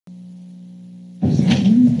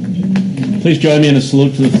Please join me in a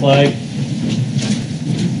salute to the flag.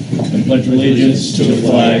 I pledge allegiance to the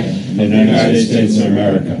flag of the United States of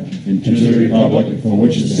America and to the republic for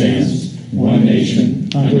which it stands, one nation,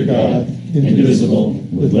 under God, indivisible,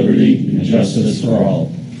 with liberty and justice for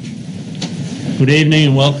all. Good evening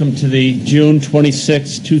and welcome to the June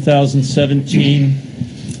 26, 2017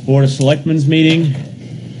 Board of Selectmen's meeting.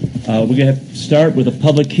 We're going to start with a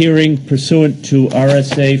public hearing pursuant to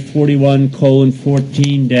RSA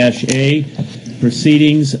 41:14-A,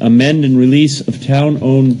 proceedings, amend and release of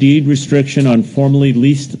town-owned deed restriction on formerly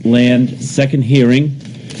leased land, second hearing.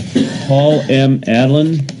 Paul M.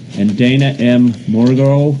 Adlin and Dana M.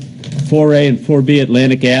 Morgaro, 4A and 4B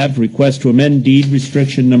Atlantic Ave, request to amend deed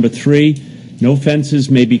restriction number 3. No fences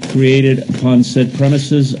may be created upon said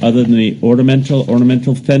premises other than the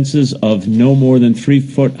ornamental fences of no more than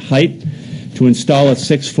 3-foot height to install a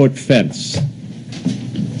 6-foot fence.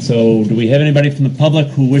 So do we have anybody from the public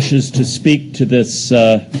who wishes to speak to this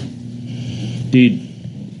deed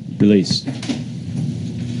release?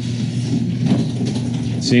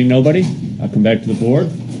 Seeing nobody, I'll come back to the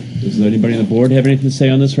board. Does anybody on the board have anything to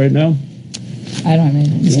say on this right now? I don't have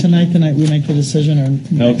anything. Is tonight the night we make the decision, or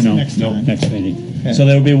next meeting? Okay. So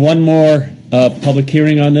there will be one more public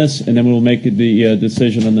hearing on this, and then we'll make the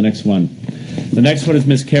decision on the next one. The next one is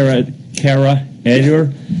Ms. Kara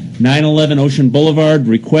Eder, 911 Ocean Boulevard,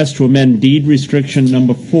 request to amend deed restriction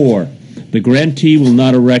number 4. The grantee will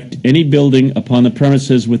not erect any building upon the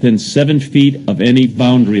premises within 7 feet of any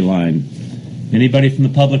boundary line. Anybody from the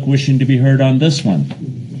public wishing to be heard on this one?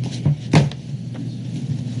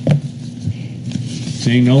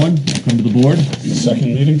 Seeing no one, come to the board.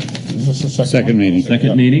 Second meeting? Is this the second meeting?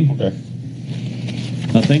 Second meeting? Okay.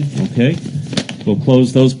 Nothing? Okay. We'll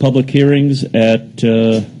close those public hearings at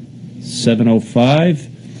 7:05.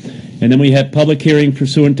 And then we have public hearing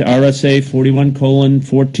pursuant to RSA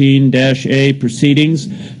 41:14-A proceedings,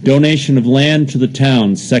 donation of land to the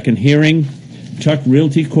town, second hearing. Chuck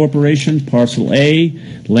Realty Corporation, Parcel A,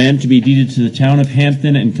 land to be deeded to the town of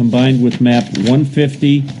Hampton and combined with map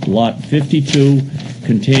 150, lot 52,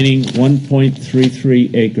 containing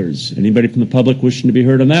 1.33 acres. Anybody from the public wishing to be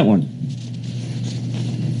heard on that one?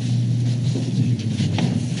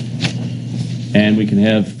 And we can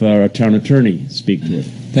have our town attorney speak to it.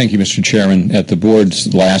 Thank you, Mr. Chairman. At the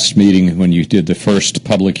board's last meeting, when you did the first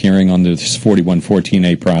public hearing on this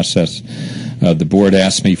 41:14-A process, the board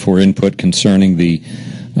asked me for input concerning the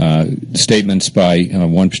statements by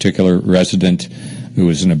one particular resident who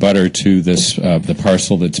is an abutter to this the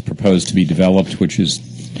parcel that's proposed to be developed, which is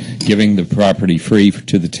giving the property free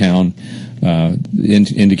to the town,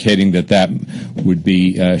 indicating that that would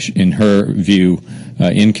be, in her view,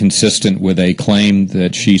 inconsistent with a claim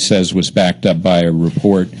that she says was backed up by a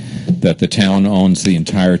report that the town owns the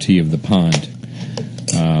entirety of the pond.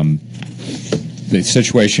 The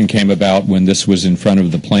situation came about when this was in front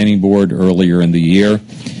of the planning board earlier in the year.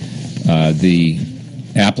 The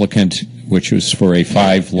applicant, which was for a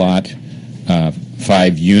 5-lot,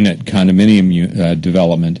 5-unit condominium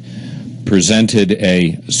development, presented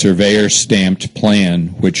a surveyor-stamped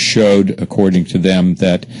plan which showed, according to them,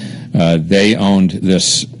 that they owned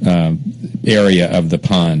this area of the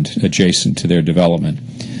pond adjacent to their development.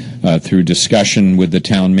 Through discussion with the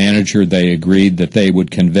town manager, they agreed that they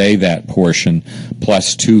would convey that portion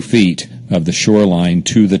plus 2 feet of the shoreline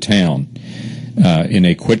to the town in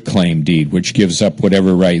a quitclaim deed, which gives up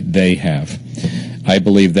whatever right they have. I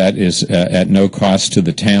believe that is at no cost to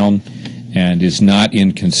the town and is not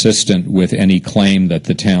inconsistent with any claim that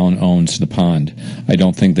the town owns the pond. I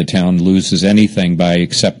don't think the town loses anything by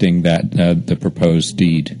accepting that the proposed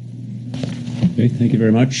deed. Okay, thank you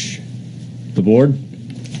very much. The board?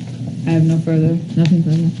 I have nothing further. Nothing.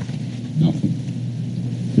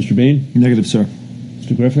 Mr. Bean? Negative, sir.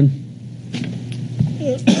 Mr. Griffin?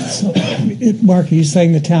 So, Mark, are you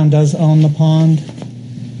saying the town does own the pond?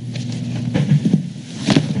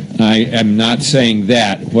 I am not saying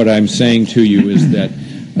that. What I'm saying to you is that,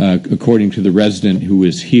 according to the resident who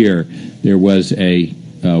is here, there was a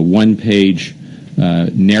one-page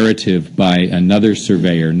narrative by another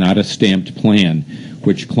surveyor, not a stamped plan,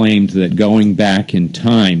 which claimed that going back in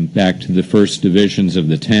time, back to the first divisions of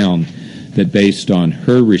the town, that based on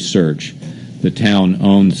her research, the town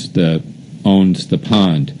owns the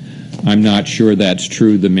pond. I'm not sure that's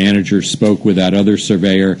true. The manager spoke with that other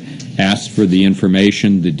surveyor, asked for the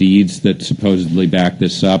information, the deeds that supposedly back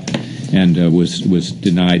this up, and was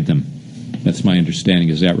denied them. That's my understanding.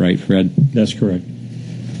 Is that right, Fred? That's correct.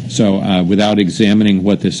 So without examining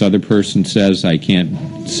what this other person says, I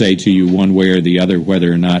can't say to you one way or the other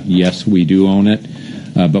whether or not, yes, we do own it.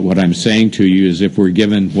 But what I'm saying to you is if we're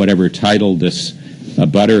given whatever title this a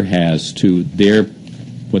butter has to their,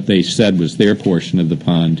 what they said was their portion of the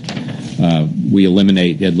pond, we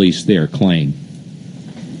eliminate at least their claim,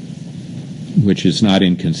 which is not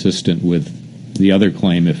inconsistent with the other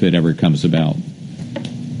claim if it ever comes about.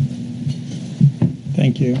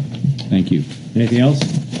 Thank you. Thank you. Anything else?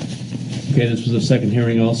 Okay, this was a second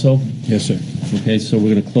hearing also. Yes, sir. Okay, so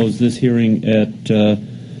we're going to close this hearing at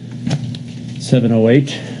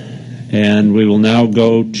 7:08, and we will now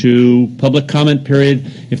go to public comment period.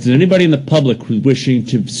 If there's anybody in the public who's wishing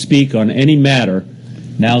to speak on any matter,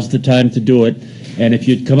 now's the time to do it. And if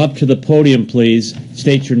you'd come up to the podium, please,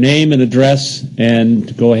 state your name and address,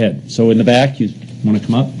 and go ahead. So in the back, you want to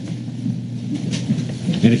come up?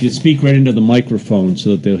 And if you speak right into the microphone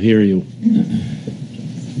so that they'll hear you.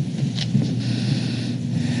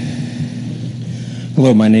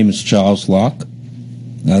 Hello, my name is Charles Locke.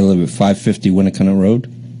 I live at 550 Winnicott Road.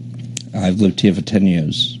 I've lived here for 10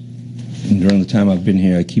 years. And during the time I've been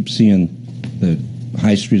here, I keep seeing the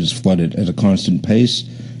High Street is flooded at a constant pace,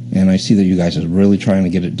 and I see that you guys are really trying to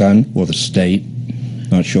get it done, or the state,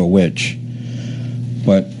 not sure which.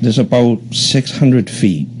 But there's about 600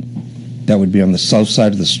 feet that would be on the south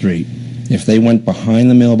side of the street. If they went behind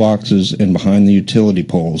the mailboxes and behind the utility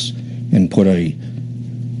poles and put a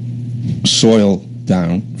soil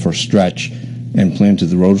down for a stretch and planted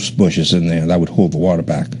the rose bushes in there, that would hold the water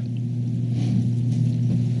back.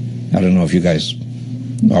 I don't know if you guys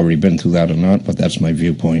already been through that or not, but that's my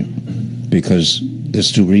viewpoint. Because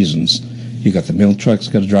there's two reasons. You got the milk trucks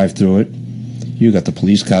got to drive through it, you got the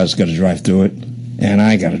police cars got to drive through it, and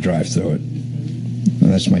I got to drive through it.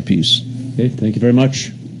 And that's my piece. Okay, thank you very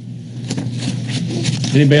much.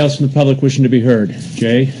 Anybody else from the public wishing to be heard?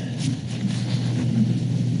 Jay?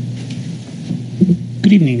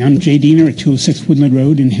 Good evening. I'm Jay Diener at 206 Woodland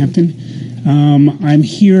Road in Hampton. I'm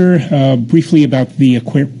here briefly about the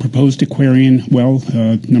proposed Aquarian well,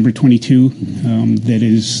 number 22, that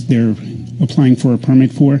is they're applying for a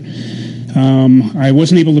permit for. I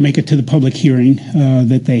wasn't able to make it to the public hearing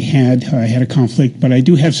that they had. I had a conflict, but I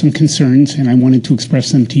do have some concerns, and I wanted to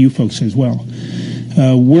express them to you folks as well.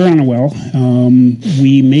 We're on a well.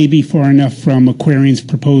 We may be far enough from Aquarian's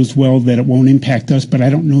proposed well that it won't impact us, but I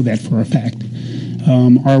don't know that for a fact.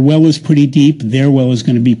 Our well is pretty deep. Their well is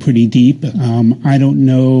going to be pretty deep. I don't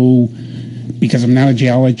know, because I'm not a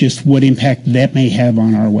geologist, what impact that may have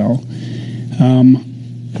on our well.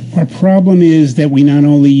 Our problem is that we not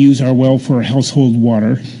only use our well for household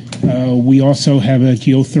water, we also have a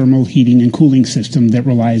geothermal heating and cooling system that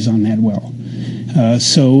relies on that well.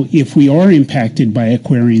 So if we are impacted by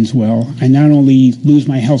Aquarian's well, I not only lose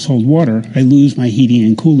my household water, I lose my heating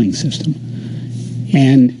and cooling system.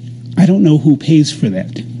 And I don't know who pays for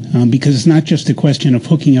that, because it's not just a question of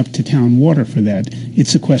hooking up to town water for that.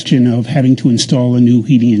 It's a question of having to install a new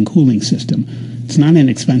heating and cooling system. It's not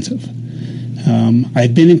inexpensive.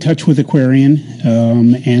 I've been in touch with Aquarian,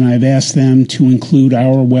 and I've asked them to include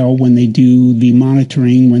our well when they do the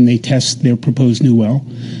monitoring, when they test their proposed new well.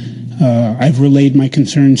 I've relayed my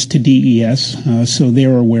concerns to DES, so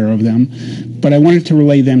they're aware of them. But I wanted to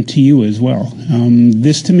relay them to you as well.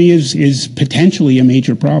 This, to me, is potentially a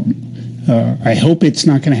major problem. I hope it's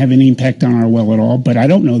not going to have any impact on our well at all, but I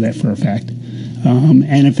don't know that for a fact.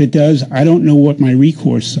 And if it does, I don't know what my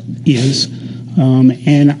recourse is,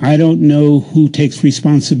 and I don't know who takes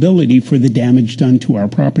responsibility for the damage done to our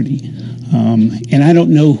property. And I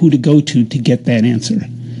don't know who to go to get that answer.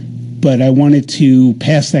 But I wanted to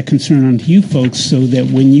pass that concern on to you folks so that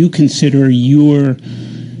when you consider your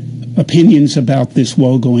opinions about this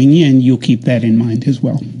well going in, you'll keep that in mind as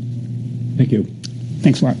well. Thank you.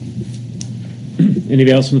 Thanks a lot.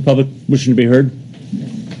 Anybody else from the public wishing to be heard?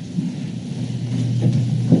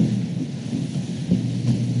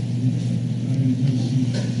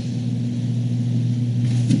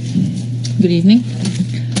 Good evening.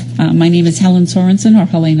 My name is Helen Sorensen, or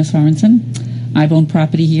Helena Sorensen. I've owned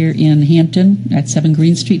property here in Hampton at 7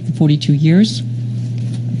 Green Street for 42 years.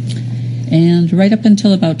 And right up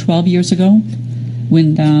until about 12 years ago,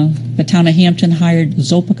 when the town of Hampton hired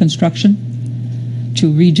Zopa Construction to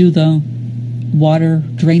redo the water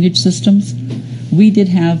drainage systems, we did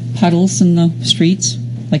have puddles in the streets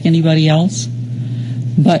like anybody else,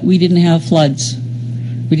 but we didn't have floods.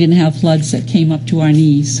 We didn't have floods that came up to our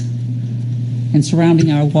knees and surrounding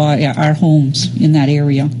our homes in that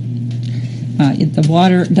area. The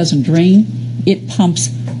water doesn't drain, it pumps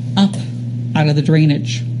up out of the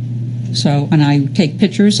drainage. So, and I take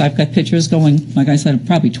pictures. I've got pictures going, like I said,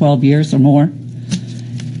 probably 12 years or more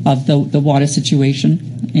of the water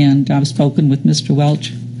situation. And I've spoken with Mr.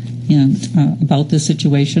 Welch and about this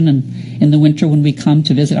situation. And in the winter when we come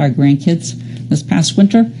to visit our grandkids, this past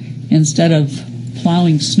winter, instead of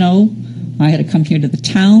plowing snow, I had to come here to the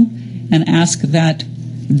town and ask that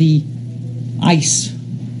the ice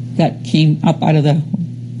that came up out of the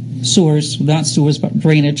sewers, not sewers, but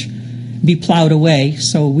drainage, be plowed away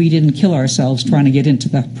so we didn't kill ourselves trying to get into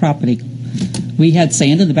the property. We had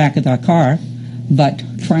sand in the back of our car, but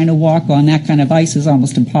trying to walk on that kind of ice is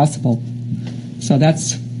almost impossible. So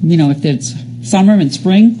that's, if it's summer and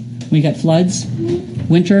spring, we got floods.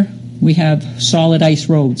 Winter, we have solid ice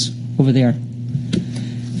roads over there.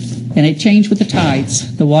 And it changed with the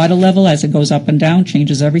tides. The water level, as it goes up and down,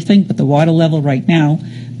 changes everything, but the water level right now,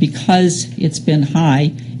 because it's been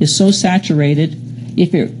high, is so saturated,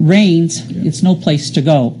 if it rains, it's no place to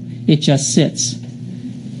go. It just sits.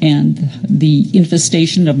 And the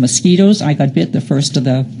infestation of mosquitoes, I got bit the 1st of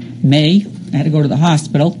the May. I had to go to the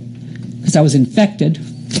hospital because I was infected.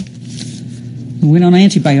 We went on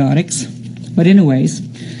antibiotics. But anyways,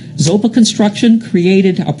 Zopa Construction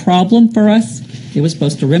created a problem for us. It was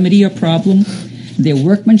supposed to remedy a problem. Their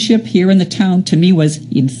workmanship here in the town, to me, was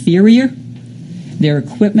inferior. Their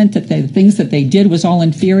equipment, the things that they did was all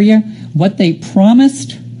inferior. What they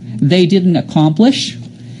promised, they didn't accomplish.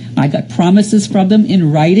 I got promises from them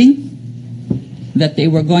in writing that they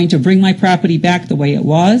were going to bring my property back the way it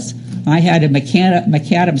was. I had a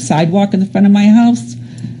macadam sidewalk in the front of my house.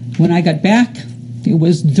 When I got back, it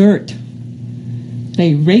was dirt.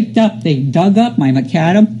 They raked up, they dug up my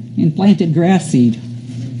macadam and planted grass seed.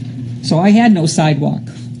 So I had no sidewalk.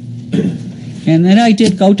 And then I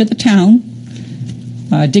did go to the town.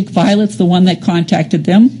 Dick Violet's the one that contacted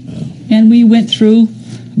them. And we went through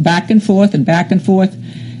back and forth and back and forth.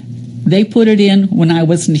 They put it in when I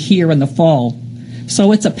wasn't here in the fall.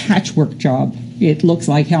 So it's a patchwork job. It looks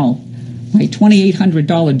like hell. My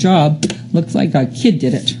 $2,800 job looks like a kid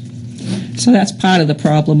did it. So that's part of the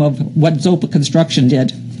problem of what Zopa Construction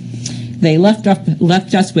did. They left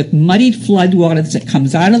us with muddied flood water that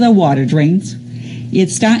comes out of the water drains.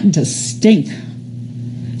 It's starting to stink.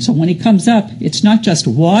 So when it comes up, it's not just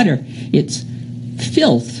water, it's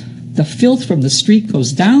filth. The filth from the street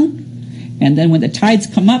goes down, and then when the tides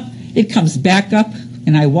come up, it comes back up,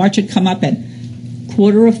 and I watch it come up at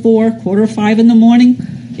 4:45, 4:45 in the morning.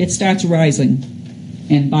 It starts rising.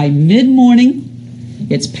 And by mid-morning,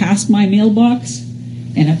 it's past my mailbox,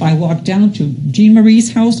 and if I walk down to Jean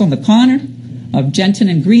Marie's house on the corner of Jenton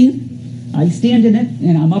and Green, I stand in it,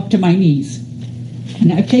 and I'm up to my knees.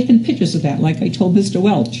 And I've taken pictures of that, like I told Mr.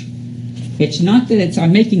 Welch. It's not that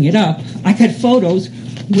I'm making it up. I got photos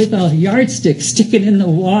with a yardstick sticking in the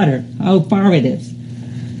water, how far it is.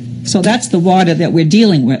 So that's the water that we're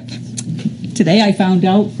dealing with. Today I found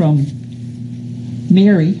out from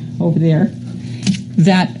Mary over there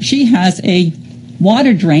that she has a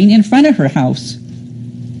water drain in front of her house,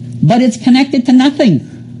 but it's connected to nothing.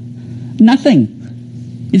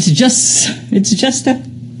 Nothing. It's just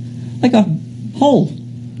like a hole.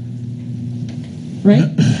 Right?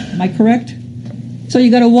 Am I correct? So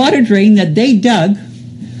you got a water drain that they dug,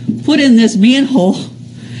 put in this manhole,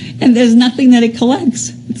 and there's nothing that it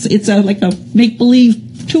collects. It's like a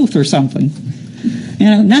make-believe tooth or something.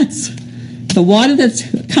 Nuts. The water that's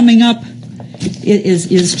coming up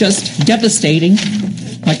is just devastating.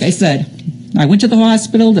 Like I said, I went to the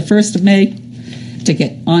hospital the 1st of May to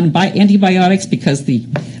get on antibiotics because the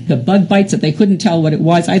bug bites that they couldn't tell what it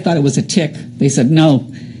was. I thought it was a tick. They said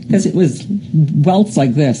no, because it was welts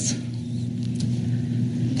like this.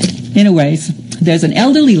 Anyways, there's an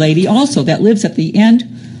elderly lady also that lives at the end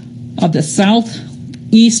of the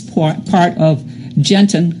southeast part of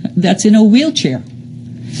Jenton that's in a wheelchair.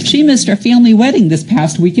 She missed her family wedding this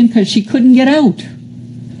past weekend because she couldn't get out.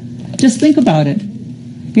 Just think about it.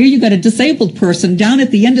 Here you got a disabled person down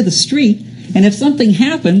at the end of the street, and if something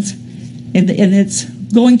happens and it's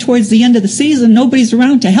going towards the end of the season, nobody's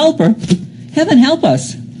around to help her. Heaven help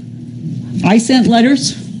us. I sent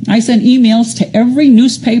letters, I sent emails to every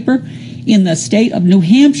newspaper in the state of New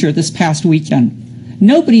Hampshire this past weekend.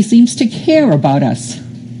 Nobody seems to care about us.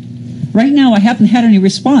 Right now I haven't had any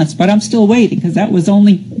response, but I'm still waiting because that was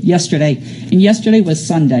only yesterday, and yesterday was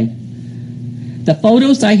Sunday. The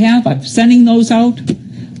photos I have, I'm sending those out.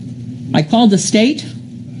 I called the state,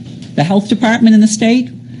 the health department in the state.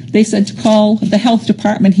 They said to call the health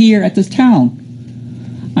department here at this town.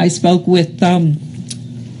 I spoke with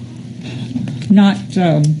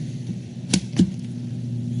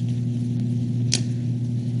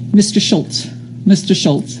Mr.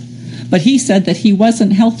 Schultz. But he said that he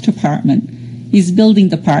wasn't health department. He's building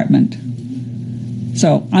department.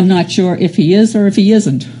 So I'm not sure if he is or if he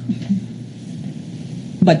isn't.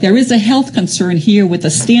 But there is a health concern here with the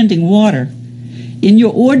standing water. In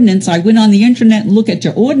your ordinance, I went on the internet and looked at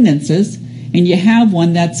your ordinances, and you have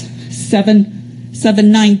one that's 7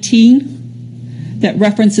 719 that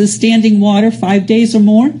references standing water 5 days or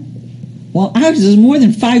more. Well, ours is more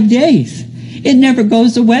than 5 days. It never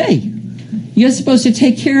goes away. You're supposed to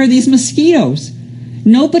take care of these mosquitoes.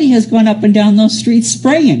 Nobody has gone up and down those streets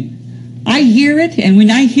spraying. I hear it, and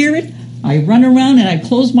when I hear it, I run around and I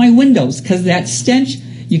close my windows because that stench,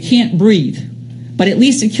 you can't breathe. But at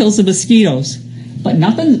least it kills the mosquitoes. But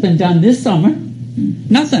nothing's been done this summer.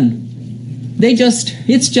 Nothing.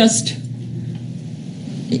 It's just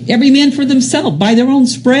every man for themselves. Buy their own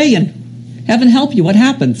spray and heaven help you. What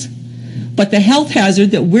happens? But the health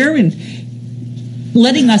hazard that we're in,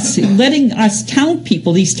 letting us town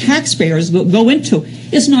people, these taxpayers, go into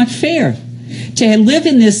is not fair. To live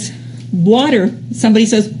in this water, somebody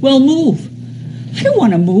says, well, move. I don't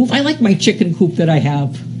want to move. I like my chicken coop that I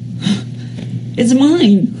have. It's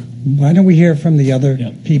mine. Why don't we hear from the other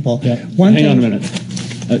people? Hang on a minute.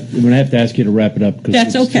 We're going to have to ask you to wrap it up because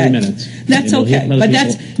That's it's okay. 3 minutes. That's And we'll hear okay. from other But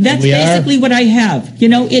people. that's basically what I have. You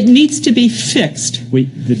know, it needs to be fixed. The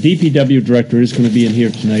DPW director is going to be in here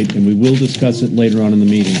tonight, and we will discuss it later on in the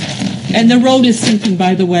meeting. And the road is sinking,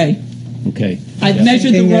 by the way. Okay. I've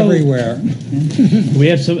measured the Sinking road. everywhere. We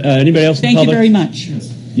have some. Anybody else? In Thank you public? very much.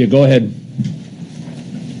 Yeah, go ahead.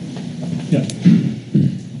 Yeah.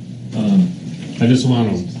 I just want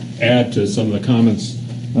to add to some of the comments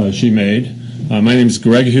she made. My name is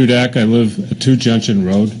Greg Hudak. I live at 2 Junction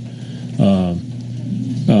Road.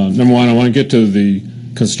 Number one, I want to get to the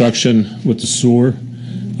construction with the sewer.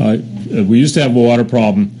 We used to have a water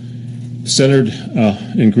problem centered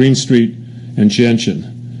in Green Street and Gentian.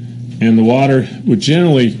 And the water would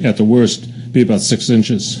generally, at the worst, be about 6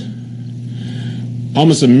 inches.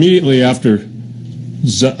 Almost immediately after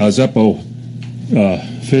Zeppo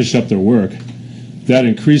finished up their work, that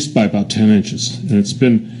increased by about 10 inches. And it's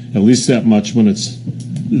been at least that much when it's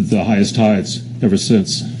the highest tides ever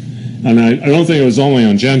since. And I don't think it was only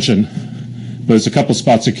on Gentian, but there's a couple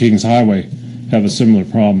spots at Kings Highway have a similar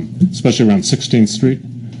problem, especially around 16th Street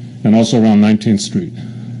and also around 19th Street.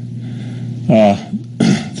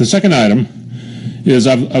 The second item is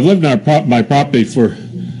I've lived on my property for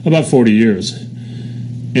about 40 years.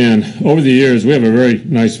 And over the years, we have a very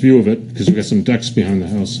nice view of it because we've got some decks behind the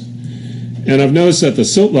house. And I've noticed that the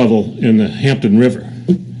silt level in the Hampton River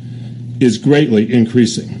is greatly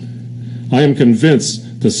increasing. I am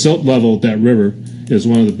convinced the silt level of that river is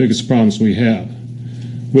one of the biggest problems we have,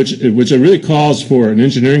 which it really calls for an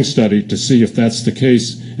engineering study to see if that's the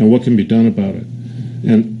case and what can be done about it.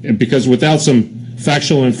 And because without some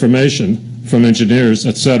factual information from engineers,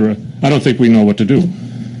 et cetera, I don't think we know what to do.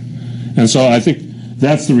 And so I think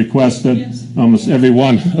that's the request that almost every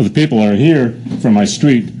one of the people that are here from my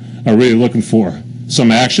street are really looking for.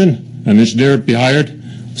 Some action, an engineer be hired,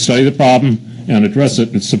 study the problem, and address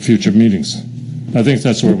it at some future meetings. I think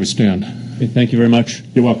that's where we stand. Okay, thank you very much.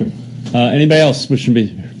 You're welcome. Anybody else wishing to be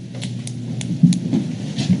here?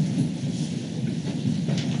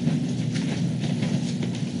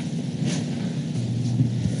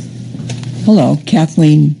 Hello,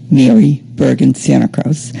 Kathleen Mary Bergen, Santa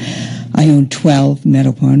Cruz. I own 12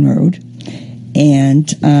 Meadow Pond Road,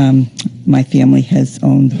 and my family has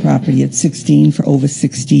owned the property at 16 for over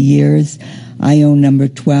 60 years. I own number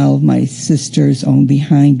 12. My sisters own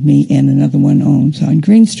behind me, and another one owns on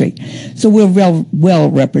Green Street. So we're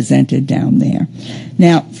well represented down there.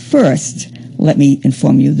 Now, first, let me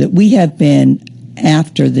inform you that we have been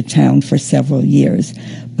after the town for several years.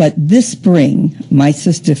 But this spring, my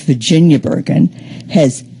sister Virginia Bergen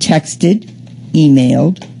has texted,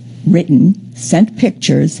 emailed, written, sent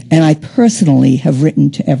pictures, and I personally have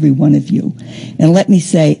written to every one of you. And let me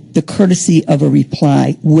say, the courtesy of a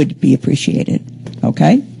reply would be appreciated.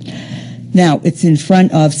 Okay? Now, it's in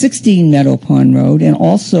front of 16 Meadow Pond Road and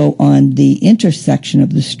also on the intersection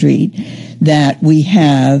of the street that we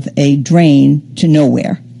have a drain to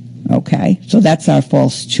nowhere. Okay? So that's our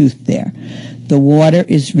false tooth there. The water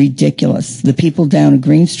is ridiculous. The people down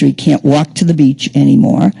Green Street can't walk to the beach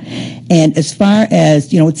anymore. And as far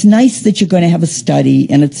as, it's nice that you're going to have a study,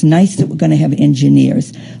 and it's nice that we're going to have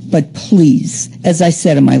engineers. But please, as I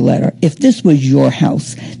said in my letter, if this was your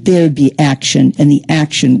house, there would be action, and the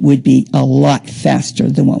action would be a lot faster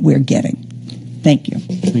than what we're getting. Thank you.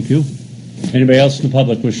 Thank you. Anybody else in the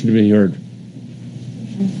public wishing to be heard?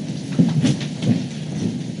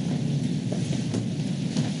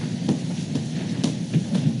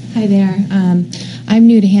 Hi there. I'm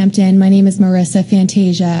new to Hampton. My name is Marissa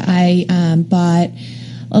Fantasia. I bought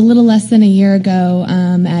a little less than a year ago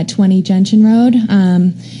at 20 Gentian Road.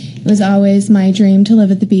 It was always my dream to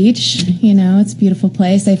live at the beach. It's a beautiful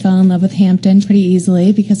place. I fell in love with Hampton pretty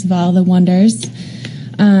easily because of all the wonders.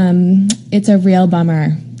 It's a real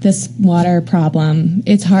bummer this water problem.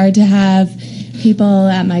 It's hard to have people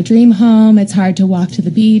at my dream home. It's hard to walk to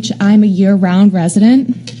the beach. I'm a year-round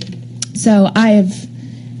resident, so I've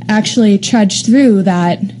actually trudged through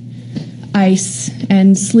that ice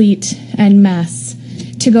and sleet and mess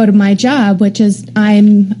to go to my job, which is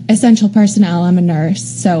I'm essential personnel. I'm a nurse,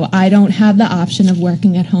 so I don't have the option of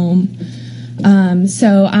working at home.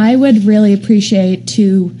 So I would really appreciate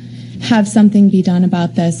to have something be done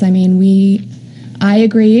about this. I mean, I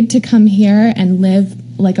agreed to come here and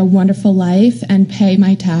live like a wonderful life and pay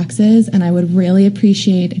my taxes, and I would really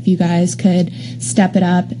appreciate if you guys could step it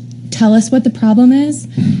up, tell us what the problem is,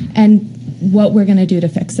 and what we're going to do to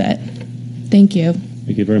fix it. Thank you.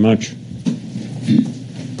 Thank you very much.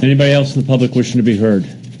 Anybody else in the public wishing to be heard?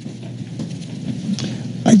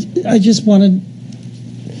 I just wanted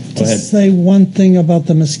to say one thing about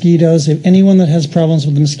the mosquitoes. If anyone that has problems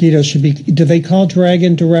with the mosquitoes do they call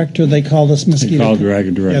Dragon Direct or they call this mosquito? They call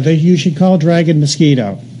Dragon Direct. Yeah, you should call Dragon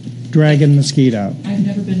Mosquito. Dragon Mosquito. I've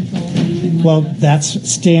never been told anything like Well, that.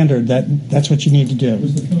 that's standard. That's what you need to do.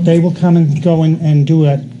 They will come and go and do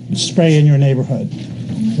a spray in your neighborhood.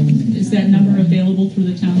 Is that number available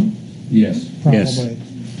through the town? Yes. Probably. Yes.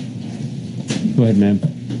 Go ahead, ma'am.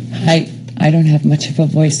 I don't have much of a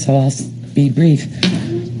voice, so I'll be brief.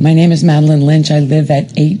 My name is Madeline Lynch. I live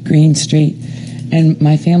at 8 Green Street, and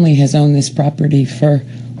my family has owned this property for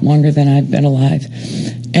longer than I've been alive.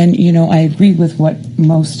 And, you know, I agree with what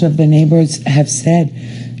most of the neighbors have said.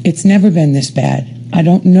 It's never been this bad. I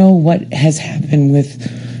don't know what has happened with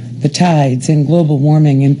the tides and global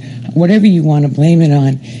warming and whatever you want to blame it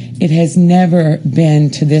on. It has never been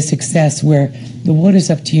to this excess where the water's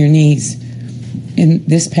up to your knees. In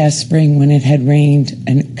this past spring, when it had rained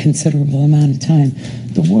a considerable amount of time,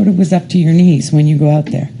 the water was up to your knees when you go out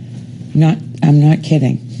there. I'm not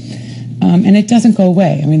kidding. And it doesn't go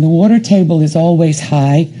away. I mean, the water table is always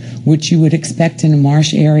high, which you would expect in a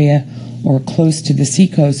marsh area or close to the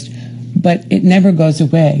seacoast, but it never goes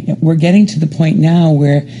away. We're getting to the point now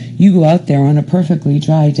where you go out there on a perfectly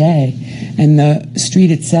dry day, and the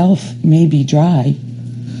street itself may be dry,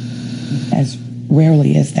 as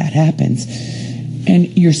rarely as that happens,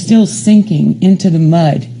 and you're still sinking into the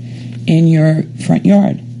mud in your front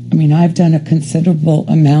yard. I mean, I've done a considerable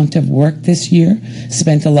amount of work this year,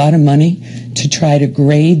 spent a lot of money to try to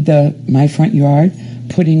grade my front yard,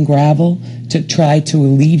 put in gravel to try to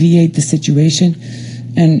alleviate the situation,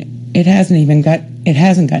 and it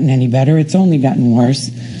hasn't gotten any better. It's only gotten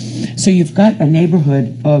worse. So you've got a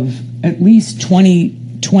neighborhood of at least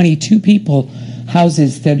 22 people,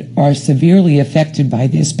 houses that are severely affected by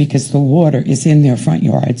this because the water is in their front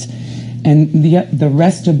yards. And the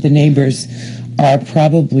rest of the neighbors are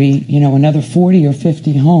probably, another 40 or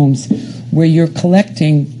 50 homes where you're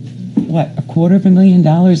collecting,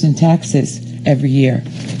 $250,000 in taxes every year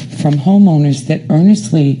from homeowners that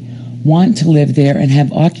earnestly want to live there and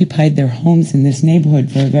have occupied their homes in this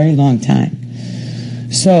neighborhood for a very long time.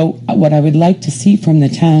 So what I would like to see from the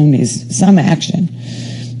town is some action.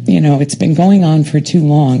 It's been going on for too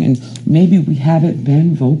long, and maybe we haven't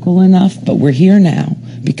been vocal enough, but we're here now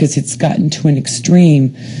because it's gotten to an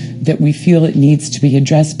extreme that we feel it needs to be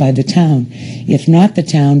addressed by the town. If not the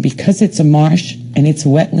town, because it's a marsh and it's a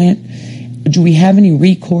wetland, do we have any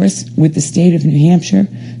recourse with the state of New Hampshire?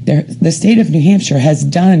 The state of New Hampshire has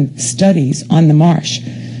done studies on the marsh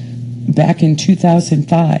back in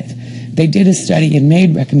 2005. They did a study and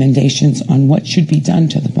made recommendations on what should be done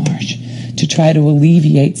to the marsh to try to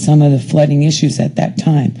alleviate some of the flooding issues at that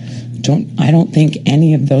time. I don't think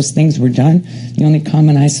any of those things were done. The only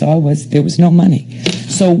comment I saw was there was no money.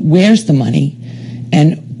 So where's the money,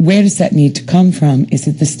 and where does that need to come from? Is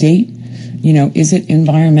it the state? Is it an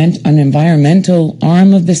environmental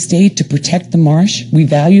arm of the state to protect the marsh? We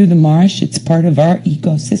value the marsh. It's part of our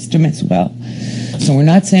ecosystem as well. So we're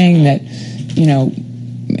not saying that,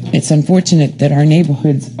 it's unfortunate that our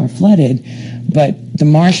neighborhoods are flooded, but the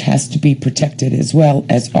marsh has to be protected as well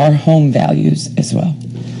as our home values as well.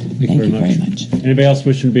 Thank you very much. Anybody else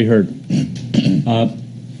wishing to be heard?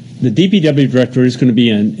 The DPW director is going to be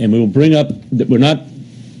in, and we will bring up that we're not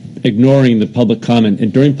ignoring the public comment.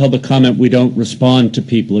 And during public comment, we don't respond to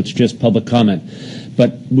people. It's just public comment.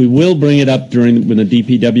 But we will bring it up when the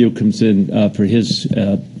DPW comes in for his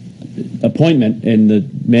appointment, and the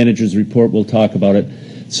manager's report will talk about it.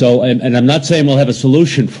 So, and I'm not saying we'll have a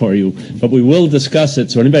solution for you, but we will discuss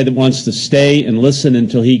it. So anybody that wants to stay and listen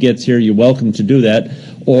until he gets here, you're welcome to do that.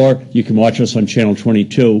 Or you can watch us on Channel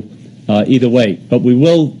 22, either way. But we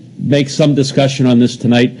will make some discussion on this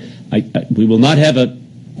tonight. We will not have a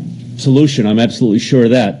solution, I'm absolutely sure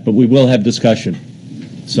of that, but we will have discussion.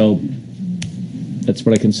 So that's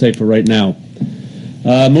what I can say for right now.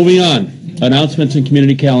 Moving on. Announcements and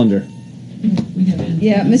community calendar.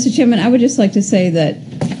 Yeah, Mr. Chairman, I would just like to say that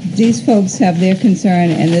these folks have their concern,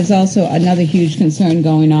 and there's also another huge concern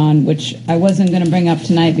going on, which I wasn't going to bring up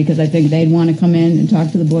tonight because I think they'd want to come in and talk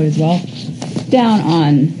to the board as well. Down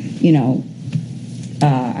on,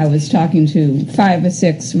 I was talking to 5 or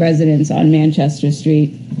 6 residents on Manchester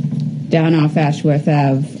Street, down off Ashworth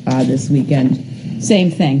Ave this weekend. Same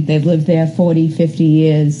thing. They've lived there 40, 50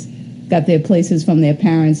 years, got their places from their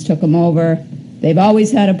parents, took them over. They've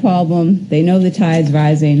always had a problem. They know the tide's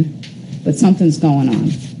rising, but something's going on.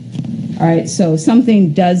 All right, so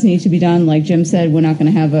something does need to be done. Like Jim said, we're not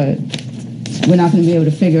going to be able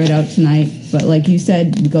to figure it out tonight. But like you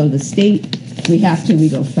said, we go to the state. We have to, we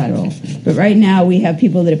go federal. But right now, we have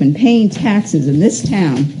people that have been paying taxes in this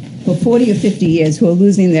town for 40 or 50 years who are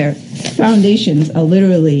losing their foundations, are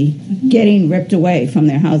literally getting ripped away from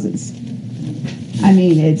their houses. I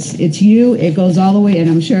mean, it goes all the way, and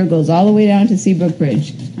I'm sure it goes all the way down to Seabrook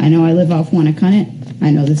Bridge. I know I live off Wanacunnet.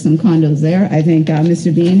 I know there's some condos there. I think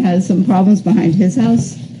Mr. Bean has some problems behind his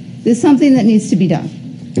house. There's something that needs to be done.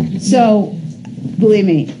 So, believe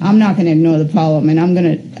me, I'm not going to ignore the problem, and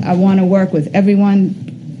I want to work with everyone,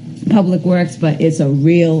 Public Works, but it's a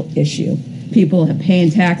real issue. People are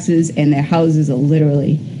paying taxes, and their houses are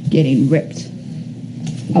literally getting ripped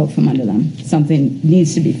out from under them. Something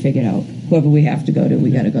needs to be figured out. Whoever we have to go to, we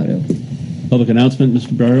got to go to. Public announcement,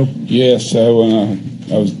 Mr. Barrio? Yes, I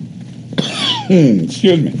was,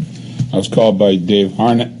 excuse me, I was called by Dave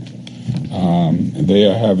Harnett. They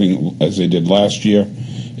are having, as they did last year,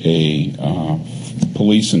 a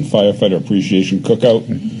police and firefighter appreciation cookout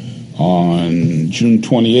on June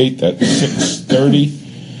 28th at 6:30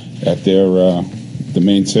 at the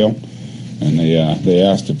main sale. And they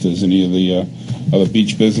asked if there's any of the other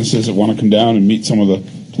beach businesses that want to come down and meet some of the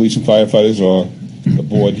police and firefighters or the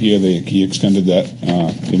board here. He extended that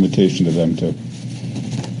invitation to them too.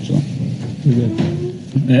 So.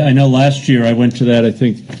 I know last year I went to that. I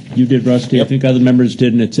think you did, Rusty. Yep. I think other members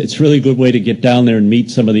did, and it's really a good way to get down there and meet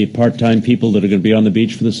some of the part-time people that are going to be on the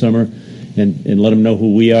beach for the summer, and let them know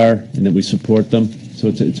who we are and that we support them. So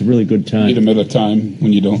it's a really good time. Need them at a time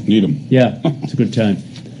when you don't need them. Yeah, it's a good time.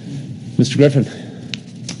 Mr. Griffin.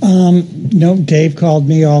 No, Dave called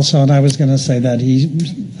me also, and I was going to say that he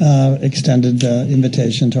extended the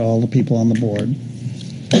invitation to all the people on the board.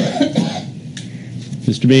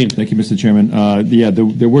 Mr. Bean. Thank you, Mr. Chairman.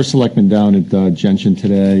 There were selectmen down at Gentian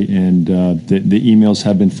today, and the emails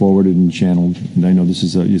have been forwarded and channeled. And I know this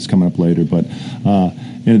is coming up later, but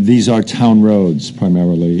these are town roads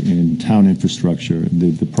primarily and town infrastructure.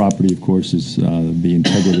 The property, of course, is the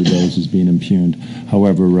integrity of those is being impugned.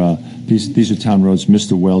 However, these are town roads.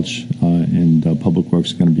 Mr. Welch and Public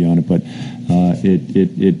Works are going to be on it, but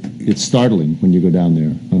it's startling when you go down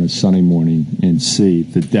there on a sunny morning and see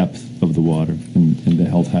the depth of the water and the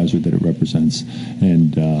health hazard that it represents.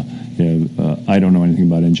 And I don't know anything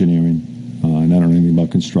about engineering, and I don't know anything about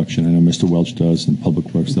construction. I know Mr. Welch does, and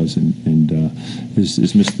Public Works does, and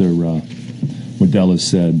as Mr. Waddell has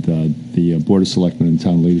said, the Board of Selectmen and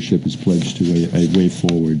town leadership is pledged to a way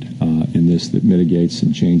forward in this that mitigates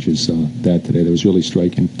and changes that today. That was really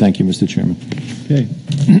striking. Thank you, Mr. Chairman. Okay.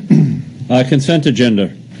 Consent agenda.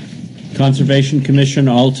 Conservation Commission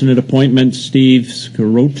alternate appointment Steve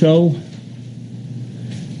Scirotto.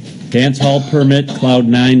 Dance hall permit Cloud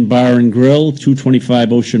 9 Bar and Grill,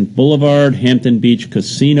 225 Ocean Boulevard. Hampton Beach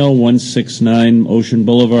Casino, 169 Ocean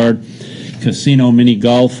Boulevard. Casino Mini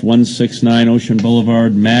Golf, 169 Ocean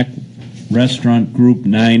Boulevard. Mac Restaurant Group,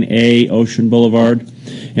 9A Ocean Boulevard.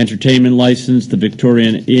 Entertainment license, the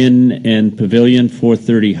Victorian Inn and Pavilion,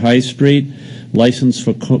 430 High Street. License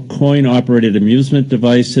for coin-operated amusement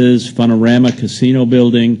devices, Funorama Casino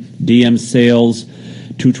Building, DM Sales,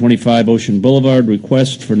 225 Ocean Boulevard.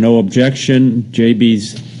 Request for no objection,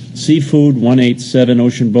 JB's Seafood, 187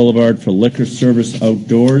 Ocean Boulevard for liquor service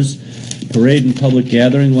outdoors. Parade and public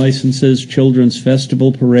gathering licenses, Children's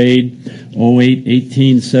Festival Parade,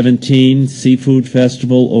 08-18-17, Seafood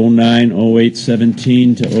Festival,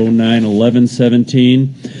 09-08-17 to 09-11-17.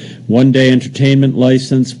 One-day entertainment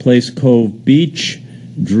license, Place Cove Beach,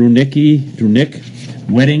 Drunick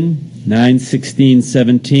Wedding,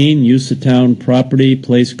 9-16-17, use of town property,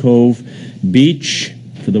 Place Cove Beach,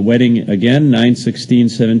 for the wedding again,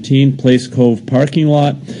 9-16-17, Place Cove parking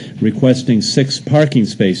lot, requesting 6 parking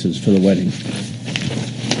spaces for the wedding.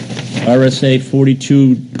 RSA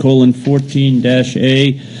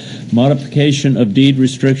 42:14-A, modification of deed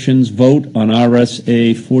restrictions, vote on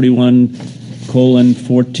RSA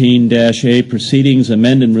 41:14-A, proceedings,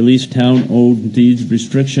 amend and release town-owned deed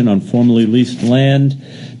restriction on formerly leased land.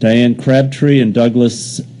 Diane Crabtree and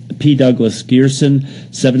Douglas P. Douglas Gearson,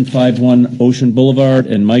 751 Ocean Boulevard,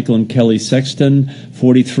 and Michael and Kelly Sexton,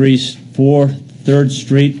 43 3rd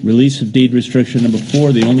Street, release of deed restriction number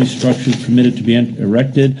 4. The only structures permitted to be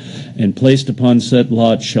erected and placed upon said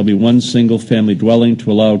lot shall be one single-family dwelling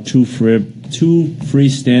to allow two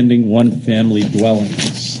freestanding one-family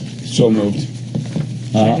dwellings. So moved.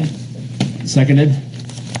 Seconded?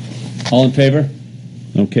 All in favor?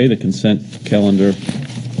 Okay, the consent calendar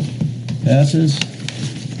passes.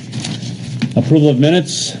 Approval of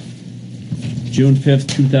minutes. June 5th,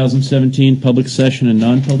 2017, public session and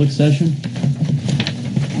non-public session.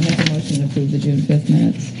 I'll make a motion to approve the June 5th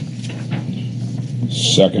minutes.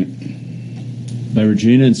 Second. By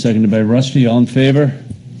Regina and seconded by Rusty. All in favor?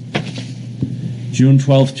 June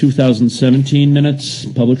 12th, 2017 minutes,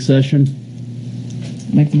 public session.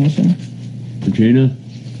 Make the motion. Regina.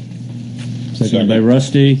 Seconded by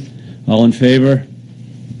Rusty. All in favor?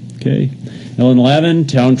 Okay. Ellen Lavin,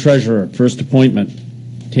 Town Treasurer, first appointment.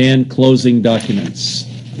 TAN closing documents.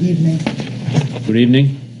 Evening. Good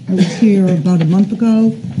evening. I was here about a month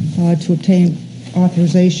ago to obtain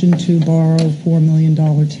authorization to borrow $4 million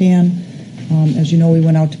TAN. As you know, we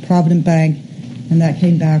went out to Provident Bank, and that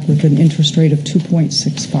came back with an interest rate of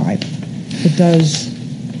 2.65. It does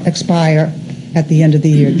expire at the end of the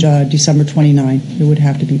year, December 29. It would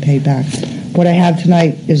have to be paid back. What I have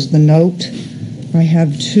tonight is the note. I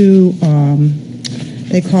have two,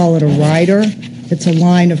 they call it a rider. It's a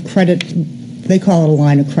line of credit. They call it a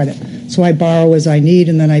line of credit. So I borrow as I need,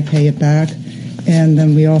 and then I pay it back. And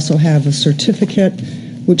then we also have a certificate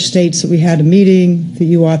which states that we had a meeting that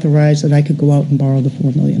you authorized that I could go out and borrow the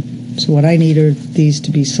 $4 million. So what I need are these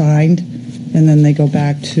to be signed, and then they go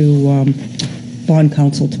back to bond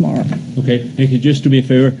counsel tomorrow. Okay, and could you just do me a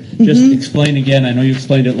favor? Just explain again. I know you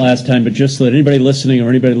explained it last time, but just so that anybody listening or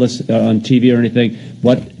anybody on TV or anything,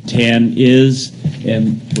 what TAN is,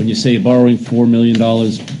 and when you say borrowing $4 million.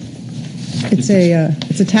 It's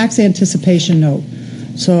a tax anticipation note.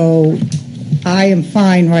 So I am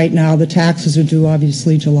fine right now. The taxes are due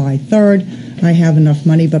obviously July 3rd. I have enough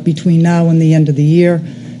money, but between now and the end of the year,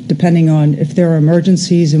 depending on if there are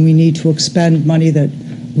emergencies and we need to expend money that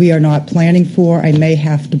we are not planning for, I may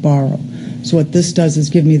have to borrow. So what this does is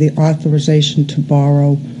give me the authorization to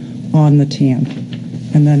borrow on the TAN.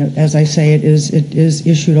 And then, as I say, it is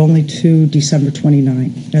issued only to December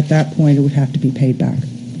 29. At that point, it would have to be paid back.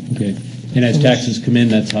 Okay. And as taxes come in,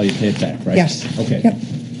 that's how you pay it back, right? Yes. Okay. Yep.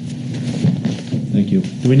 Thank you.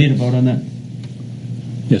 Do we need a vote on that?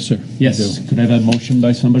 Yes, sir. Yes. Could I have a motion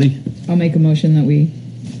by somebody? I'll make a motion that we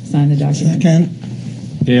sign the document. Second.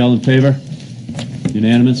 Okay, all in favor?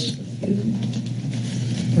 Unanimous?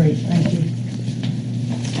 Great, thank you.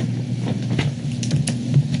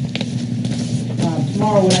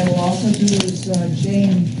 Tomorrow, what I will also do is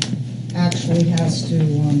Jane actually has to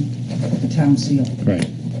put the town seal. Right.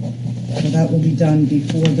 So that will be done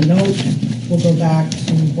before the note. We'll go back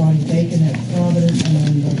to Bonnie Bacon at Providence, and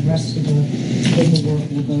then the rest of the paperwork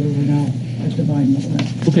will go to Renell at Divine Movement.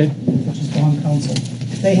 Okay. Which is bond counsel.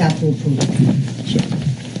 They have to approve it. Sure.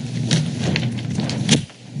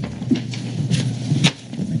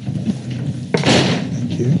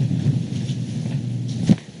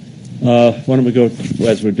 Why don't we go,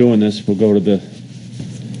 as we're doing this, we'll go to the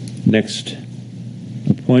next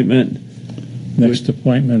appointment. Next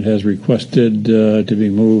appointment has requested to be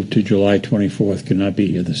moved to July 24th. Cannot be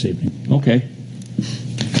here this evening. Okay.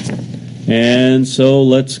 And so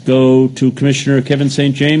let's go to Commissioner Kevin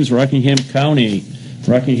St. James, Rockingham County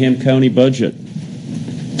budget.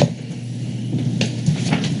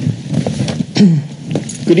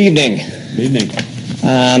 Good evening. Good evening.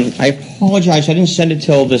 I apologize. I didn't send it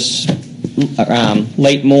till this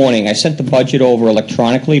late morning. I sent the budget over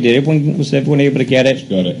electronically. Was everyone able to get it?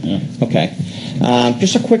 Got it, yeah. Okay.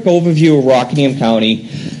 Just a quick overview of Rockingham County.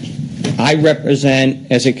 I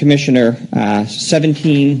represent, as a commissioner,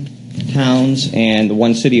 17 towns and the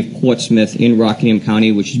one city of Portsmouth in Rockingham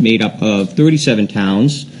County, which is made up of 37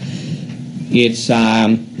 towns. Its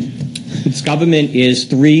government is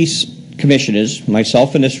 3 commissioners,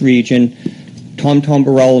 myself in this region, Tom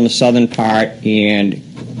Tombarello in the southern part, and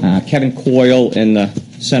Kevin Coyle in the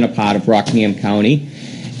center part of Rockingham County.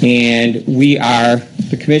 And we are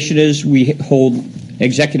the commissioners. We hold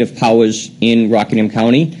executive powers in Rockingham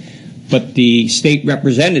County, but the state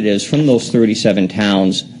representatives from those 37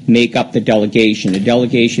 towns make up the delegation. The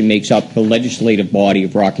delegation makes up the legislative body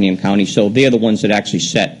of Rockingham County, so they're the ones that actually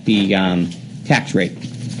set the tax rate.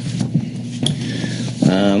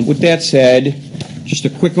 With that said, just a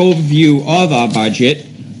quick overview of our budget.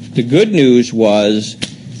 The good news was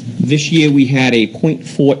this year we had a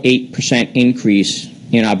 0.48% increase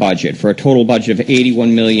in our budget for a total budget of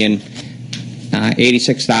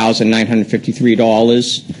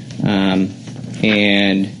 $86,953.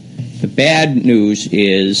 And the bad news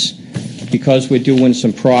is, because we're doing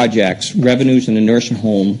some projects, revenues in the nursing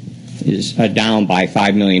home are down by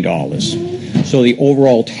 $5 million. So the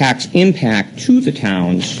overall tax impact to the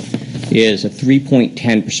towns is a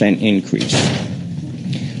 3.10% increase.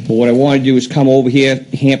 But what I want to do is come over here.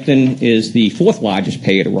 Hampton is the 4th largest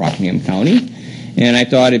payer to Rockingham County, and I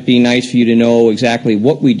thought it'd be nice for you to know exactly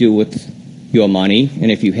what we do with your money, and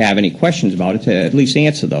if you have any questions about it, to at least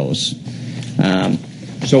answer those.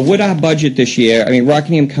 So with our budget this year, I mean,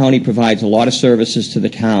 Rockingham County provides a lot of services to the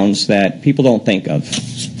towns that people don't think of.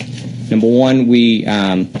 Number one, we,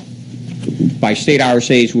 by state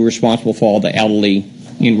RSAs, we're responsible for all the elderly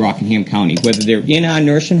in Rockingham County, whether they're in our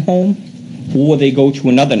nursing home or they go to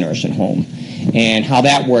another nursing home. And how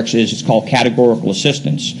that works is it's called categorical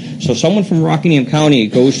assistance. So someone from Rockingham County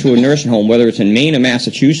goes to a nursing home, whether it's in Maine or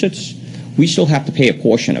Massachusetts, we still have to pay a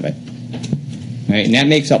portion of it. Right? And that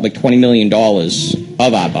makes up like $20 million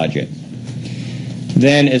of our budget.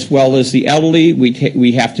 Then, as well as the elderly,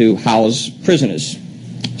 we have to house prisoners.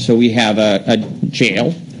 So we have a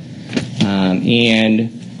jail, and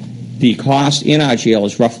the cost in our jail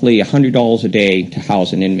is roughly $100 a day to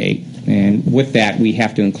house an inmate. And with that, we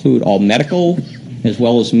have to include all medical as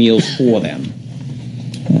well as meals for them.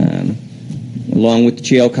 Along with the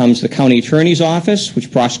jail comes the county attorney's office,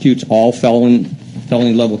 which prosecutes all felony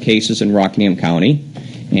level cases in Rockingham County.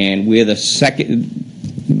 And we're actually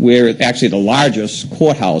the largest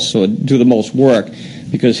courthouse, so do the most work,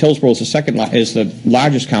 because Hillsborough is the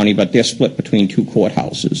largest county, but they're split between 2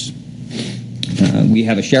 courthouses. We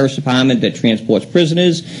have a sheriff's department that transports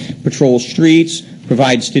prisoners, patrols streets,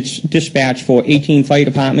 provides dispatch for 18 fire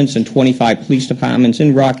departments and 25 police departments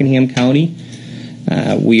in Rockingham County.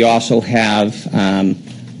 We also have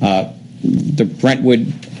the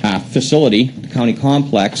Brentwood facility, the county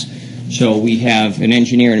complex. So we have an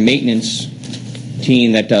engineer and maintenance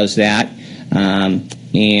team that does that.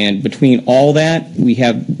 And between all that, we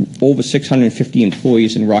have over 650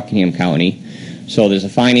 employees in Rockingham County. So there's a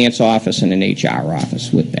finance office and an HR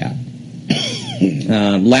office with that.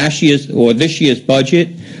 This year's budget,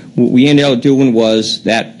 what we ended up doing was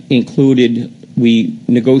that we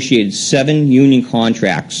negotiated 7 union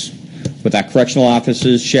contracts with our correctional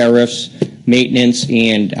officers, sheriffs, maintenance,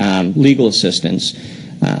 and legal assistants.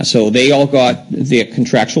 So they all got their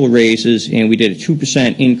contractual raises, and we did a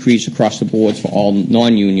 2% increase across the board for all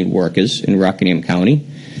non-union workers in Rockingham County.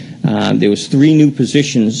 There was 3 new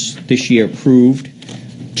positions this year approved.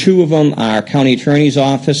 2 of them are county attorney's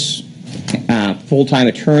office. Full-time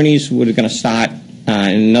attorneys were going to start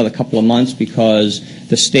in another couple of months because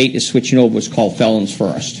the state is switching over what's called felons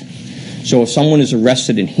first. So if someone is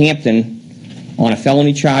arrested in Hampton on a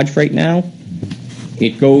felony charge right now,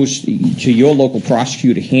 it goes to your local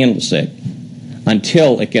prosecutor, handles it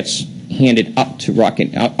until it gets handed up to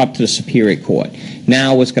the Superior Court.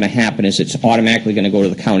 Now what's going to happen is it's automatically going to go to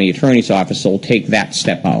the county attorney's office, so we'll take that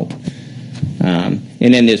step out. And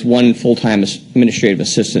then there's 1 full-time administrative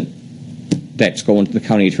assistant that's going to the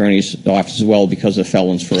county attorney's office as well because of the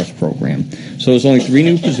Felons First program. So there's only 3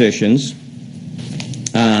 new positions.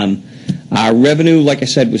 Our revenue, like I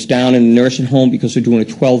said, was down in the nursing home because we're doing a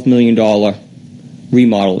 $12 million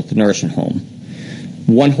remodel at the nursing home.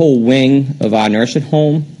 1 whole wing of our nursing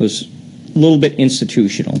home was a little bit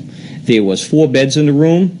institutional. There was 4 beds in the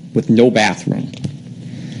room with no bathroom.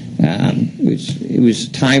 It was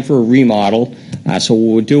time for a remodel. So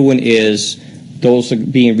what we're doing is those are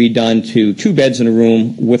being redone to 2 beds in a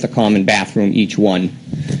room with a common bathroom each one.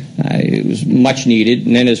 It was much needed.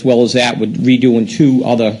 And then as well as that, we're redoing 2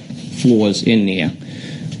 other floors in there.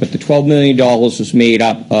 But the $12 million was made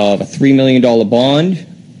up of a $3 million bond,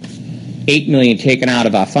 $8 million taken out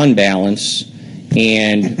of our fund balance,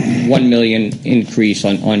 and $1 million increase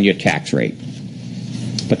on your tax rate.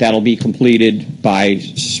 But that'll be completed by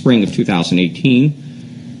spring of 2018.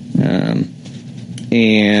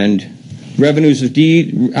 And revenues of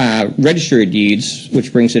registry of deeds,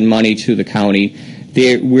 which brings in money to the county,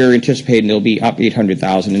 we're anticipating they'll be up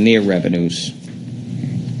 $800,000 in their revenues.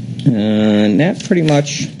 And that pretty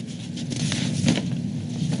much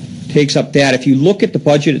takes up that. If you look at the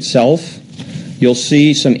budget itself, you'll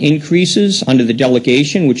see some increases under the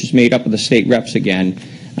delegation, which is made up of the state reps again.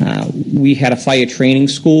 We had a fire training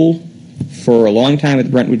school for a long time at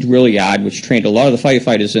the Brentwood Drill Yard, which trained a lot of the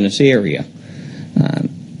firefighters in this area.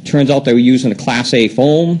 Turns out they were using a Class A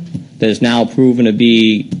foam that is now proven to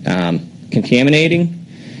be contaminating,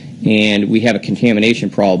 and we have a contamination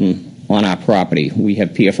problem on our property. We have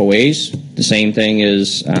PFOAs. The same thing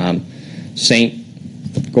is St.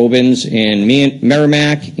 Gobins in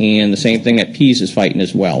Merrimack, and the same thing that Pease is fighting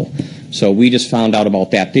as well. So we just found out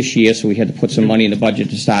about that this year, so we had to put some money in the budget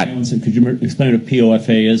to start. Could you explain what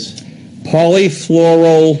POFA is?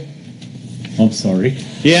 Polyfluoral. I'm sorry.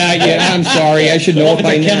 Yeah, I'm sorry. I should know it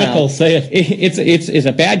by now. Chemical, say it. It's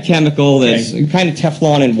a bad chemical that's kind of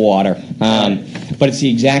Teflon in water, but it's the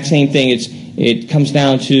exact same thing. It comes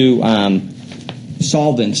down to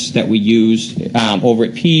solvents that we use over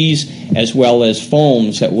at Pease, as well as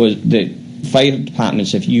foams that fire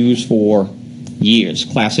departments have used for years,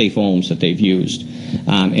 Class A foams that they've used.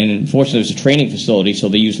 And unfortunately, it was a training facility, so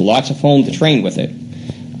they used lots of foam to train with it.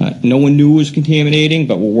 No one knew it was contaminating,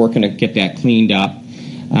 but we're working to get that cleaned up.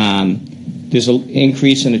 There's an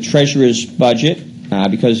increase in the treasurer's budget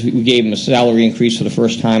because we gave him a salary increase for the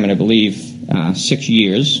first time in, I believe, 6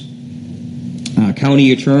 years.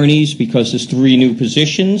 County attorneys, because there's 3 new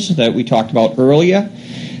positions that we talked about earlier.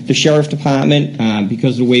 The sheriff department,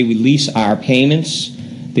 because of the way we lease our payments,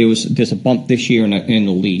 there's a bump this year in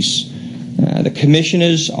the lease. The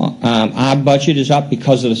commissioners, our budget is up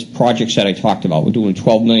because of the projects that I talked about. We're doing a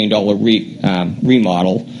 $12 million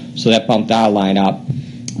remodel, so that bumped our line up.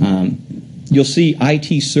 You'll see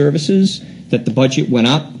IT services that the budget went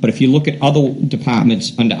up, but if you look at other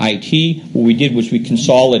departments under IT, what we did was we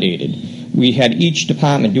consolidated. We had each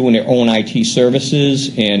department doing their own IT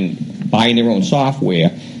services and buying their own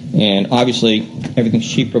software, and obviously everything's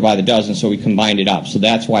cheaper by the dozen, so we combined it up. So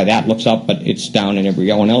that's why that looks up, but it's down in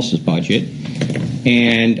everyone else's budget.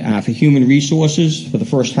 And for human resources, for the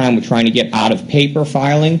first time, we're trying to get out of paper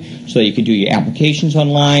filing so that you can do your applications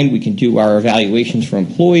online, we can do our evaluations for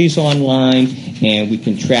employees online, and we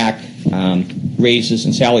can track raises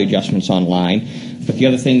and salary adjustments online. But the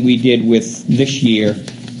other thing we did with this year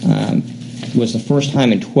was the first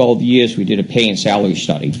time in 12 years we did a pay and salary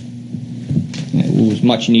study. It was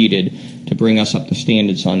much needed to bring us up to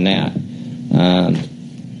standards on that.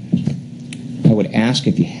 I would ask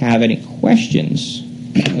if you have any questions.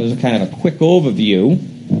 It was kind of a quick overview.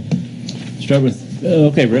 Start with,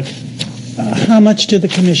 okay, Rick. How much do the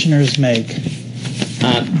commissioners make?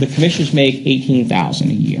 The commissioners make $18,000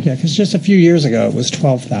 a year. Yeah, because just a few years ago it was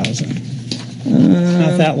 $12,000.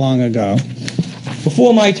 Not that long ago.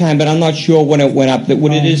 Before my time, but I'm not sure when it went up. That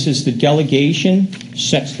what it is the delegation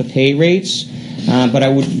sets the pay rates. But I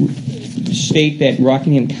would state that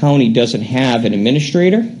Rockingham County doesn't have an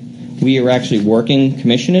administrator. We are actually working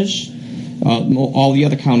commissioners. All the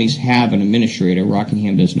other counties have an administrator.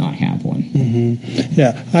 Rockingham does not have one. Mm-hmm.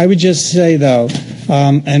 Yeah, I would just say, though,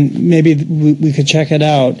 and maybe we could check it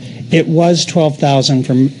out, it was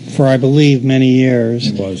 $12,000 for I believe, many years.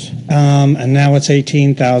 It was. And now it's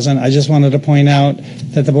 $18,000. I just wanted to point out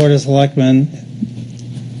that the Board of Selectmen,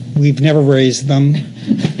 we've never raised them.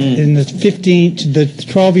 In the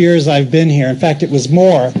 12 years I've been here, in fact, it was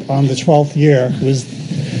more on the 12th year.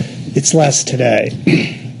 It's less today.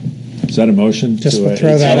 Is that a motion? Just to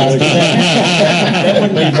throw that out there. That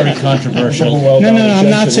wouldn't be very controversial. No, I'm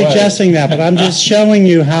not suggesting that, but I'm just showing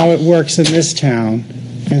you how it works in this town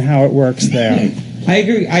and how it works there. I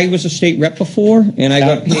agree. I was a state rep before, and I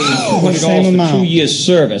got paid $200 for 2 years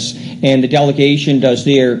service. And the delegation does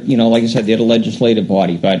their, like I said, they're the legislative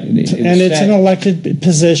body. But it's an elected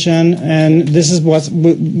position, and this is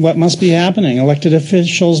what must be happening. Elected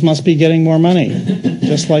officials must be getting more money,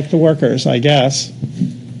 just like the workers, I guess.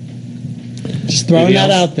 Just throwing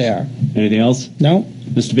that out there. Anything else? No.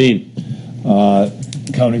 Mr. Bean.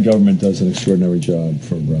 County government does an extraordinary job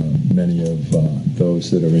for many of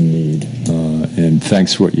those that are in need. And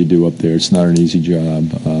thanks for what you do up there. It's not an easy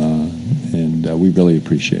job. And we really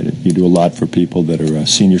appreciate it. You do a lot for people that are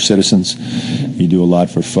senior citizens. You do a lot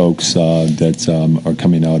for folks that are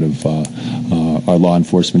coming out of our law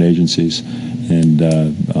enforcement agencies, and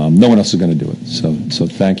no one else is going to do it. So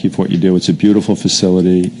thank you for what you do. It's a beautiful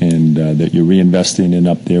facility, and that you're reinvesting in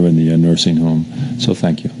up there in the nursing home. So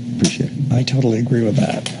thank you. Appreciate it. I totally agree with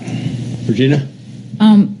that. Regina?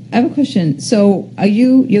 I have a question. So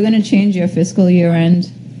you're going to change your fiscal year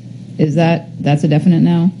end? That's a definite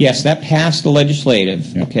now? Yes, that passed the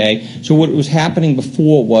legislative. Yep. Okay. So what was happening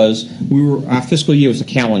before was our fiscal year was a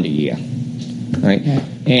calendar year, right? Yeah.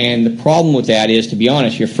 And the problem with that is, to be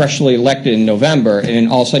honest, you're freshly elected in November, and then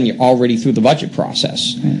all of a sudden you're already through the budget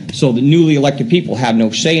process. Right. So the newly elected people have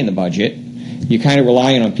no say in the budget. You're kind of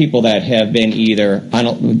relying on people that have been either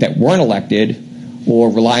that weren't elected or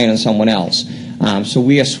relying on someone else. So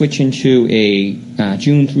we are switching to a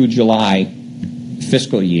June through July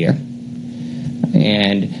fiscal year,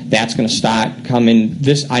 and that's going to start coming.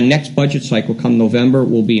 Our next budget cycle come November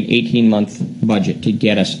will be an 18-month budget to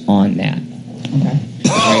get us on that.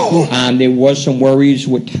 Right? There was some worries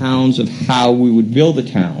with towns of how we would bill the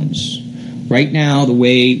towns. Right now, the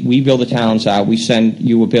way we bill the towns out, we send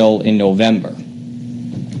you a bill in November.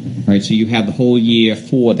 Right, so you have the whole year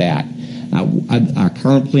for that. Our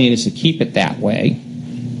current plan is to keep it that way.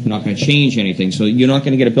 We're not going to change anything, so you're not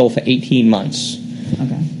going to get a bill for 18 months.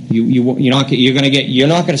 Okay. You're not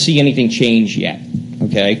going to see anything change yet.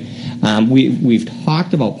 Okay. We've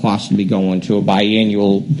talked about possibly going to a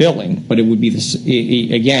biannual billing, but it would be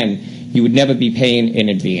again, you would never be paying in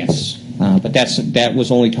advance. But that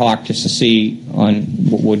was only talk just to see on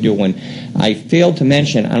what we're doing. I failed to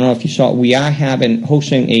mention, I don't know if you saw, we are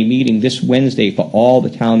hosting a meeting this Wednesday for all the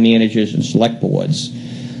town managers and select boards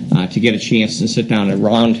to get a chance to sit down at a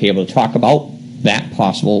round table to talk about that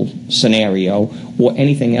possible scenario or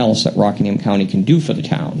anything else that Rockingham County can do for the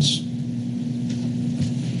towns.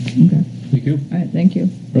 Okay. Thank you. All right, thank you.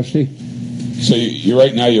 Rusty? So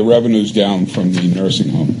right now your revenue's down from the nursing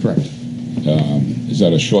home. Correct. Is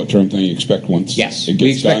that a short-term thing you expect once Yes, it we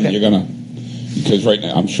gets expect done? that. You're gonna, because right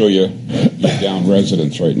now I'm sure you're down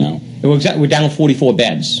residents right now. We're down 44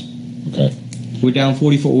 beds. Okay. We're down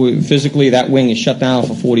 44. Physically, that wing is shut down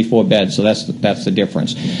for 44 beds, so that's the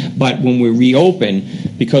difference. But when we reopen,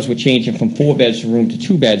 because we're changing from 4 beds room to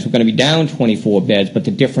 2 beds, we're going to be down 24 beds. But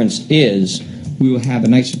the difference is we will have a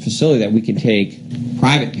nicer facility that we can take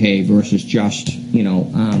private pay versus just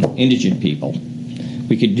indigent people.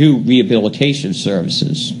 We could do rehabilitation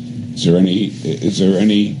services. Is there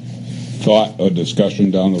any thought or discussion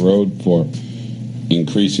down the road for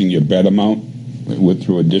increasing your bed amount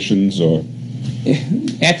through additions or?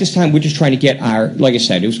 At this time, we're just trying to get like I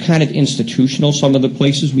said, it was kind of institutional, some of the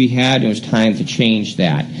places we had, and it was time to change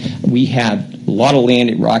that. We have a lot of land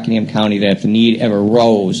at Rockingham County that if the need ever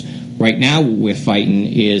arose, right now what we're fighting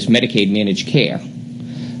is Medicaid managed care.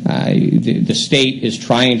 The state is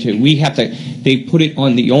trying to, they put it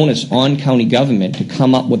on the onus on county government to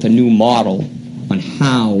come up with a new model on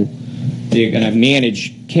how they're going to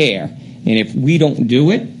manage care. And if we don't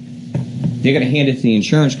do it, they're going to hand it to the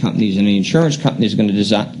insurance companies, and the insurance companies are going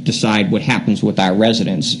to decide what happens with our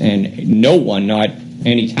residents. And no one, not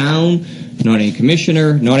any town, not any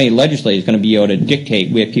commissioner, not any legislator is going to be able to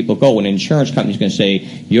dictate where people go. And an insurance company is going to say,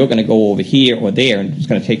 you're going to go over here or there, and it's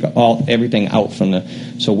going to take everything out from the...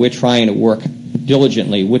 So we're trying to work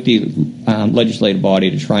diligently with the legislative body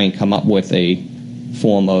to try and come up with a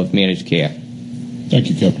form of managed care. Thank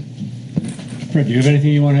you, Kevin. Fred, do you have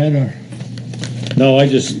anything you want to add? Or? No, I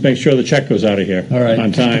just make sure the check goes out of here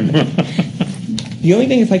on time. The only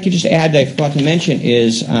thing, if I could just add, that I forgot to mention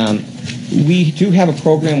is we do have a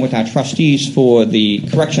program with our trustees for the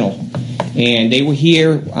correctional, and they were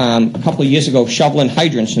here a couple of years ago shoveling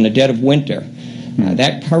hydrants in the dead of winter.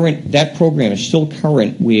 That program is still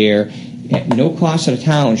current, where at no cost to the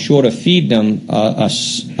town, short of feed them a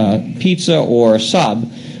pizza or a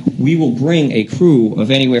sub, we will bring a crew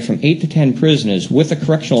of anywhere from 8 to 10 prisoners with a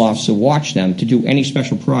correctional officer watch them to do any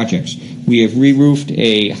special projects. We have re-roofed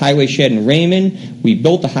a highway shed in Raymond. We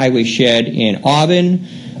built a highway shed in Auburn.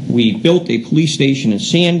 We built a police station in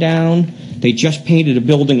Sandown. They just painted a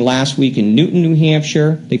building last week in Newton, New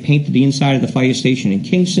Hampshire. They painted the inside of the fire station in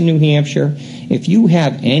Kingston, New Hampshire. If you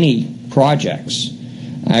have any projects,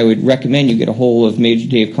 I would recommend you get a hold of Major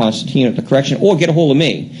Dave Constantino at the correction, or get a hold of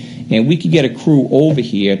me. And we could get a crew over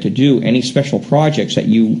here to do any special projects that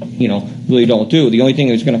you really don't do. The only thing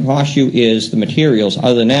it's going to cost you is the materials.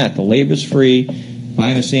 Other than that, the labor's free.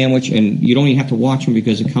 Buy a sandwich, and you don't even have to watch them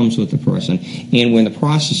because it comes with the person. And we're in the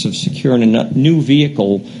process of securing a new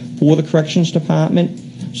vehicle for the corrections department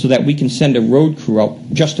so that we can send a road crew out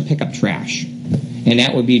just to pick up trash. And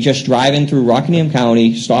that would be just driving through Rockingham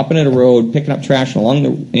County, stopping at a road, picking up trash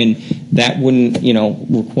and that wouldn't,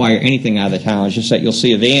 require anything out of the town. It's just that you'll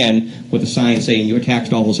see a van with a sign saying your tax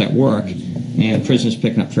dollars at work, and prisoners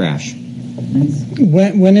picking up trash.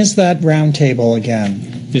 When is that round table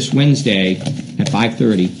again? This Wednesday at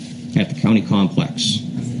 5:30 at the county complex.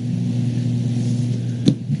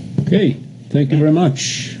 Okay, thank you very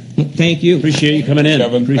much. Thank you. Appreciate you coming in.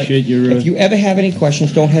 Kevin. Appreciate your... If you ever have any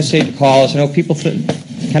questions, don't hesitate to call us. I know people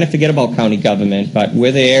kind of forget about county government, but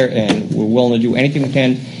we're there and we're willing to do anything we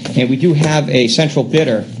can. And we do have a central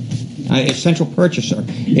bidder, a central purchaser.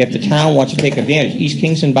 If the town wants to take advantage, East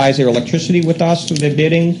Kingston buys their electricity with us through their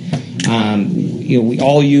bidding. We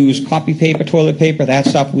all use copy paper, toilet paper, that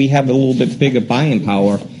stuff. We have a little bit bigger buying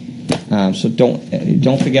power. So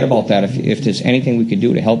don't forget about that. If there's anything we could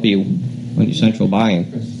do to help you on your central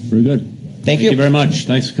buying. Very good. Thank you. Thank you very much.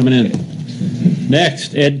 Thanks for coming in.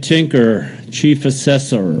 Next, Ed Tinker, Chief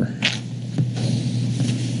Assessor.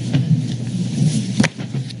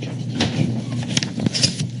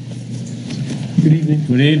 Good evening.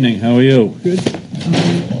 Good evening. How are you? Good.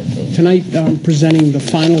 Tonight, I'm presenting the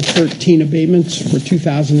final 13 abatements for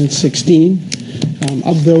 2016.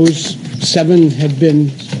 Of those, 7 had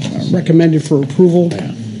been recommended for approval,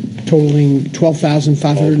 totaling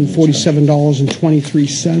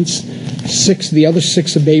 $12,547.23. The other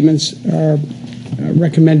 6 abatements are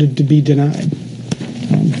recommended to be denied.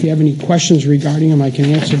 If you have any questions regarding them, I can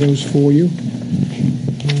answer those for you.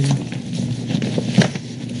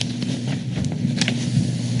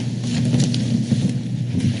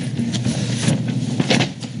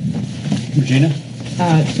 Regina?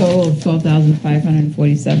 Total of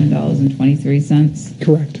 $12,547.23.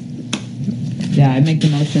 Correct. Yeah, I make the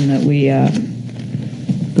motion that we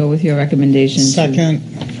go with your recommendation. Second.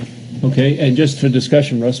 Okay, and just for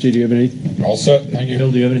discussion, Rusty, do you have any? All set. Thank you.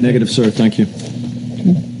 Bill, do you have any? Negative, sir. Thank you.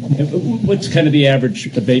 What's kind of the average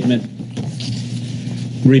abatement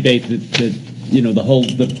rebate that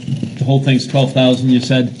the whole thing's 12,000? You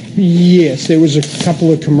said. Yes, there was a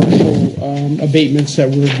couple of commercial abatements that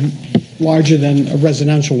were larger than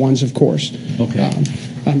residential ones, of course. Okay.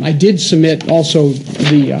 I did submit also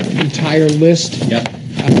the entire list. Yep.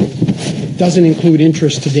 It doesn't include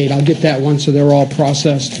interest to date. I'll get that one, so they're all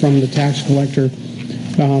processed from the tax collector.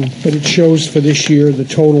 But it shows for this year the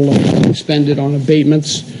total expended on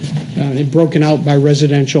abatements, and broken out by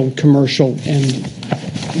residential, commercial, and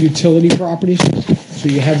utility properties. So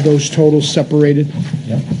you have those totals separated.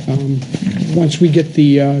 Yep. Once we get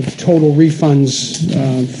the total refunds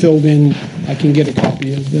filled in, I can get a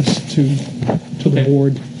copy of this to the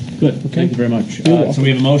board. Good. Okay. Thank you very much. You're welcome. So we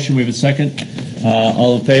have a motion. We have a second.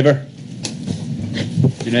 All in favor?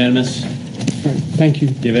 Unanimous. All right, thank you.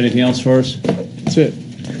 Do you have anything else for us? That's it.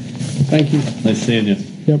 Thank you. Nice seeing you.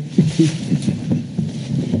 Yep.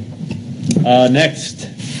 Next,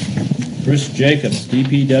 Chris Jacobs,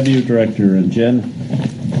 DPW Director, and Jen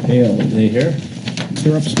Hale. Are they here?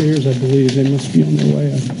 They're upstairs, I believe. They must be on their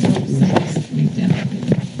way.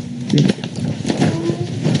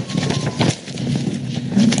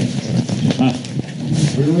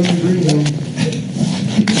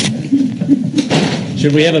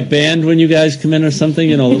 Should we have a band when you guys come in or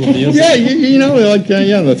something? A little music? Yeah,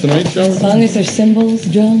 the Tonight Show. As long as there's cymbals,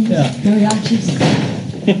 drums, mariachis.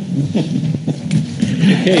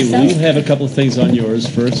 Okay, we have a couple of things on yours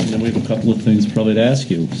first, and then we have a couple of things probably to ask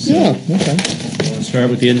you. So, Yeah, okay. Want to start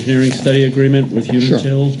with the engineering study agreement with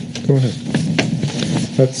Unitil? Sure. Go ahead.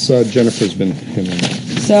 That's Jennifer's been in there.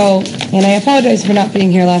 So, and I apologize for not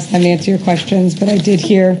being here last time to answer your questions, but I did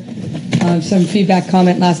hear some feedback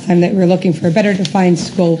comment last time that we were looking for a better defined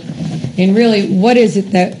scope. And really, what is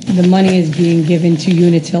it that the money is being given to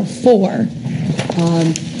Unitil for?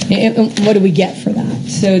 And what do we get for that?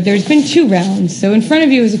 So there's been 2 rounds. So in front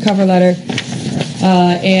of you is a cover letter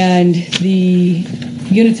and the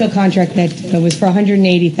Unitil contract that was for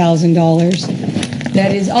 $180,000.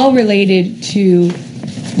 That is all related to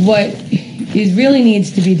what is really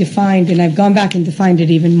needs to be defined, and I've gone back and defined it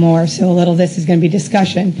even more, so a little this is going to be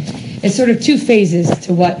discussion. It's sort of 2 phases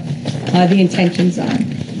to what the intentions are.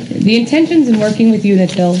 The intentions in working with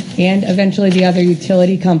Unitil and eventually the other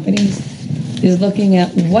utility companies is looking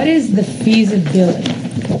at what is the feasibility,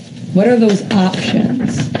 what are those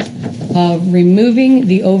options of removing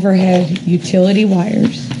the overhead utility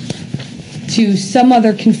wires to some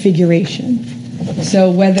other configuration. So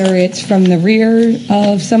whether it's from the rear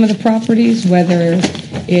of some of the properties, whether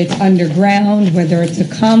it's underground, whether it's a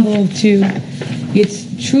combo of 2, it's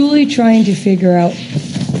truly trying to figure out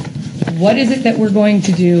what is it that we're going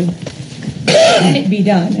to do. Can it be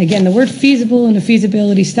done? Again, the word feasible in a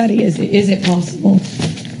feasibility study is it possible?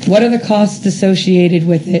 What are the costs associated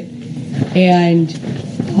with it? And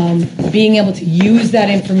being able to use that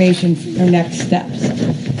information for our next steps.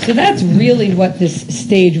 So that's really what this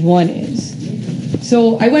stage 1 is.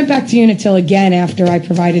 So I went back to Unitil again after I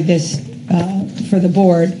provided this for the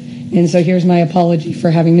board. And so here's my apology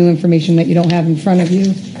for having new information that you don't have in front of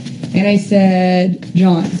you. And I said,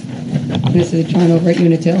 John, this is John over at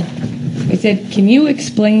Unitil. I said, can you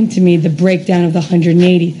explain to me the breakdown of the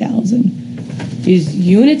 $180,000? Is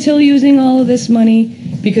Unitil using all of this money?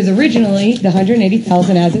 Because originally, the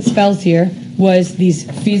 $180,000, as it spells here, was these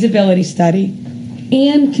feasibility study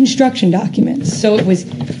and construction documents. So it was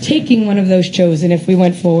taking one of those chosen, if we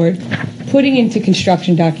went forward, putting into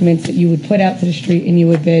construction documents that you would put out to the street and you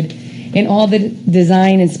would bid, and all the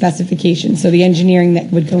design and specifications, so the engineering that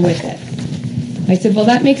would go with it. I said, well,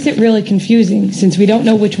 that makes it really confusing since we don't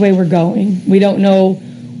know which way we're going. We don't know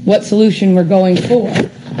what solution we're going for.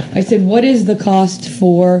 I said, what is the cost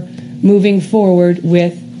for moving forward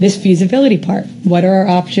with this feasibility part? What are our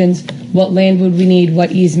options? What land would we need?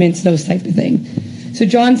 What easements? Those type of things. So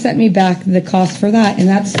John sent me back the cost for that, and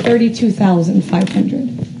that's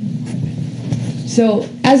 $32,500. So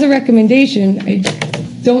as a recommendation, I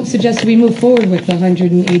don't suggest we move forward with the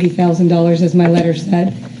 $180,000 as my letter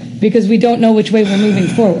said, because we don't know which way we're moving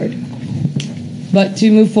forward. But to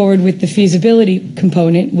move forward with the feasibility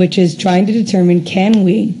component, which is trying to determine can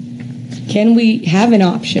we have an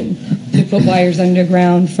option to put wires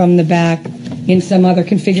underground from the back in some other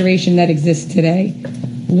configuration that exists today?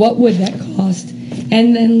 What would that cost?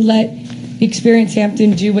 And then let Experience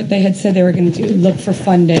Hampton do what they had said they were going to do, look for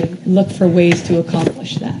funding, look for ways to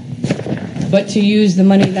accomplish that. But to use the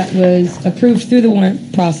money that was approved through the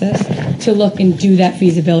warrant process to look and do that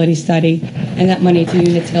feasibility study, and that money to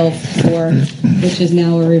Unitil for, which is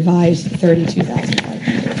now a revised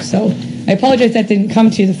 $32,500. So I apologize that didn't come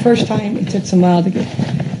to you the first time. It took some while to get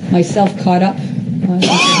myself caught up since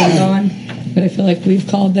I've been gone, but I feel like we've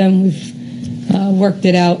called them, we've worked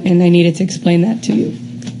it out, and I needed to explain that to you.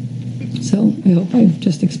 So I hope I've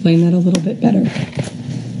just explained that a little bit better.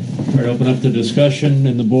 All right, open up the discussion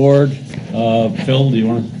in the board. Phil, do you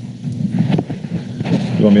want to?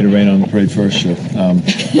 You want me to rain on the parade first? Sure.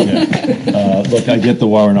 Look, I get the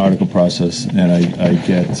warrant article process, and I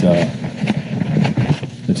get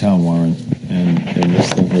the town warrant, and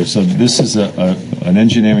this thing here. So this is an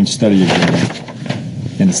engineering study agreement,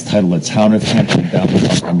 and it's titled "The Town of Hampton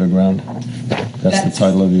Downtown Underground." That's the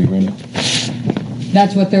title of the agreement.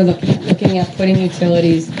 That's what they're looking at putting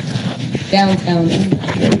utilities downtown.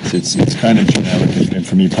 It's kind of generic and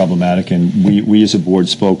for me problematic. And we as a board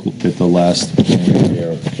spoke at the last meeting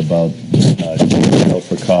here about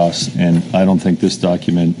for costs, and I don't think this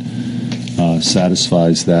document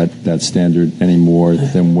satisfies that standard any more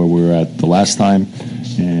than where we were at the last time,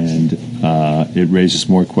 and it raises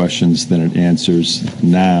more questions than it answers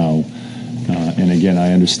now. And again,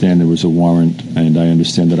 I understand there was a warrant, and I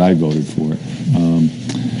understand that I voted for it.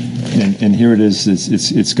 And here it is.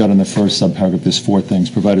 It's got in the first subparagraph, there's four things.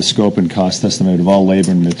 Provide a scope and cost estimate of all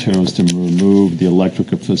labor and materials to remove the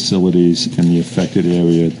electrical facilities in the affected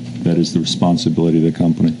area. That is the responsibility of the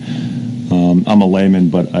company. I'm a layman,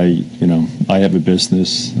 but I have a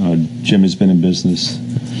business. Jim has been in business.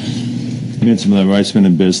 Vincent Wright's been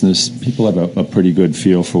in business. People have a pretty good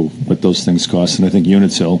feel for what those things cost. And I think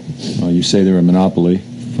Unitil, you say they're a monopoly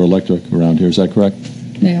for electric around here. Is that correct?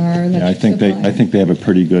 They are. Yeah, I think they have a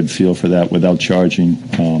pretty good feel for that without charging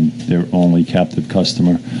their only captive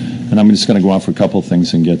customer. And I'm just going to go on for a couple of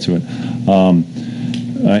things and get to it.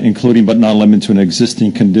 Including but not limited to an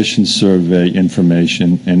existing condition survey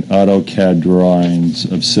information and AutoCAD drawings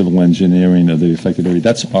of civil engineering of the affected area.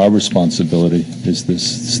 That's our responsibility, as this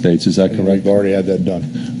states. Is that correct? We've already had that done.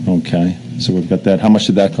 Okay, so we've got that. How much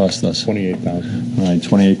did that cost us? $28,000. All right,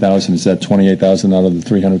 $28,000. Is that $28,000 out of the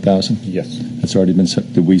 $300,000? Yes. That's already been.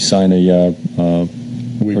 Did we sign a?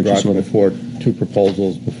 We brought before two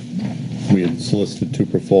proposals. We had solicited two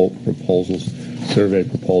proposals. Survey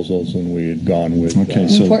proposals, and we had gone with. Okay,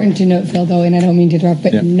 so important to note, Phil, though, and I don't mean to interrupt,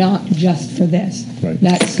 but not just for this. Right.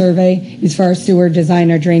 That survey is for our sewer design,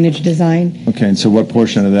 our drainage design. Okay, and so what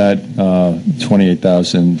portion of that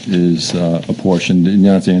 $28,000 is apportioned? You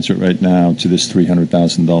don't have to answer it right now to this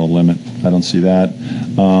 $300,000 limit. I don't see that.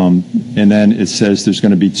 And then it says there's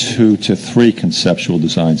going to be 2 to 3 conceptual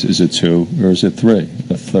designs. Is it 2 or is it 3?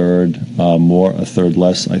 A third more, a third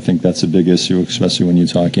less? I think that's a big issue, especially when you're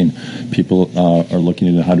talking people are looking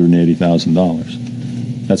at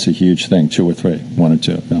 $180,000. That's a huge thing. 2 or 3, 1 or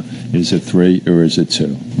 2. Now, is it 3 or is it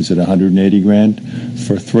 2? Is it 180 grand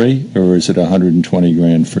for 3 or is it 120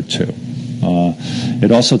 grand for 2?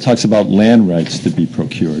 It also talks about land rights to be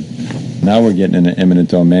procured. Now we're getting into eminent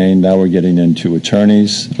domain. Now we're getting into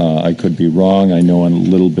attorneys. I could be wrong. I know a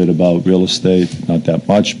little bit about real estate, not that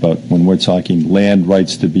much, but when we're talking land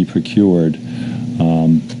rights to be procured,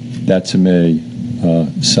 that to me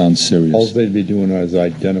sounds serious. All they'd be doing is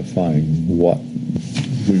identifying what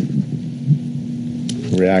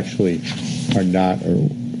we actually are not, or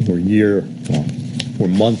we're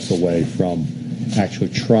months away from actually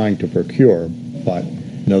trying to procure, but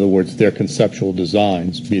in other words, their conceptual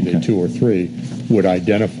designs, be they 2 or 3, would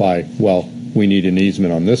identify, well, we need an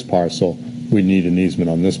easement on this parcel, we need an easement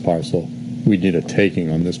on this parcel, we need a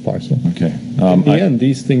taking on this parcel. Okay. In the end,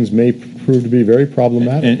 these things may prove to be very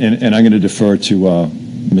problematic. And I'm going to defer to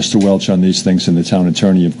Mr. Welch on these things and the town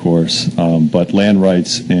attorney, of course, but land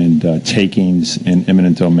rights and takings in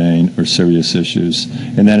eminent domain are serious issues.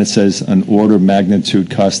 And then it says an order of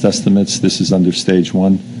magnitude cost estimates. This is under stage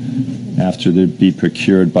 1. After they be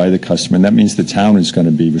procured by the customer, and that means the town is going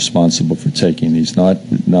to be responsible for taking these, not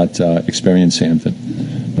Experience Hampton,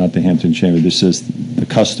 not the Hampton Chamber. This is the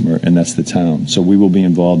customer, and that's the town. So we will be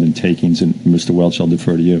involved in takings, and Mr. Welch, I'll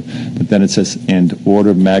defer to you. But then it says, and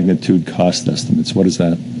order of magnitude cost estimates. What is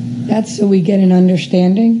that? That's so we get an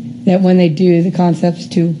understanding that when they do the concepts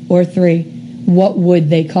 2 or 3, what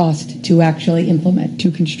would they cost to actually implement,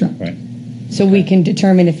 to construct? Right. So we can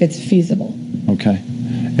determine if it's feasible. Okay.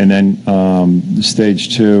 And then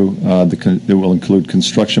stage 2, it will include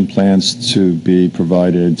construction plans to be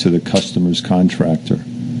provided to the customer's contractor.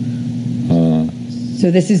 So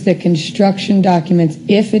this is the construction documents.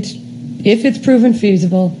 If it's proven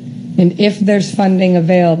feasible, and if there's funding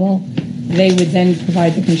available, they would then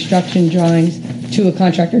provide the construction drawings to a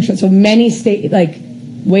contractor. So many state, like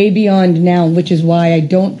way beyond now, which is why I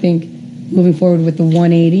don't think moving forward with the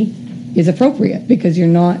 180 is appropriate, because you're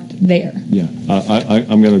not there. Yeah,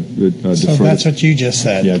 I'm going to defer. So that's what you just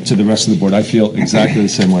said. Yeah, to the rest of the board. I feel exactly the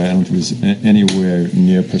same way. I don't think it's anywhere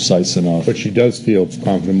near precise enough. But she does feel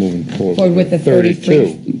confident moving forward With the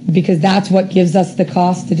 33, because that's what gives us the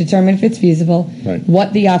cost to determine if it's feasible, Right.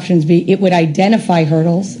 what the options be. It would identify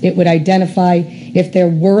hurdles. It would identify if there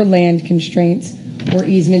were land constraints or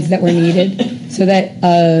easements that were needed, so that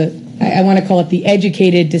I want to call it the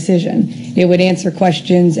educated decision. It would answer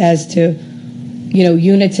questions as to,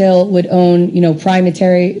 Unitil would own,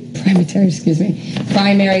 primary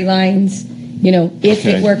lines, if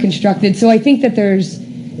it were constructed. So I think that there's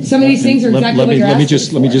some of these things are exactly what you're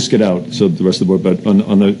asking Let me just get out, so the rest of the board, but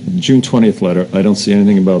on the June 20th letter, I don't see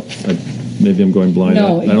anything about, maybe I'm going blind.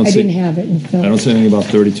 No, I didn't have it. I don't see anything about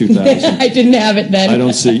 32,000. I didn't have it then. I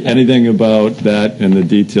don't see anything about that and the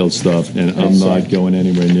detailed stuff, and I'm not going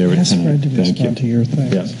anywhere near it Ask tonight. Fred to Thank you. respond to your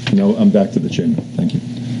thing. Yeah, no, I'm back to the chairman. Thank you.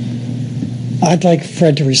 I'd like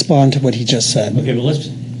Fred to respond to what he just said. Okay, but let's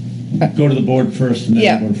go to the board first and then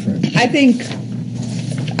Yeah. go to Fred. I think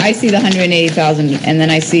I see the 180,000, and then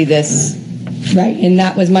I see this. Right, and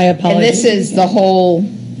that was my apology. And this is the whole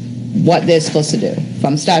what they're supposed to do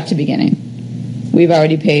from start to beginning. We've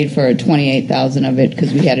already paid for 28,000 of it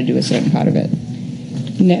because we had to do a certain part of it.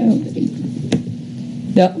 No.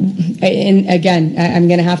 And again, I'm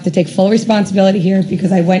going to have to take full responsibility here,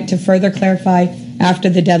 because I went to further clarify after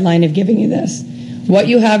the deadline of giving you this. What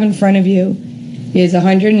you have in front of you is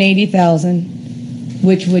 180,000,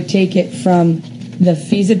 which would take it from the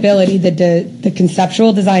feasibility, the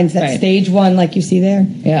conceptual designs, that stage 1, like you see there,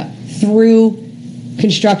 through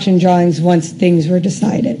construction drawings once things were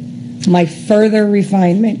decided. My further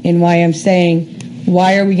refinement in why I'm saying,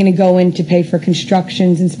 why are we going to go in to pay for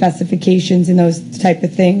constructions and specifications and those type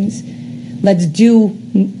of things? Let's do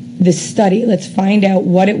the study. Let's find out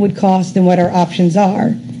what it would cost and what our options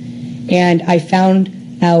are. And I found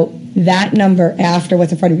out that number after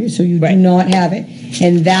what's in front of you, so you do not have it.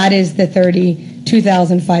 And that is the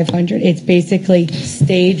 32,500. It's basically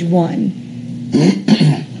stage 1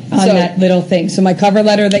 on that little thing. So my cover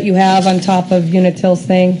letter that you have on top of Unitil's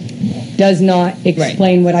thing does not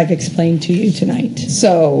explain what I've explained to you tonight.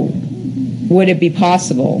 So, would it be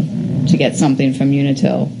possible to get something from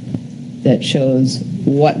Unitil that shows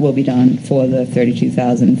what will be done for the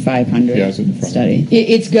 32,500 study?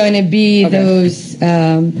 It's going to be those.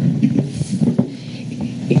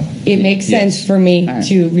 It makes sense for me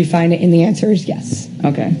to refine it, and the answer is yes.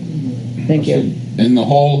 Okay. Thank you. And the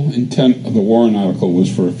whole intent of the Warren article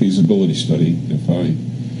was for a feasibility study, if I...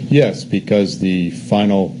 Yes, because the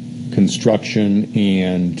final construction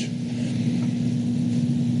and,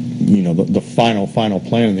 the final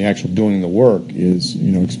plan and the actual doing the work is,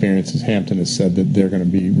 Experiences Hampton has said that they're going to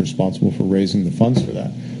be responsible for raising the funds for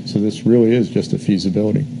that. So this really is just a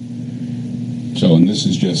feasibility. So, and this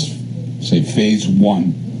is just, say, phase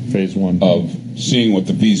 1. Phase 1. Of seeing what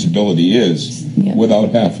the feasibility is without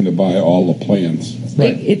having to buy all the plans.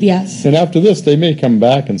 Right. Yes. And after this, they may come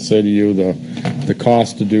back and say to you the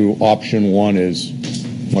cost to do option 1 is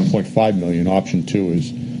 $1.5 million, option 2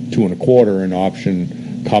 is $2.25 and option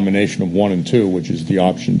combination of 1 and 2, which is the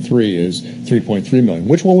option 3, is $3.3 million.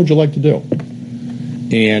 Which one would you like to do?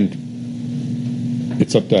 And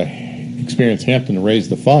it's up to Experience Hampton to raise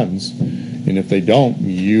the funds, and if they don't,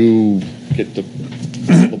 you get to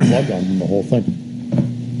pull the plug on the whole thing.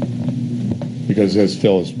 Because as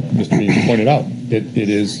Phil has Mr. Bean pointed out, it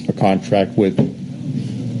is a contract with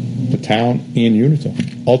the town and Unitil,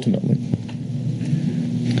 ultimately.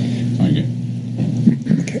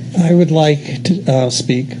 I would like to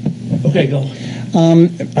speak. Okay, go.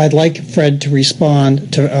 I'd like Fred to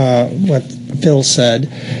respond to what Phil said,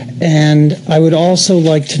 and I would also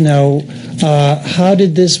like to know how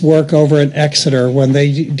did this work over at Exeter when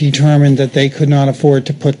they determined that they could not afford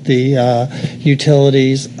to put the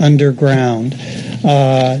utilities underground?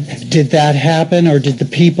 Did that happen, or did the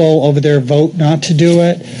people over there vote not to do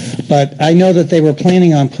it? But I know that they were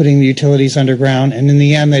planning on putting the utilities underground, and in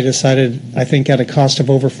the end they decided, I think at a cost of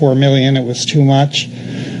over $4 million, it was too much.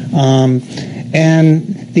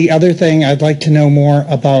 And the other thing, I'd like to know more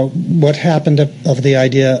about what happened of the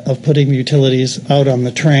idea of putting the utilities out on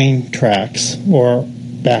the train tracks or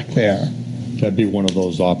back there. That'd be one of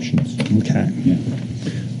those options. Okay.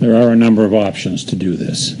 There are a number of options to do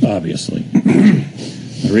this, obviously.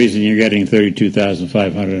 The reason you're getting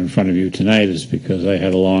 $32,500 in front of you tonight is because I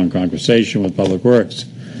had a long conversation with Public Works.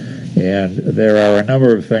 And there are a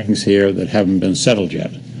number of things here that haven't been settled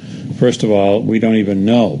yet. First of all, we don't even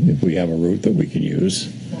know if we have a route that we can use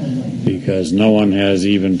because no one has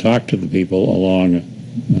even talked to the people along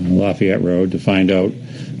Lafayette Road to find out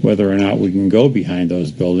whether or not we can go behind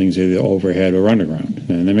those buildings, either overhead or underground.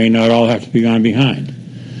 And they may not all have to be gone behind.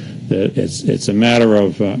 It's a matter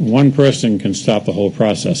of one person can stop the whole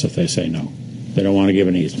process if they say no. They don't want to give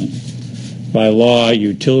an easement. By law,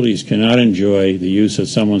 utilities cannot enjoy the use of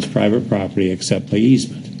someone's private property except by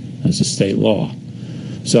easement. That's a state law.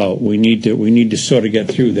 So we need to sort of get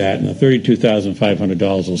through that, and the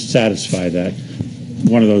 $32,500 will satisfy that,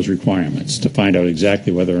 one of those requirements, to find out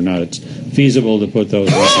exactly whether or not it's feasible to put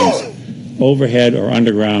those lines overhead or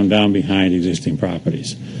underground down behind existing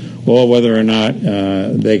properties, or whether or not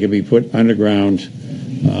they can be put underground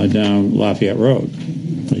down Lafayette Road.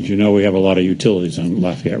 As you know, we have a lot of utilities on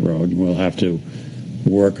Lafayette Road, and we'll have to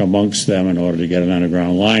work amongst them in order to get an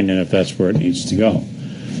underground line in if that's where it needs to go.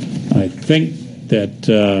 I think that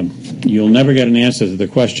you'll never get an answer to the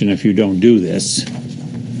question if you don't do this,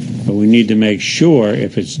 but we need to make sure,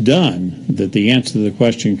 if it's done, that the answer to the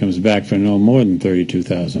question comes back for no more than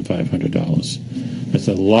 $32,500. That's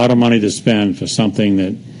a lot of money to spend for something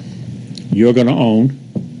that you're going to own,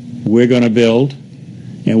 we're going to build,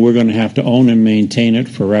 and we're going to have to own and maintain it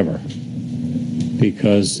forever.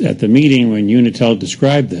 Because at the meeting when Unitil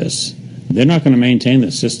described this, they're not going to maintain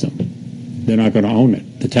the system. They're not going to own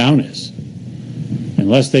it. The town is.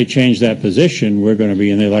 Unless they change that position, we're going to be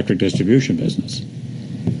in the electric distribution business.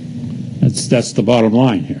 That's the bottom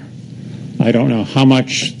line here. I don't know how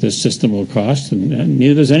much this system will cost, and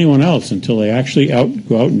neither does anyone else until they actually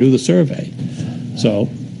go out and do the survey. So,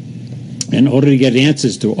 in order to get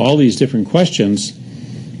answers to all these different questions,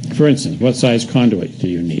 for instance, what size conduit do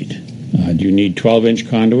you need? Do you need 12-inch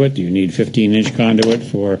conduit? Do you need 15-inch conduit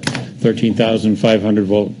for 13,500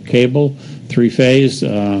 volt cable, three-phase?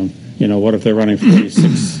 What if they're running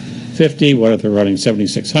 4650? What if they're running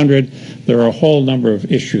 7600? There are a whole number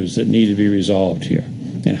of issues that need to be resolved here.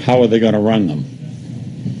 And how are they going to run them?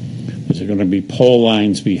 Is there going to be pole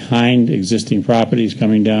lines behind existing properties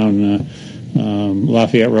coming down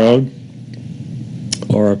Lafayette Road?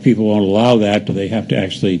 Or if people won't allow that, do they have to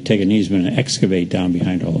actually take an easement and excavate down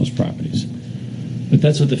behind all those properties? But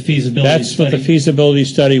that's what the feasibility That's what the feasibility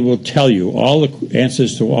study will tell you, all the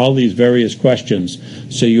answers to all these various questions,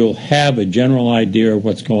 so you'll have a general idea of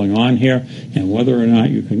what's going on here and whether or not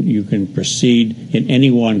you can proceed in any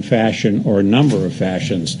one fashion or a number of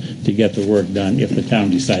fashions to get the work done if the town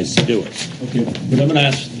decides to do it. Okay, what I'm going to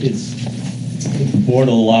ask is if the board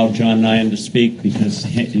will allow John Nyan to speak, because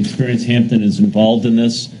Experience Hampton is involved in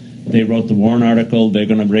this. They wrote the warrant article. They're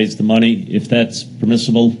going to raise the money. If that's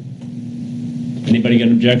permissible, anybody got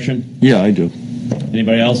an objection? Yeah, I do.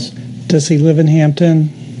 Anybody else? Does he live in Hampton?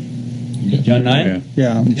 John Nyan?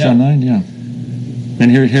 Yeah. John Nyan, yeah.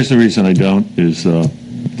 And here's the reason I don't, is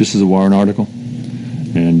this is a warrant article,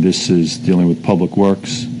 and this is dealing with Public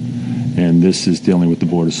Works, and this is dealing with the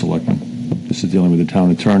Board of Selectmen. This is dealing with the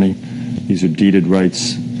town attorney. These are deeded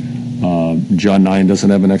rights. John Nyan doesn't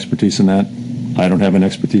have an expertise in that. I don't have an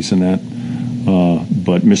expertise in that.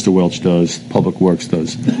 But Mr. Welch does, Public Works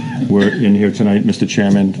does. We're in here tonight, Mr.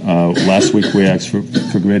 Chairman. Last week we asked for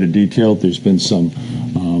greater detail. There's been some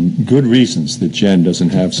good reasons that Jen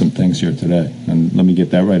doesn't have some things here today. And let me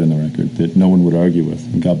get that right on the record, that no one would argue with.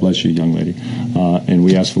 And God bless you, young lady. And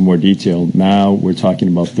we asked for more detail. Now we're talking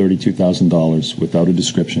about $32,000 without a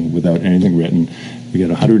description, without anything written. We got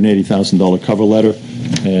a $180,000 cover letter,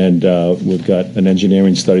 and we've got an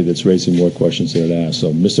engineering study that's raising more questions there to ask.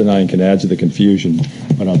 So Mr. Nyan can add to the confusion,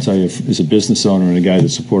 but I'll tell you, as a business owner and a guy that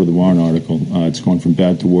supported the warrant article, it's gone from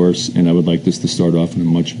bad to worse, and I would like this to start off in a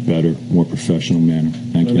much better, more professional manner.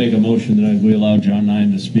 Thank you. I'll make a motion that we allow John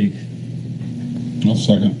Nyan to speak. I'll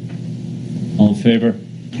second. All in favor?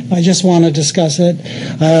 I just want to discuss it.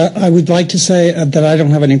 I would like to say that I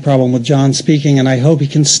don't have any problem with John speaking, and I hope he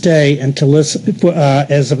can stay and to listen,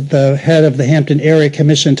 as the head of the Hampton Area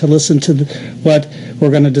Commission, to listen to what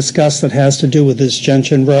we're going to discuss that has to do with this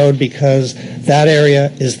Gentian Road, because that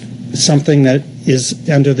area is something that is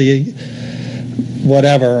under the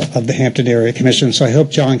whatever of the Hampton Area Commission. So I hope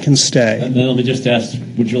John can stay. And then let me just ask,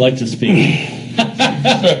 would you like to speak?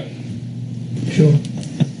 Sure.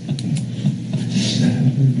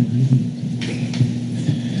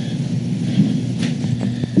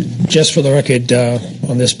 Just for the record,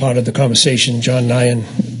 on this part of the conversation, John Nyan,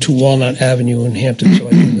 2 Walnut Avenue in Hampton, so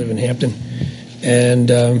I do live in Hampton. And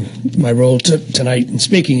my role tonight in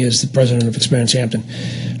speaking is the president of Experience Hampton.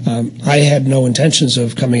 I had no intentions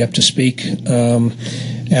of coming up to speak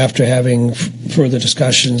after having further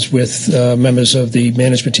discussions with members of the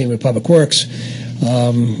management team of Public Works.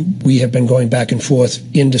 We have been going back and forth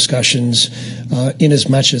in discussions in as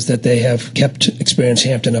much as that they have kept Experience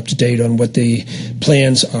Hampton up to date on what the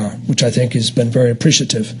plans are, which I think has been very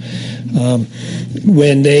appreciative.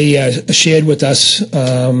 When they shared with us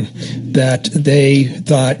that they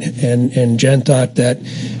thought, and Jen thought that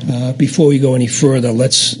before we go any further,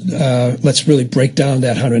 let's really break down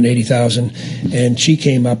that $180,000, and she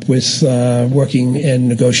came up with working and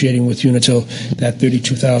negotiating with Unitil that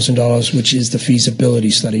 $32,000, which is the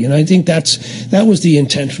feasibility study. And I think that was the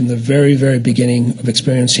intent from the very, very beginning of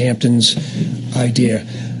Experience Hampton's idea,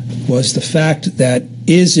 was the fact that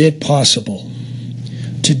is it possible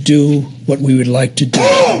to do what we would like to do?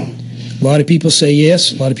 A lot of people say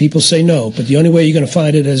yes, a lot of people say no, but the only way you're going to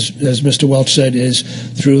find it, as Mr. Welch said, is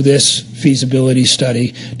through this feasibility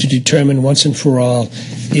study to determine once and for all,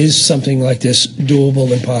 is something like this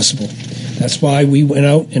doable and possible? That's why we went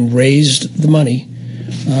out and raised the money,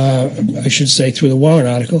 I should say through the warrant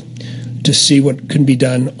article, to see what can be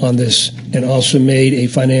done on this, and also made a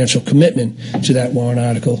financial commitment to that warrant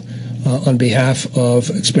article on behalf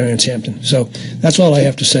of Experience Hampton. So that's all I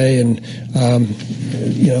have to say, and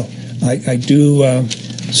I do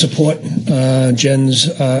support Jen's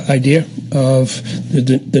idea of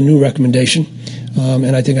the new recommendation,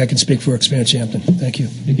 and I think I can speak for Experience Hampton. Thank you.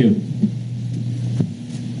 Thank you.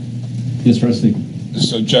 Yes, Rusty.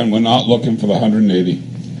 So, Jen, we're not looking for the 180.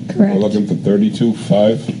 Correct. We're looking for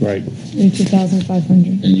 32.5. Right.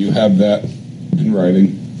 32,500. And you have that in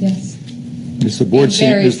writing. Yes. Is the board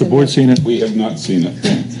seen it? We have not seen it.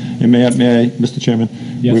 And may I, Mr. Chairman?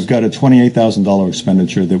 Yes. We've got a $28,000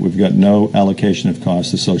 expenditure that we've got no allocation of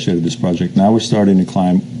costs associated with this project. Now we're starting to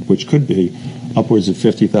climb, which could be upwards of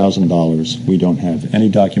 $50,000. We don't have any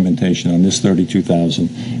documentation on this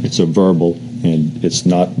 $32,000. It's a verbal, and it's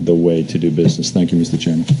not the way to do business. Thank you, Mr.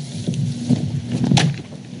 Chairman.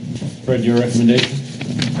 Fred, your recommendation?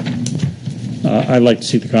 I'd like to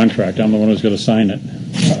see the contract. I'm the one who's going to sign it.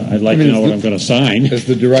 I'd like to know what I'm going to sign. As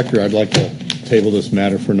the director, I'd like to table this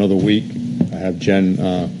matter for another week. I have Jen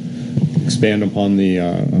expand upon the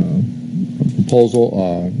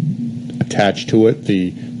proposal, attach to it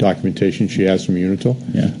the documentation she has from Unitil.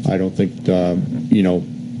 Yeah. I don't think,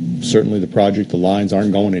 certainly the project, the lines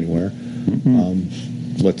aren't going anywhere.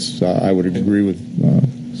 Mm-hmm. I would agree with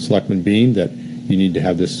Selectman Bean that you need to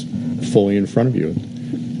have this fully in front of you.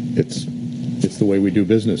 It's the way we do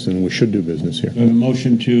business, and we should do business here. A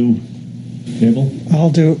motion to table?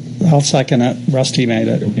 I'll second it. Rusty made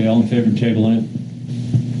it. Okay, all in favor of tabling it?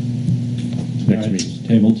 Next All right, meeting.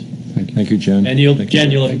 Tabled. Thank you, Jen. And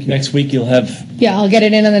next week you'll have. Yeah, I'll get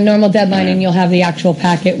it in on the normal deadline, and you'll have the actual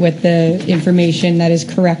packet with the information that is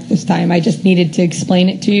correct this time. I just needed to explain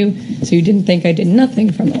it to you so you didn't think I did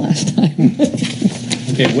nothing from the last time.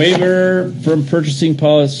 Okay, waiver from purchasing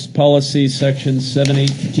policy section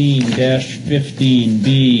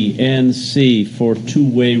 718-15B and C for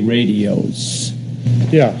two-way radios.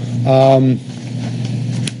 Yeah.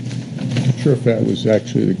 Not sure if that was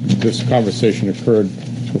actually, this conversation occurred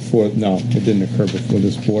before, no, it didn't occur before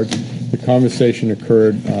this board. The conversation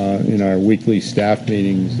occurred in our weekly staff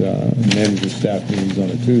meetings, manager staff meetings on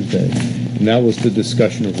a Tuesday, and that was the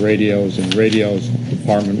discussion of radios and radios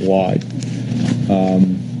department-wide.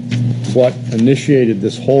 What initiated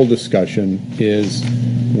this whole discussion is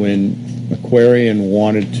when Aquarian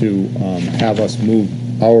wanted to have us move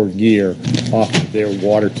our gear off of their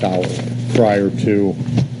water tower prior to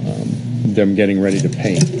them getting ready to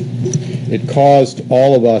paint. It caused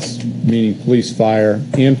all of us, meaning police, fire,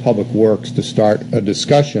 and public works, to start a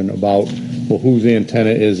discussion about, well, whose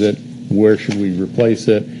antenna is it? Where should we replace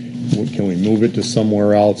it? Can we move it to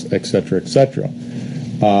somewhere else, et cetera, et cetera.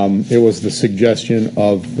 It was the suggestion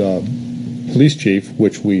of the police chief,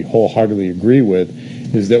 which we wholeheartedly agree with,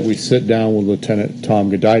 is that we sit down with Lieutenant Tom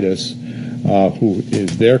Goditis, who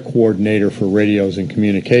is their coordinator for radios and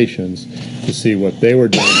communications, to see what they were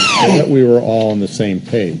doing so that we were all on the same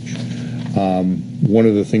page. One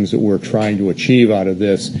of the things that we're trying to achieve out of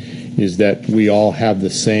this is that we all have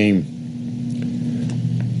the same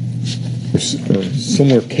or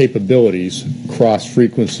similar capabilities cross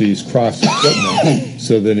frequencies, cross equipment,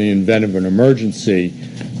 so that in the event of an emergency,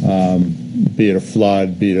 be it a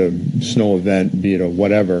flood, be it a snow event, be it a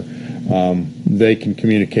whatever, they can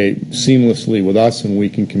communicate seamlessly with us, and we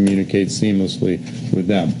can communicate seamlessly with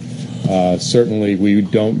them. Certainly, we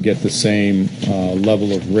don't get the same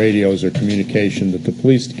level of radios or communication that the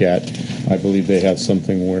police get. I believe they have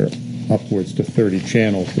something where upwards to 30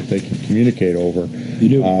 channels that they can communicate over.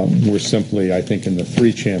 We're simply, I think, in the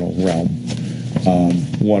 3-channel realm.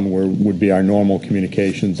 One would be our normal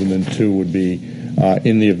communications, and then 2 would be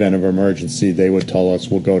in the event of emergency, they would tell us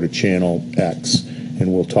we'll go to channel X,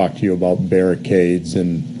 and we'll talk to you about barricades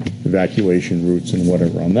and evacuation routes and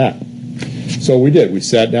whatever on that. So we did. We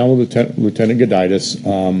sat down with Lieutenant Goditis.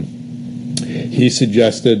 He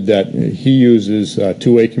suggested that he uses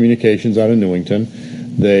two-way communications out of Newington.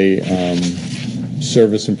 They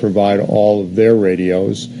service and provide all of their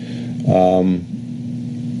radios.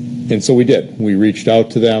 And so we did. We reached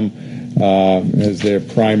out to them as their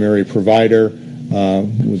primary provider,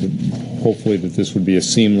 with hopefully that this would be a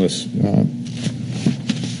seamless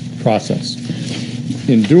process.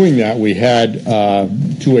 In doing that, we had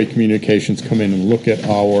two-way communications come in and look at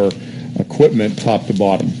our equipment top to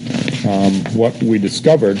bottom. What we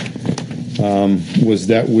discovered was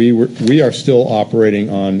that we are still operating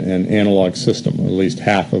on an analog system, at least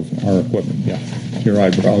half of our equipment. Yeah, your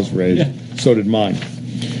eyebrows raised. Yeah. So did mine.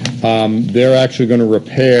 They're actually going to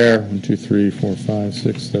repair 1, 2, 3, 4, 5,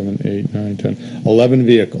 6, 7, 8, 9, 10, 11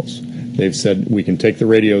 vehicles. They've said we can take the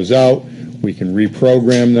radios out, we can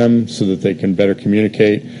reprogram them so that they can better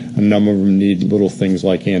communicate. A number of them need little things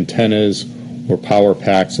like antennas or power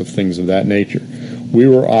packs of things of that nature. We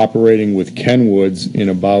were operating with Kenwoods in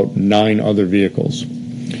about 9 other vehicles.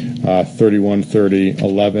 3130,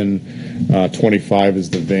 11, 25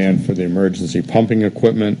 is the van for the emergency pumping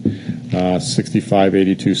equipment, 65,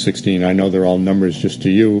 82, 16. I know they're all numbers just to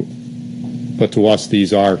you, but to us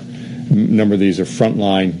a number of these are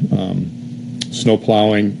frontline snow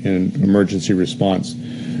plowing and emergency response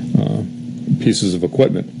pieces of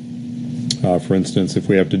equipment. For instance, if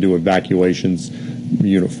we have to do evacuations,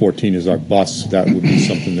 Unit 14 is our bus. That would be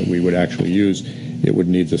something that we would actually use. It would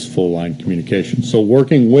need this full line communication. So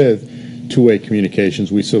working with two-way communications,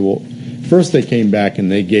 we said, well, first they came back and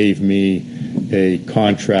they gave me a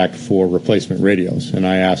contract for replacement radios. And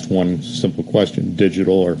I asked one simple question,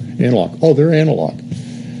 digital or analog? Oh, they're analog.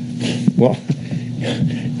 Well,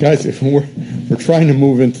 guys, if we're trying to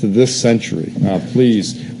move into this century,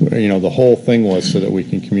 please, the whole thing was so that we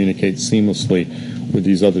can communicate seamlessly with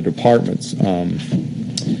these other departments.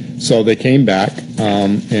 So they came back,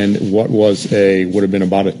 and what would have been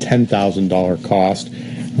about a $10,000 cost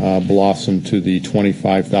blossomed to the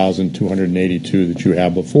 $25,282 that you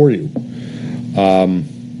have before you.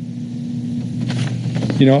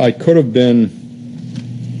 I could have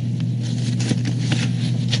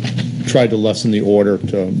tried to lessen the order,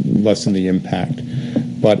 to lessen the impact.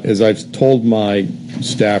 But as I've told my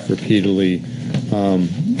staff repeatedly,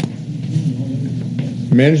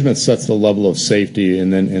 management sets the level of safety,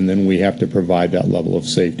 and then we have to provide that level of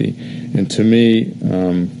safety. And to me,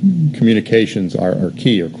 communications are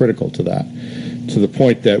key or critical to that, to the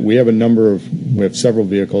point that we have several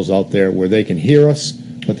vehicles out there where they can hear us,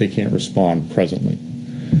 but they can't respond presently.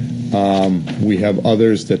 We have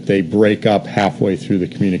others that they break up halfway through the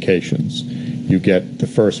communications. You get the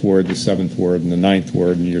first word, the 7th word, and the 9th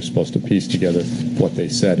word, and you're supposed to piece together what they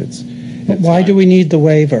said. But why do we need the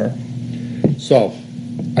waiver? So,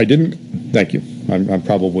 thank you.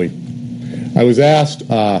 I was asked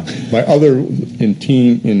by other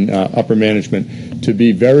in upper management to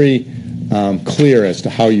be very clear as to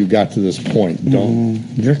how you got to this point.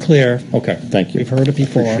 You're clear. Okay, thank you. We've heard it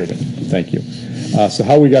before. Appreciate it. Thank you. So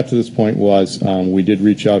how we got to this point was we did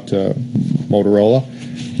reach out to Motorola.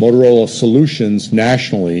 Motorola Solutions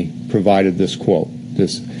nationally provided this quote.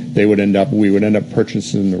 We would end up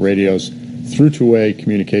purchasing the radios through two-way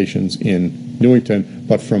communications in Newington,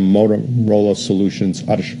 but from Motorola Solutions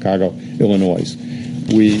out of Chicago, Illinois.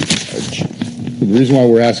 The reason why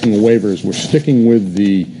we're asking a waiver is we're sticking with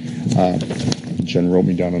the, Jen wrote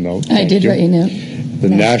me down a note. I did write you a note. The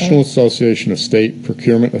National Association of State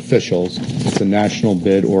Procurement Officials. It's a national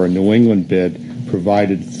bid or a New England bid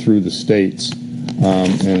provided through the states.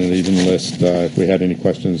 And it even lists, if we had any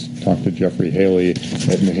questions, talk to Jeffrey Haley at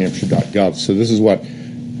newhampshire.gov. So this is what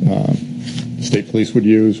state police would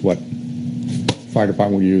use, what fire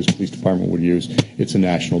department would use, police department would use. It's a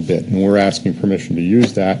national bid. And we're asking permission to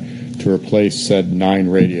use that to replace said 9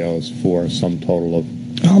 radios for some total of...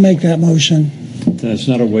 I'll make that motion. That's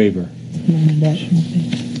not a waiver.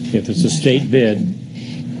 If it's a state bid,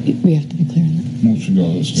 We have to be clear on that. Motion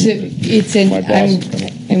goes. So it's an, My boss.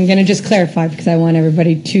 I'm going to just clarify because I want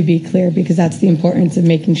everybody to be clear because that's the importance of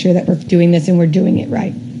making sure that we're doing this and we're doing it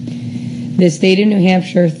right. The state of New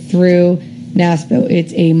Hampshire through NASPO,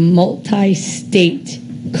 it's a multi-state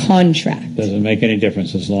contract. Doesn't make any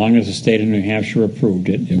difference. As long as the state of New Hampshire approved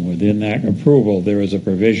it, and within that approval, there is a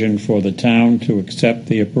provision for the town to accept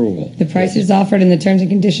the approval. The prices offered and the terms and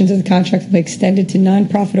conditions of the contract will be extended to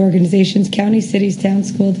nonprofit organizations, counties, cities,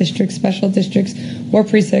 towns, school districts, special districts, or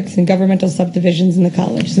precincts, and governmental subdivisions in the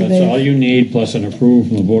college. So That's all you need, plus an approval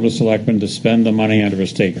from the Board of Selectmen to spend the money under a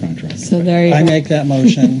state contract. So there you I go. make that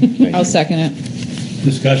motion. I'll second it.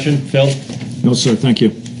 Discussion, Phil? No, sir, thank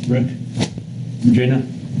you. Rick? Regina?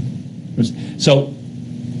 So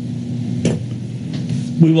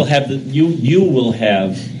we will have you will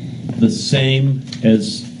have the same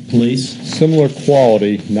as police? Similar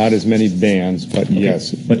quality, not as many bands, but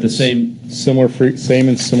yes. But the same? Similar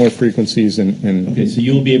frequencies and Okay, so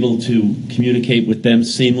you'll be able to communicate with them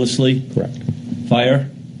seamlessly? Correct. Fire?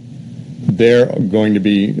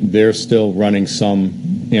 They're still running some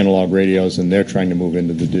analog radios, and they're trying to move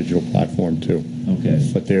into the digital platform too. Okay.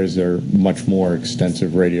 But theirs are much more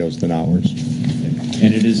extensive radios than ours.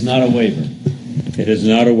 And it is not a waiver? It is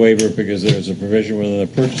not a waiver because there is a provision within the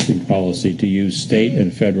purchasing policy to use state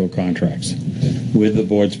and federal contracts with the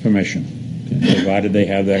board's permission, provided they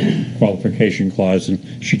have that qualification clause, and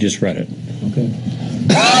she just read it. Okay.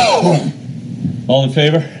 All in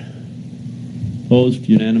favor? Opposed?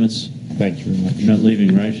 Unanimous? Thank you very much. You're not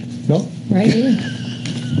leaving, right? No. Right here.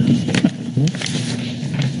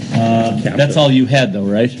 That's all you had, though,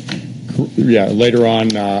 right? Yeah, later on,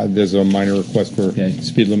 there's a minor request for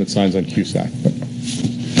speed limit signs on Cusack. But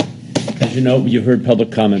as you know, you heard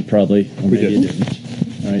public comment probably, or maybe you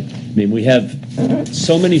didn't. All right. I mean, we have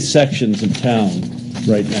so many sections of town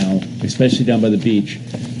right now, especially down by the beach,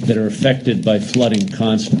 that are affected by flooding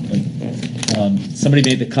constantly. Somebody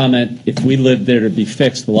made the comment, if we lived there to be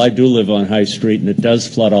fixed. Well, I do live on High Street, and it does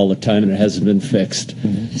flood all the time, and it hasn't been fixed.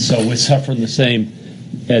 So we're suffering the same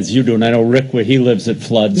as you do. And I know Rick, where he lives, it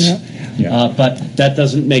floods. But that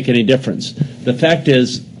doesn't make any difference. The fact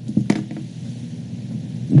is,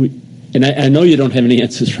 and I know you don't have any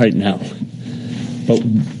answers right now, but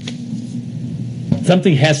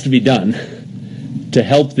something has to be done to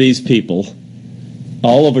help these people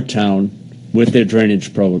all over town with their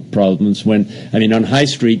drainage problems. On High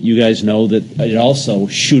Street, you guys know that it also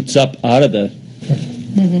shoots up out of the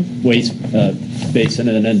waste basin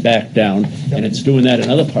and then back down, and it's doing that in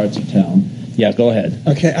other parts of town. Yeah, go ahead.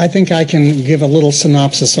 Okay, I think I can give a little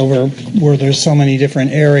synopsis over where there's so many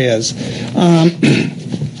different areas.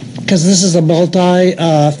 Because this is a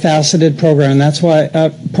multi-faceted program, and that's why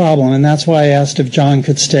and that's why I asked if John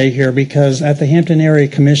could stay here, because at the Hampton Area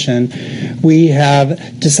Commission, we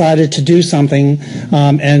have decided to do something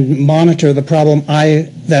and monitor the problem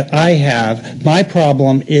that I have. My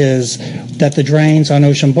problem is that the drains on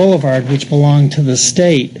Ocean Boulevard, which belong to the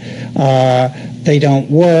state, they don't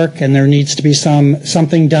work, and there needs to be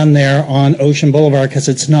something done there on Ocean Boulevard because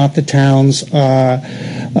it's not the town's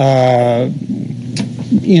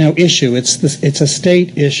issue. It's a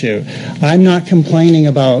state issue. I'm not complaining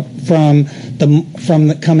about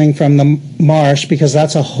coming from the marsh, because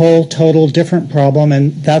that's a whole total different problem,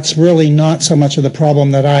 and that's really not so much of the problem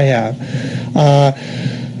that I have.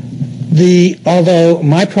 Although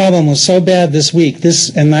my problem was so bad this week,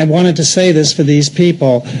 and I wanted to say this for these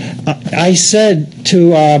people, I said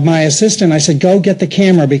to my assistant, I said, go get the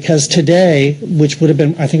camera, because today, which would have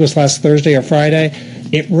been, I think it was last Thursday or Friday,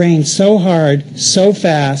 it rained so hard, so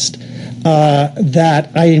fast,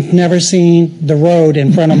 that I've never seen the road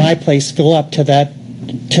in front of my place fill up to that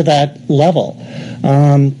level.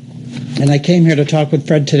 And I came here to talk with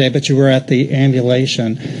Fred today, but you were at the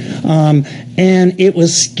ambulation. And it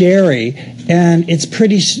was scary. And it's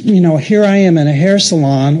pretty, here I am in a hair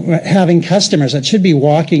salon having customers that should be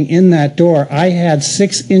walking in that door. I had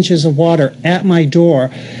 6 inches of water at my door.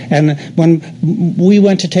 And when we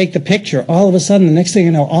went to take the picture, all of a sudden, the next thing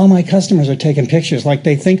you know, all my customers are taking pictures like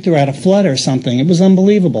they think they're at a flood or something. It was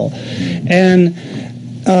unbelievable. And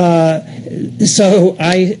so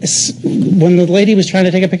when the lady was trying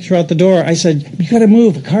to take a picture out the door, I said, you got to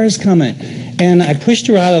move, a car's coming. And I pushed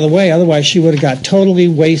her out of the way, otherwise she would have got totally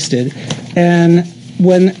wasted. And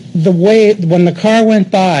when the car went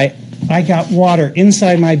by, I got water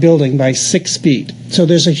inside my building by 6 feet. So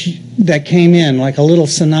that came in like a little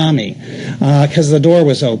tsunami because the door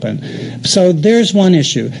was open. So there's one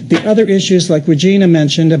issue. The other issues, like Regina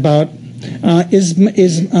mentioned about, is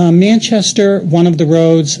Manchester one of the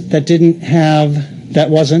roads that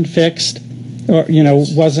wasn't fixed?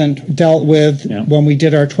 wasn't dealt with when we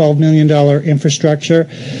did our $12 million infrastructure.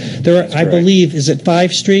 There are, I believe, is it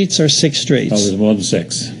 5 streets or 6 streets? Oh, there's more than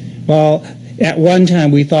 6. Well, at one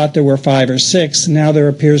time we thought there were 5 or 6. Now there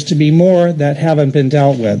appears to be more that haven't been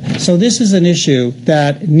dealt with. So this is an issue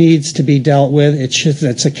that needs to be dealt with.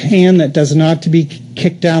 It's a can that does not to be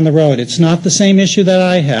kicked down the road. It's not the same issue that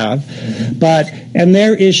I have, and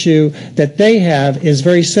their issue that they have is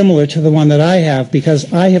very similar to the one that I have,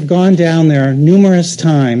 because I have gone down there numerous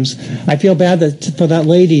times. I feel bad for that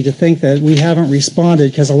lady to think that we haven't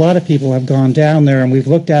responded, because a lot of people have gone down there and we've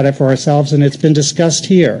looked at it for ourselves and it's been discussed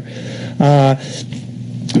here.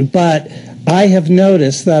 But I have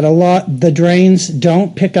noticed that the drains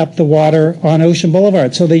don't pick up the water on Ocean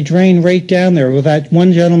Boulevard, so they drain right down there. Well, that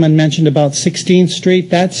one gentleman mentioned about 16th Street,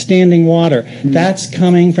 that's standing water. That's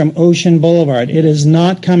coming from Ocean Boulevard. It is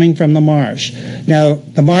not coming from the marsh. Now,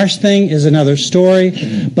 the marsh thing is another story,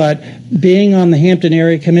 but being on the Hampton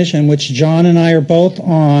Area Commission, which John and I are both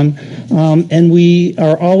on, and we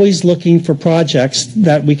are always looking for projects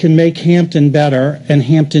that we can make Hampton better and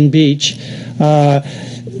Hampton Beach,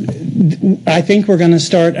 I think we're going to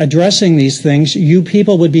start addressing these things. You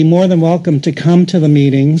people would be more than welcome to come to the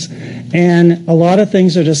meetings, and a lot of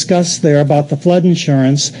things are discussed there about the flood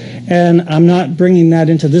insurance, and I'm not bringing that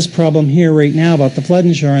into this problem here right now about the flood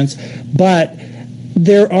insurance, but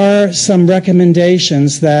there are some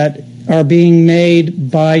recommendations that are being made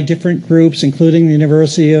by different groups, including the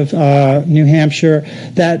University of New Hampshire,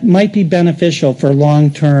 that might be beneficial for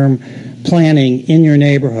long-term planning in your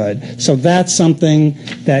neighborhood. So that's something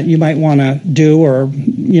that you might want to do, or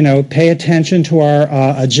pay attention to our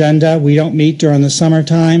agenda. We don't meet during the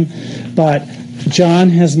summertime, but John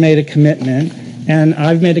has made a commitment, and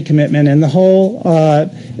I've made a commitment, and the whole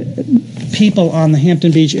people on the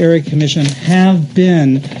Hampton Beach Area Commission have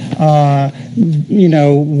been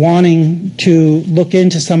wanting to look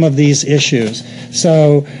into some of these issues.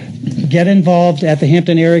 So get involved at the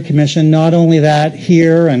Hampton Area Commission. Not only that,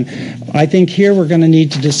 here, and I think here we're going to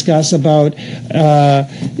need to discuss about,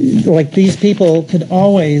 like, these people could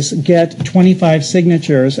always get 25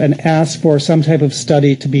 signatures and ask for some type of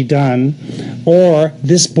study to be done, or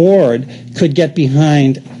this board could get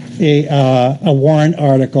behind a warrant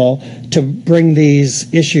article to bring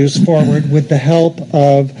these issues forward with the help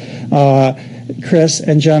of Chris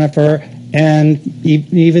and Jennifer and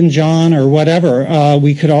even John or whatever.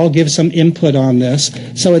 We could all give some input on this.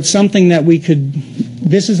 So it's something that we could,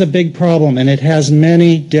 this is a big problem, and it has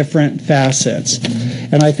many different facets.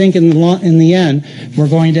 And I think in the end, we're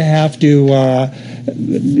going to have to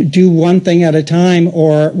do one thing at a time,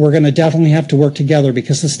 or we're going to definitely have to work together,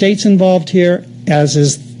 because the state's involved here, as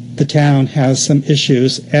is the town has some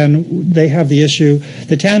issues, and they have the issue,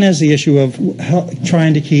 the town has the issue of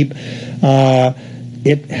trying to keep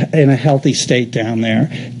it in a healthy state down there.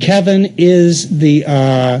 Kevin is the,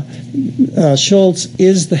 Schultz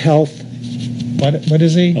is the health, what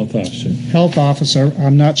is he? Health officer. Health officer.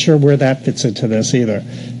 I'm not sure where that fits into this either.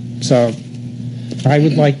 So I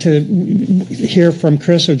would like to hear from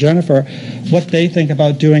Chris or Jennifer what they think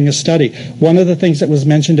about doing a study. One of the things that was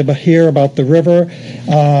mentioned about here about the river,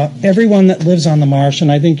 everyone that lives on the marsh,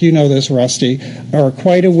 and I think you know this, Rusty, are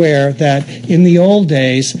quite aware that in the old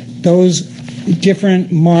days, those different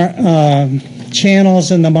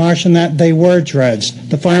channels in the marsh and that, they were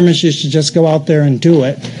dredged. The farmers used to just go out there and do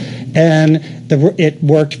it, and it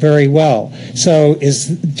worked very well. So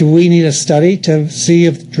do we need a study to see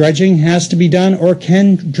if dredging has to be done, or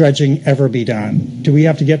can dredging ever be done? Do we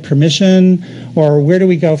have to get permission, or where do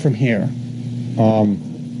we go from here?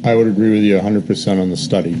 I would agree with you 100% on the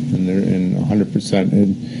study, and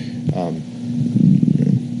 100%.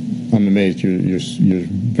 I'm amazed you're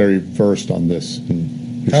very versed on this.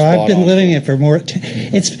 And I've been living it for more.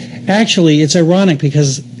 It's ironic,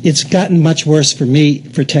 because it's gotten much worse for me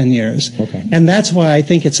for 10 years. Okay. And that's why I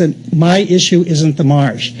think my issue isn't the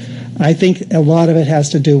marsh. I think a lot of it has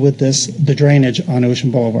to do with the drainage on Ocean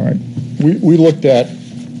Boulevard. We looked at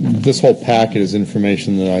this whole packet as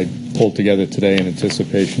information that I pulled together today in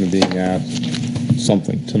anticipation of being asked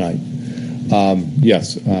something tonight.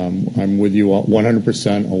 Yes, I'm with you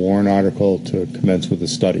 100%, a warrant article to commence with a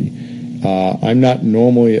study. I'm not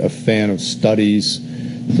normally a fan of studies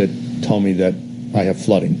that tell me that I have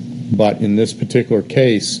flooding, but in this particular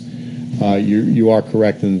case, you are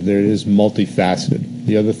correct in that there is multifaceted.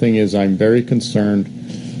 The other thing is, I'm very concerned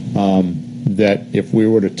that if we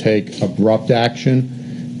were to take abrupt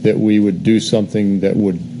action, that we would do something that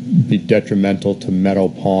would be detrimental to Meadow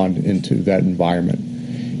Pond, into that environment.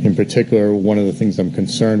 In particular, one of the things I'm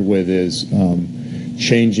concerned with is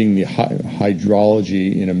changing the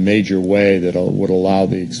hydrology in a major way that would allow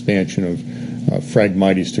the expansion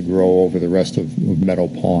Phragmites to grow over the rest of Meadow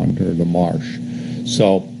Pond or the marsh.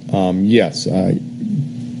 So yes,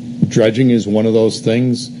 dredging is one of those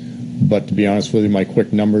things, but to be honest with you, my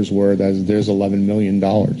quick numbers were that there's $11 million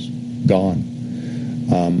gone.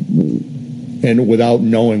 And without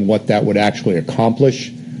knowing what that would actually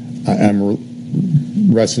accomplish, I'm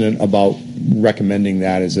reticent about recommending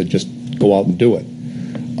that as a just go out and do it.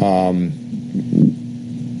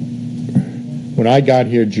 When I got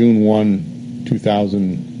here June 1,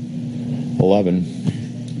 2011,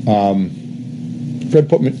 Fred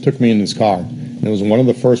took me in his car, and it was one of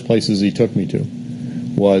the first places he took me to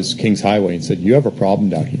was Kings Highway, and said, "You have a problem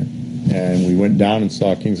down here." And we went down and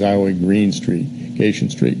saw Kings Highway, Green Street, Gation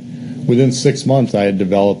Street. Within 6 months, I had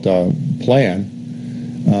developed a plan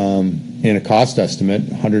and a cost estimate,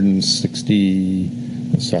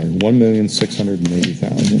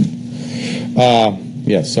 $1,680,000.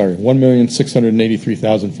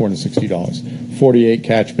 $1,683,460. 48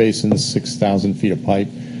 catch basins, 6,000 feet of pipe.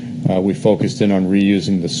 We focused in on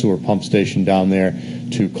reusing the sewer pump station down there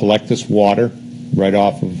to collect this water right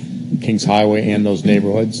off of Kings Highway and those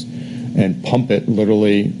neighborhoods and pump it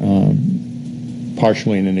literally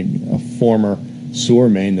partially in a former sewer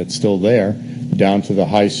main that's still there down to the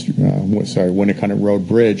Winnicott Road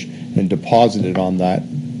Bridge and deposit it on that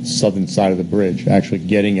southern side of the bridge, actually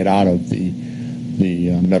getting it out of the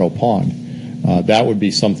Meadow Pond. That would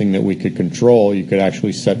be something that we could control. You could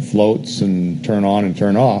actually set floats and turn on and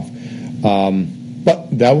turn off. But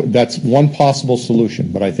that's one possible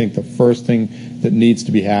solution. But I think the first thing that needs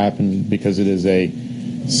to be happening, because it is a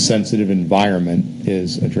sensitive environment,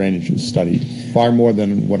 is a drainage study, far more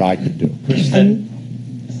than what I could do.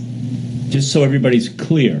 Just so everybody's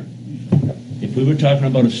clear, if we were talking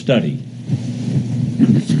about a study,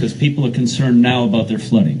 because people are concerned now about their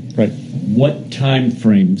flooding, right? What time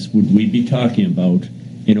frames would we be talking about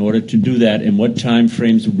in order to do that, and what time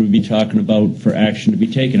frames would we be talking about for action to be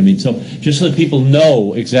taken? I mean, so just so that people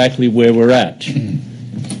know exactly where we're at.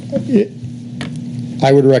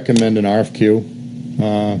 I would recommend an RFQ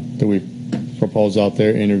that we propose out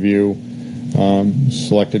there, interview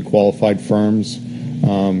selected qualified firms,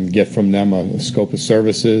 get from them a scope of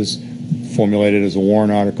services, formulate it as a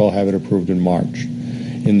warrant article, have it approved in March.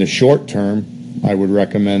 In the short term, I would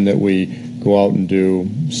recommend that we go out and do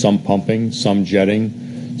some pumping, some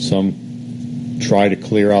jetting, some try to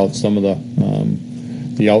clear out some of the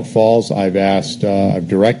outfalls. I've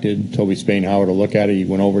directed Toby Spain-Howard to look at it. He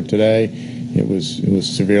went over today. It was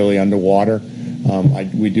severely underwater.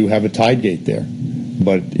 We do have a tide gate there,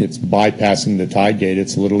 but it's bypassing the tide gate.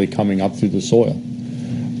 It's literally coming up through the soil.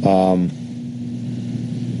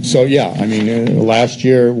 So yeah, I mean, last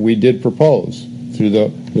year we did propose through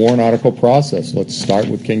the warrant article process. Let's start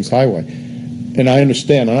with Kings Highway. And I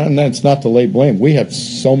understand, and that's not to lay blame. We have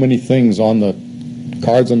so many things on the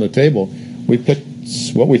cards on the table. We picked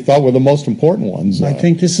what we thought were the most important ones. I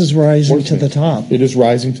think this is rising to the top. It is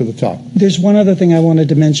rising to the top. There's one other thing I wanted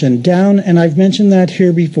to mention. Down, and I've mentioned that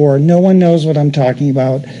here before, no one knows what I'm talking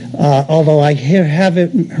about, although I have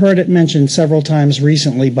heard it mentioned several times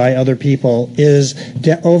recently by other people, is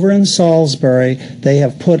over in Salisbury, they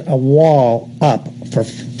have put a wall up for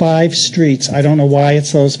 5 streets. I don't know why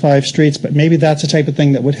it's those 5 streets, but maybe that's the type of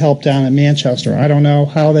thing that would help down in Manchester. I don't know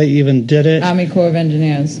how they even did it. Army Corps of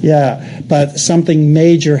Engineers. Yeah, but something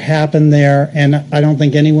major happened there, and I don't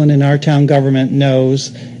think anyone in our town government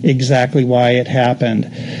knows exactly why it happened,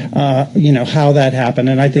 how that happened.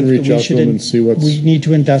 And I think that we need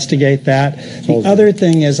to investigate that. The other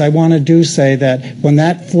thing is, I want to say that when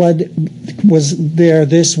that flood was there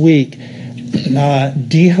this week,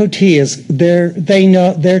 DOT is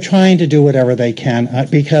they're trying to do whatever they can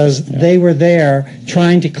because they were there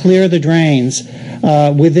trying to clear the drains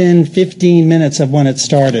within 15 minutes of when it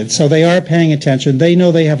started. So they are paying attention. They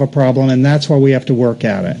know they have a problem, and that's why we have to work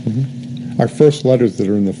at it. Our first letters that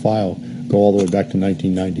are in the file go all the way back to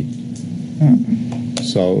 1990.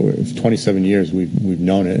 So it's 27 years we've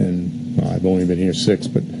known it, and I've only been here 6,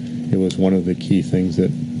 but it was one of the key things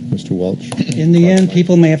that Mr. Welch. In the end,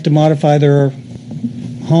 people may have to modify their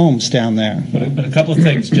homes down there. But a couple of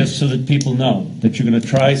things, just so that people know that you're going to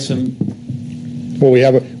try some. Well, we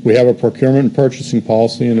have a procurement and purchasing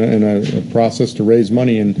policy and a process to raise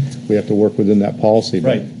money, and we have to work within that policy.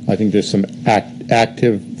 Right. I think there's some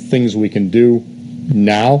active things we can do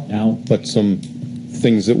now, but some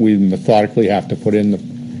things that we methodically have to put in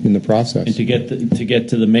the process. And to get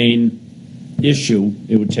to the main issue,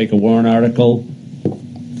 it would take a warrant article.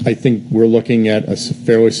 I think we're looking at a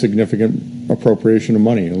fairly significant appropriation of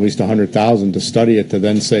money, at least $100,000 to study it, to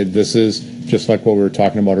then say this is, just like what we were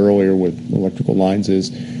talking about earlier with electrical lines,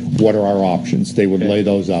 is what are our options? They would lay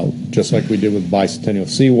those out, just like we did with bicentennial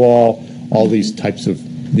seawall, all these types of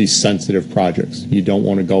these sensitive projects. You don't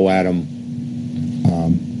want to go at them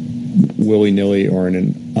willy-nilly or in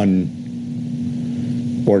an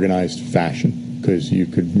unorganized fashion, because you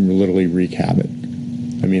could literally wreak havoc.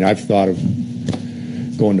 I mean, I've thought of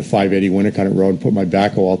going to 580 Winnicott Road and put my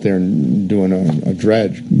backhoe out there and doing a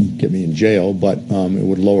dredge, get me in jail, but it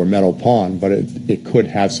would lower Meadow Pond, but it could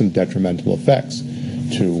have some detrimental effects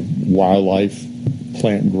to wildlife,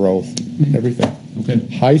 plant growth, everything. Okay.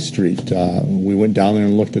 High Street, we went down there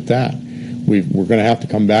and looked at that. We're going to have to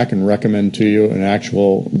come back and recommend to you an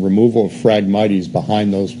actual removal of Phragmites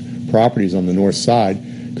behind those properties on the north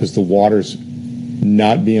side, because the water's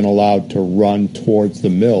not being allowed to run towards the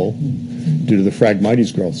mill due to the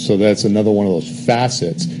Phragmites growth. So that's another one of those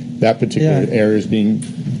facets. That particular area is being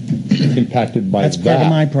impacted by That's part of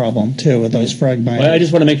my problem, too, with those Phragmites. Well, I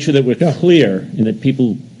just want to make sure that we're clear and that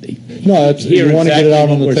people hear you want to get it out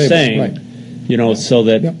exactly on the what we're table. saying, Right. you know, so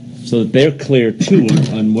that they're clear, too,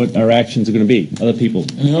 on what our actions are going to be. Other people.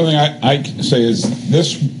 And the other thing I can say is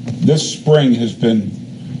this spring has been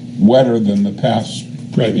wetter than the past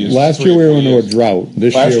previous. Last year we were into a drought.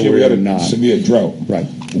 This Last year we we had are a not. severe drought. Right.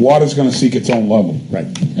 Water's going to seek its own level. Right.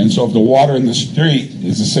 And so if the water in the street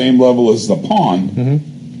is the same level as the pond,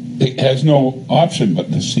 it has no option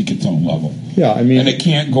but to seek its own level. Yeah, I mean, and it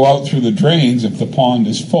can't go out through the drains if the pond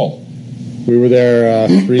is full. We were there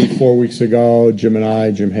 3-4 weeks ago, Jim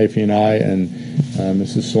Hafey and I, and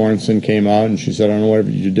Mrs. Sorensen came out and she said, I don't know what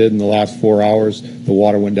you did in the last 4 hours. The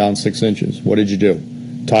water went down 6 inches. What did you do?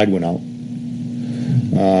 Tide went out.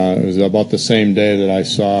 It was about the same day that I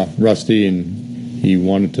saw Rusty, and he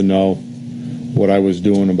wanted to know what I was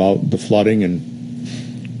doing about the flooding, and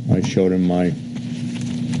I showed him my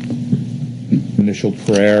initial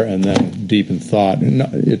prayer and then deep in thought. And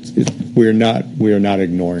we are not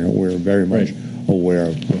ignoring it. We're very much aware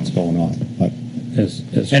of what's going on. But As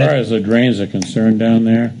far as the drains are concerned down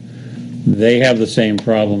there, they have the same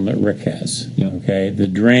problem that Rick has. Okay, the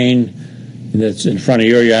drain that's in front of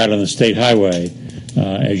your yard on the state highway,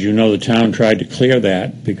 as you know, the town tried to clear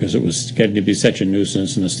that because it was getting to be such a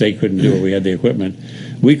nuisance, and the state couldn't do it. We had the equipment.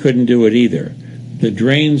 We couldn't do it either. The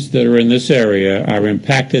drains that are in this area are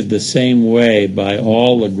impacted the same way by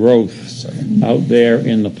all the growth out there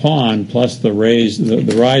in the pond, plus the rise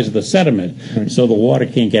of the sediment, so the water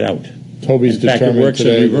can't get out. Toby's in fact, it determined works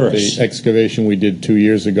today in that reverse. the excavation we did 2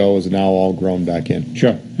 years ago is now all grown back in.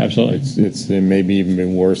 Sure, absolutely. It's maybe even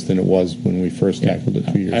been worse than it was when we first tackled it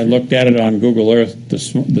 2 years I ago. looked at it on Google Earth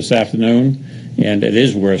this afternoon, and it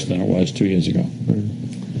is worse than it was 2 years ago.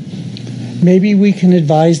 Maybe we can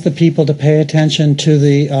advise the people to pay attention to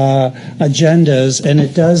the agendas, and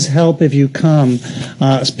it does help if you come,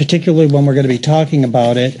 particularly when we're going to be talking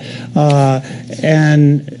about it.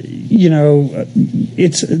 And you know,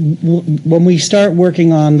 it's when we start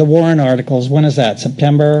working on the warrant articles. When is that?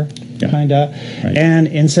 September, kind of. Right. And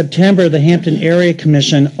in September, the Hampton Area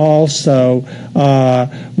Commission also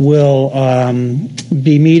will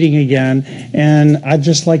be meeting again. And I'd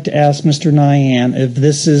just like to ask Mr. Nyan if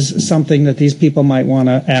this is something that these people might want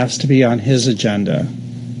to ask to be on his agenda.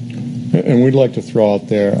 And we'd like to throw out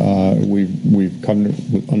there, we've come to,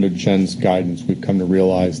 under Jen's guidance, we've come to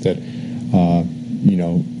realize that,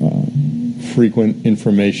 frequent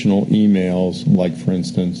informational emails, like for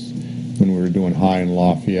instance, when we were doing High in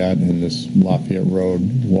Lafayette and this Lafayette Road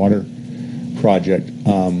water project,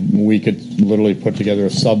 we could literally put together a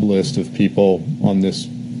sub-list of people on this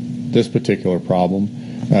particular problem.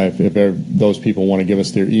 If those people want to give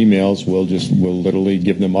us their emails, we'll literally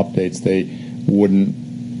give them updates. They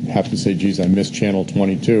wouldn't have to say, geez, I missed channel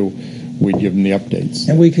 22. We'd give them the updates.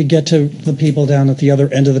 And we could get to the people down at the other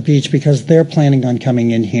end of the beach because they're planning on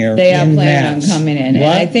coming in here. They are en planning masse. on coming in, and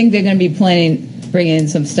What? I think they're going to be bringing in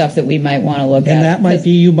some stuff that we might want to look at. And that might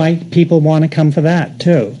be, people want to come for that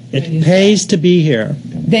too. It pays to be here.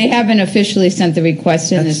 They haven't officially sent the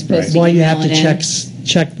request in. They're supposed That's to why you have to email it in.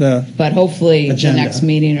 check the. But hopefully agenda. the next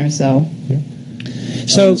meeting or so.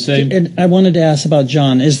 So, and I wanted to ask about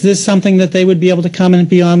John. Is this something that they would be able to come and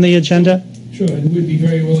be on the agenda? Sure, and we'd be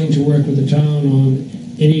very willing to work with the town on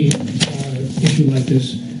any issue like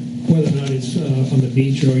this, whether or not it's on the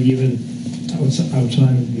beach or even outside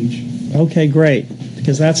of the beach. Okay, great,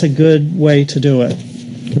 because that's a good way to do it.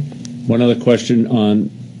 One other question on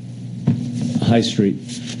High Street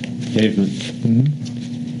pavement.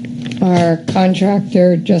 Our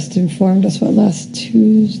contractor just informed us, last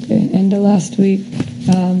Tuesday, end of last week,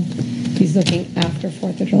 He's looking after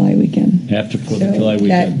 4th of July weekend. After 4th of So July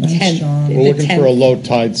weekend. that 10th, We're the looking for a 10th. low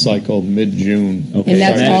tide cycle mid-June. And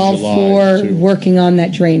that's all for working on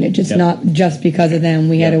that drainage. It's Yep. not just because of them.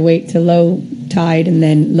 We had to wait to low tide and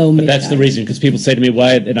then low But mid that's the reason, because people say to me,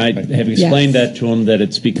 why, and I have explained that to them, that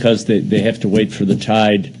it's because they have to wait for the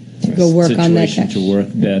tide go work on that situation to work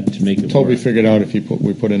that, to make it Toby work. figured out if we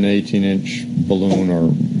put an 18-inch balloon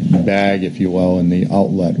or bag, if you will, in the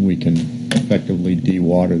outlet, we can effectively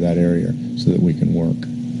de-water that area so that we can work.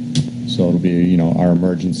 So it'll be, our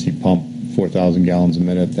emergency pump, 4,000 gallons a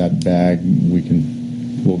minute. That bag,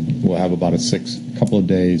 we'll have about a couple of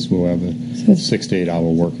days. We'll have a 6 to 8 hour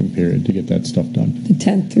working period to get that stuff done. The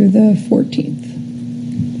 10th through the 14th.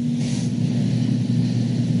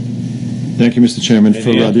 Thank you, Mr. Chairman,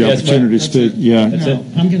 for the Yes, opportunity to speak. Yeah. That's it.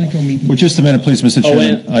 I'm going to go meet. Well, just a minute, please, Mr. Oh,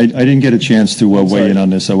 Chairman. I didn't get a chance to weigh in on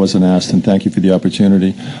this. I wasn't asked, and thank you for the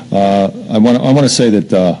opportunity. I want to say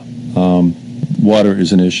that water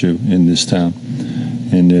is an issue in this town,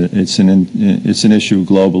 and it's an issue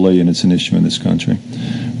globally, and it's an issue in this country.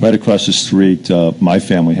 Right across the street, my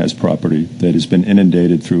family has property that has been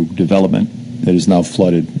inundated through development that is now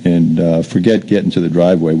flooded, and forget getting to the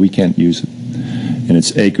driveway. We can't use it. And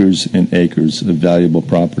it's acres and acres of valuable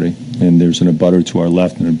property. And there's an abutter to our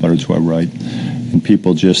left and an abutter to our right. And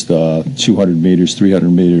people just 200 meters, 300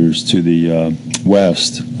 meters to the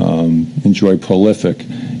west enjoy prolific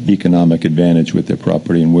economic advantage with their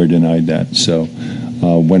property, and we're denied that. So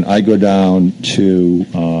when I go down to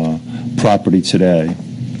property today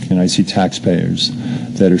and I see taxpayers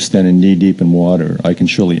that are standing knee-deep in water, I can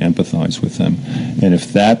surely empathize with them. And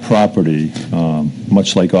if that property,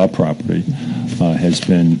 much like our property, has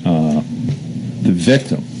been the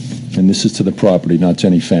victim, and this is to the property, not to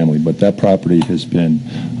any family, but that property has been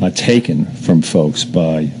taken from folks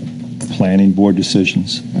by planning board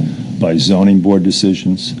decisions, by zoning board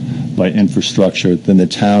decisions, by infrastructure, then the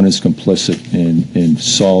town is complicit in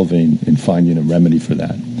solving and finding a remedy for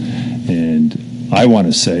that. And I want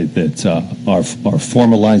to say that our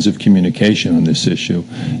former lines of communication on this issue,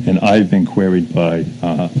 and I've been queried by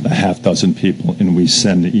a half dozen people, and we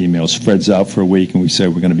send the emails. Fred's out for a week, and we say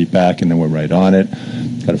we're going to be back, and then we're right on it.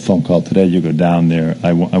 Got a phone call today. You go down there.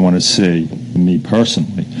 I want to see, me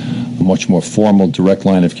personally, a much more formal, direct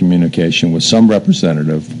line of communication with some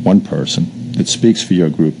representative, one person, that speaks for your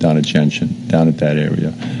group down at Gentian, down at that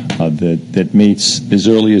area, that meets as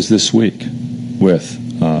early as this week with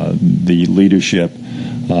the leadership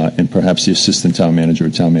and perhaps the assistant town manager or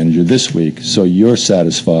town manager this week, so you're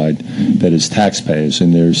satisfied that as taxpayers,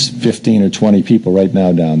 and there's 15 or 20 people right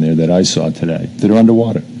now down there that I saw today that are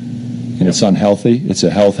underwater. And it's unhealthy, it's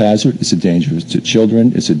a health hazard, it's a danger to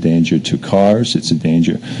children, it's a danger to cars, it's a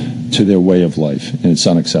danger to their way of life, and it's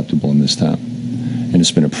unacceptable in this town. And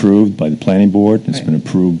it's been approved by the planning board, it's been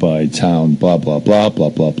approved by town blah, blah, blah, blah,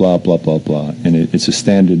 blah, blah, blah, blah, blah. And it's a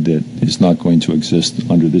standard that is not going to exist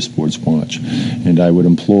under this board's watch. And I would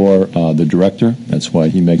implore the director, that's why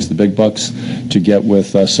he makes the big bucks, to get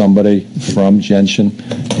with somebody from Gentian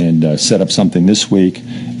and set up something this week,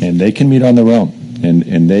 and they can meet on their own.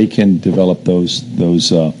 And they can develop those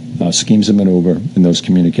schemes of maneuver and those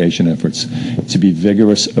communication efforts to be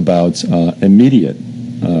vigorous about immediate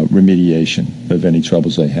remediation of any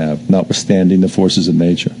troubles they have, notwithstanding the forces of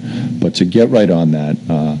nature. But to get right on that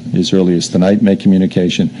as early as tonight, make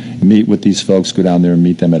communication, meet with these folks, go down there and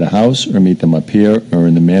meet them at a house or meet them up here or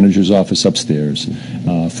in the manager's office upstairs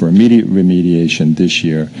for immediate remediation this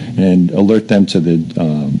year, and alert them to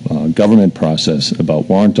the government process about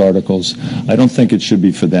warrant articles. I don't think it should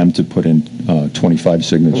be for them to put in 25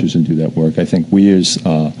 signatures and do that work. I think we as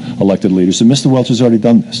elected leaders, and Mr. Welch has already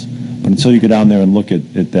done this, but until you go down there and look at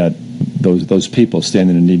those people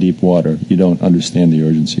standing in knee-deep water, you don't understand the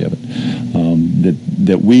urgency of it.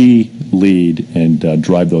 That we lead and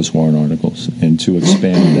drive those warrant articles, and to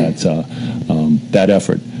expand that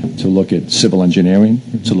effort, to look at civil engineering,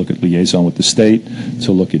 to look at liaison with the state,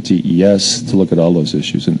 to look at DES, to look at all those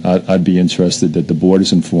issues. And I'd be interested that the board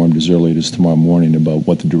is informed as early as tomorrow morning about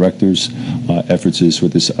what the director's efforts is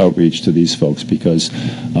with this outreach to these folks, because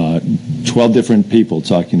 12 different people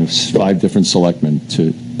talking to 5 different selectmen,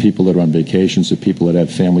 to people that are on vacations, to people that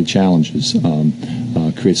have family challenges,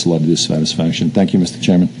 creates a lot of dissatisfaction. Thank you, Mr.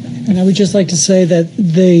 Chairman. And I would just like to say that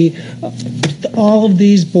all of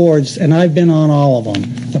these boards, and I've been on all of them,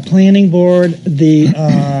 the planning board, the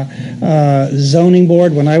zoning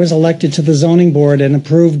board, when I was elected to the zoning board and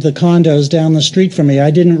approved the condos down the street from me,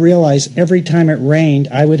 I didn't realize every time it rained,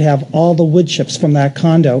 I would have all the wood chips from that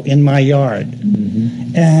condo in my yard.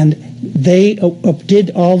 Mm-hmm. And they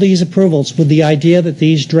did all these approvals with the idea that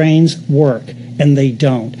these drains work, and they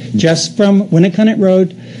don't. Just from Winnicott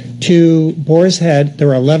Road to Boar's Head, there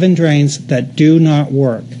are 11 drains that do not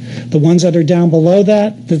work. The ones that are down below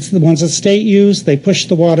that, that's the ones that state use, they push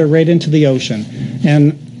the water right into the ocean.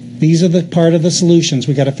 And these are the part of the solutions.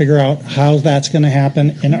 We got to figure out how that's going to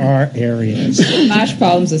happen in our areas. Marsh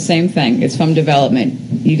problem's the same thing. It's from development.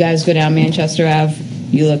 You guys go down Manchester Ave,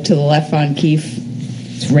 you look to the left on Keefe,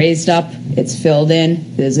 it's raised up, it's filled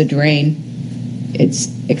in, there's a drain. It's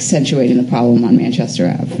accentuating the problem on Manchester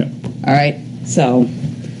Ave. All right? So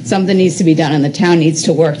something needs to be done, and the town needs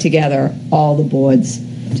to work together, all the boards,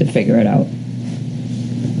 to figure it out.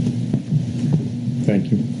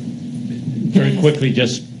 Thank you. Very quickly,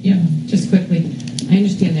 just quickly. I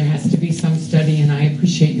understand there has to be some study, and I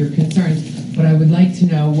appreciate your concerns, but I would like to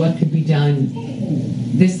know what could be done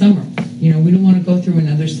this summer. You know, we don't want to go through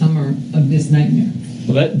another summer of this nightmare.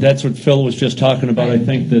 Well, that's what Phil was just talking about. I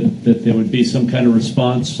think that there would be some kind of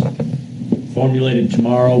response formulated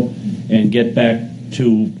tomorrow and get back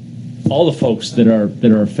to all the folks that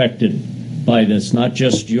are affected by this, not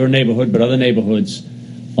just your neighborhood, but other neighborhoods,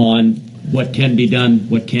 on what can be done,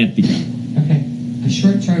 what can't be done. Okay. A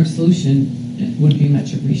short-term solution would be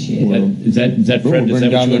much appreciated. Is that Fred? We'll Is bring that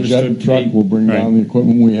what down you the jet understood? truck. We'll bring down the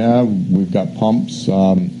equipment we have. We've got pumps.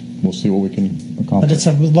 We'll see what we can accomplish. But it's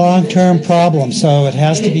a long-term problem, so it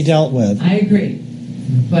has to be dealt with. I agree,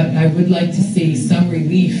 but I would like to see some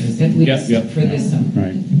relief at least for this summer.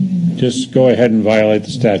 Right. Just go ahead and violate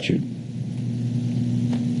the statute.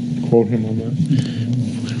 Quote him on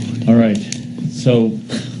that. All right. So,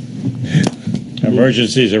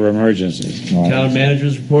 emergencies are emergencies. Town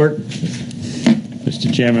manager's report.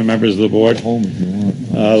 Mr. Chairman, members of the board.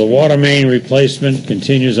 The water main replacement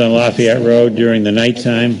continues on Lafayette Road during the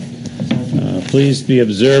nighttime. Please be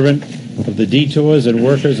observant of the detours and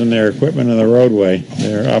workers and their equipment on the roadway.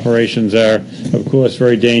 Their operations are, of course,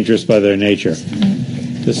 very dangerous by their nature.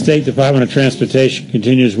 The State Department of Transportation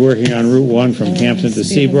continues working on Route 1 from Hampton to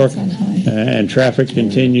Seabrook, and traffic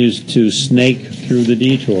continues to snake through the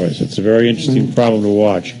detours. It's a very interesting problem to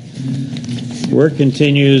watch. Work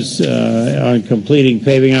continues on completing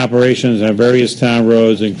paving operations on various town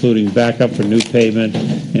roads, including backup for new pavement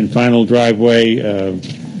and final driveway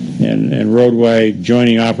and roadway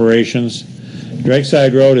joining operations.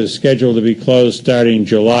 Drakeside Road is scheduled to be closed starting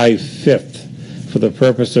July 5th for the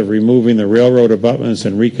purpose of removing the railroad abutments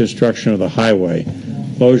and reconstruction of the highway.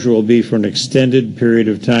 Closure will be for an extended period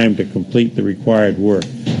of time to complete the required work.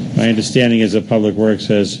 My understanding is that Public Works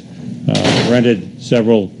has rented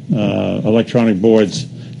several electronic boards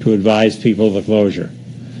to advise people of the closure.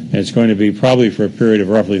 And it's going to be probably for a period of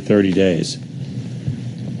roughly 30 days.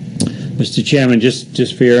 Mr. Chairman,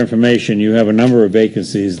 just for your information, you have a number of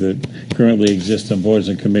vacancies that currently exist on boards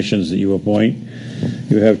and commissions that you appoint.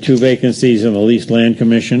 You have 2 vacancies on the Leased Land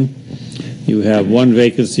Commission. You have 1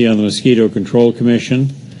 vacancy on the Mosquito Control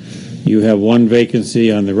Commission. You have 1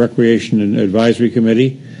 vacancy on the Recreation and Advisory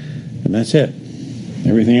Committee. And that's it.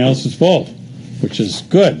 Everything else is full, which is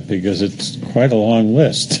good because it's quite a long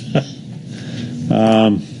list.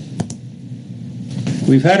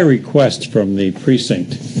 We've had a request from the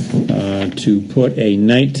precinct to put a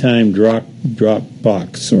nighttime drop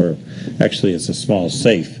box, or actually it's a small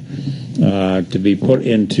safe, to be put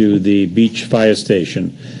into the beach fire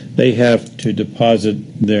station. They have to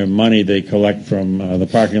deposit their money they collect from the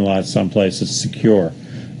parking lot someplace that's secure.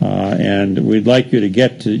 And we'd like you to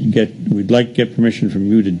get permission from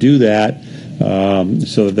you to do that,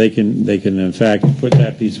 so that they can in fact put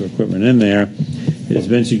that piece of equipment in there. It has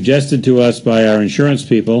been suggested to us by our insurance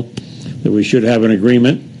people that we should have an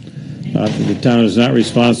agreement that the town is not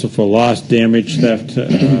responsible for loss, damage, theft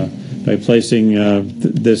by placing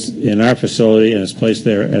this in our facility, and it's placed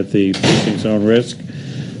there at the precinct's own risk.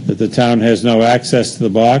 That the town has no access to the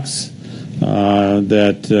box.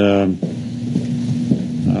 That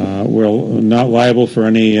we're not liable for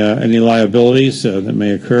any liabilities that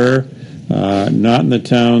may occur. Not in the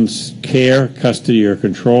town's care, custody, or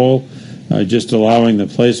control. Just allowing the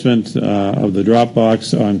placement of the drop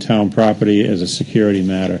box on town property as a security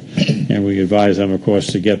matter. And we advise them, of course,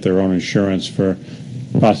 to get their own insurance for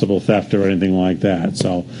possible theft or anything like that.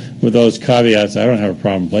 So with those caveats, I don't have a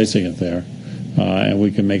problem placing it there. And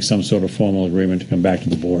we can make some sort of formal agreement to come back to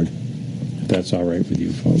the board, if that's all right with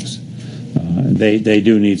you folks. They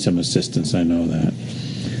do need some assistance, I know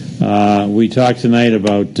that. We talked tonight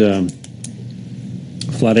about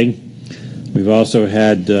flooding. We've also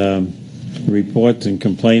had reports and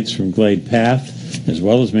complaints from Glade Path, as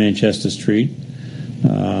well as Manchester Street.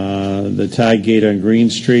 The tide gate on Green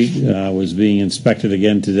Street was being inspected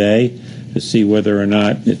again today to see whether or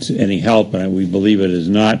not it's any help, and we believe it is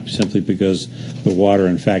not, simply because the water,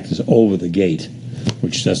 in fact, is over the gate,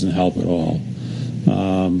 which doesn't help at all.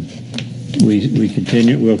 We'll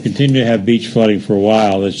continue to have beach flooding for a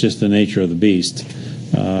while. That's just the nature of the beast.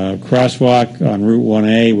 Crosswalk on Route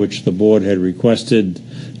 1A, which the board had requested,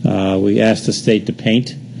 we asked the state to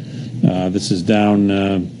paint. This is down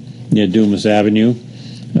near Dumas Avenue.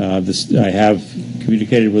 I have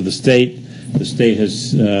communicated with the state. The state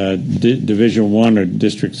has Division 1 or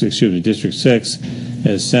District 6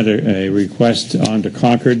 has sent a request on to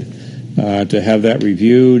Concord to have that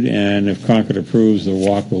reviewed, and if Concord approves, the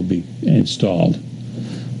walk will be installed.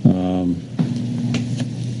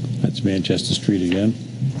 That's Manchester Street again.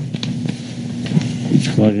 Beach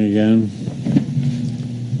flooding again.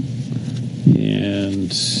 And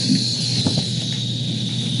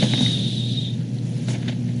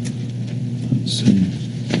let's see.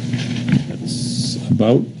 That's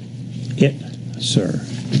about it, sir.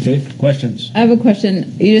 Okay, questions? I have a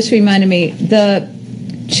question. You just reminded me, the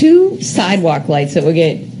 2 sidewalk lights that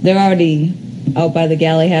they're already out by the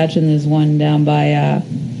galley hatch, and there's one down by,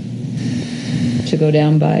 to go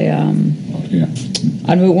down by,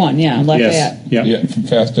 on Route 1, Lafayette. Yeah,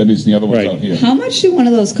 Fast Eddie's, and the other one's out here. How much do one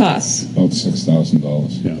of those cost? About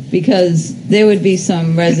 $6,000. Yeah. Because there would be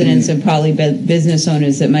some residents and probably business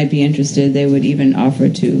owners that might be interested. They would even offer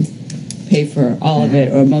to pay for all of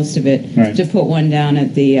it or most of it to put one down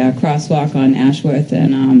at the crosswalk on Ashworth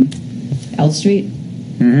and L Street.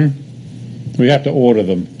 We have to order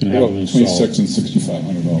them and have them Between installed. $600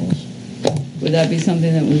 and $6,500. Would that be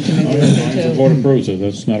something that we can agree The to? board approves it.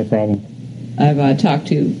 That's not a problem. I've talked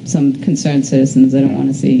to some concerned citizens. I don't want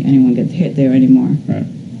to see anyone get hit there anymore. Right.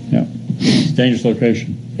 Yeah. It's a dangerous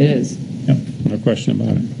location. It is. Yep. No question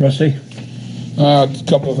about it. Rusty? A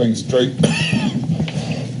couple of things. Drake,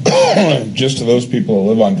 just to those people who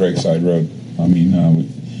live on Drake Side Road, I mean,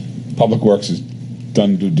 Public Works has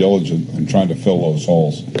done due diligence in trying to fill those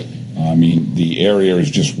holes. I mean, the area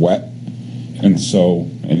is just wet, and so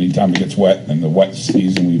anytime it gets wet, and the wet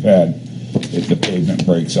season we've had, the pavement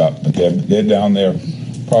breaks up. But they're down there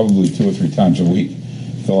probably 2 or 3 times a week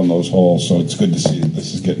filling those holes, so it's good to see that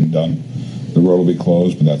this is getting done. The road will be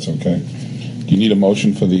closed, but that's okay. Do you need a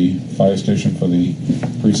motion for the fire station for the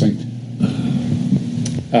precinct?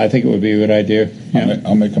 I think it would be a good idea. Yeah.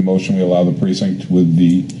 I'll make a motion we allow the precinct with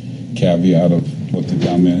the caveat of what the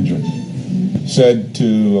town manager said,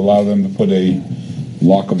 to allow them to put a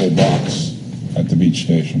lockable box at the beach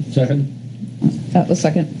station. Second? That was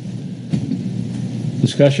second.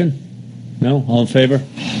 Discussion? No? All in favor?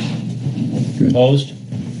 Opposed?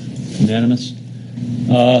 Unanimous?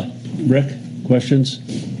 Rick, questions?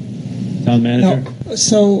 Town manager? No,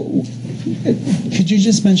 so, could you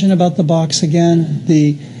just mention about the box again?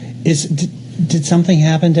 Did something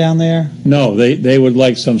happen down there? No, they would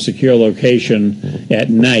like some secure location at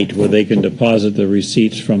night where they can deposit the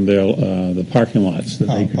receipts from their the parking lots that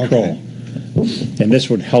they control. Okay. And this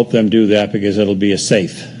would help them do that because it'll be a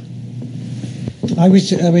safe. I was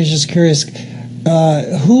just curious.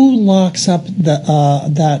 Who locks up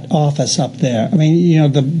that office up there? I mean, you know,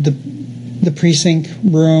 the precinct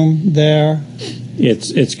room there.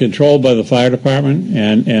 It's controlled by the fire department,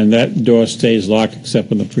 and that door stays locked except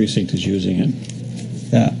when the precinct is using it.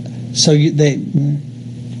 Yeah. So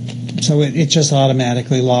it just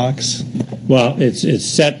automatically locks. Well, it's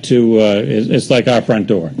set to. It's like our front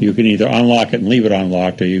door. You can either unlock it and leave it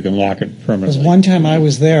unlocked, or you can lock it Because permanently. one time I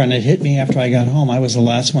was there and it hit me after I got home. I was the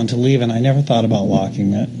last one to leave, and I never thought about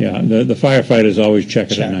locking it. Yeah, the firefighters always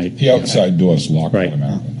check it at night. The outside door's locked Right.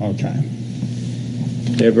 automatically. Okay.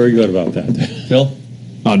 They're very good about that. Phil?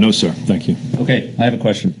 No, sir. Thank you. Okay, I have a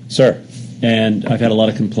question. Sir. And I've had a lot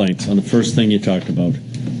of complaints on the first thing you talked about.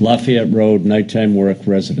 Lafayette Road, nighttime work,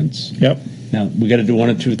 residents. Yep. Now, we got to do one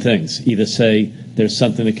of 2 things. Either say there's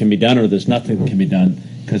something that can be done or there's nothing that can be done,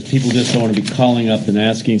 because people just don't want to be calling up and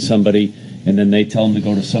asking somebody, and then they tell them to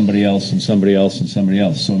go to somebody else and somebody else and somebody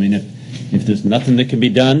else. So, I mean, if there's nothing that can be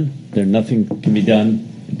done, then nothing can be done,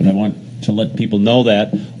 but I want to let people know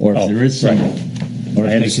that, or if there is some, or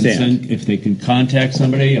I understand. if they can contact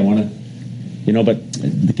somebody, I want to, but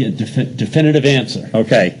get a definitive answer.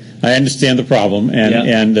 Okay, I understand the problem,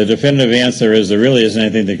 and the definitive answer is there really isn't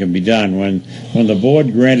anything that can be done. When the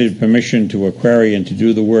board granted permission to Aquarian to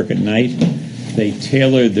do the work at night, they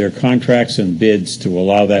tailored their contracts and bids to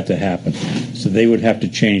allow that to happen. So they would have to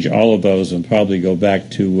change all of those and probably go back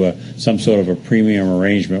to some sort of a premium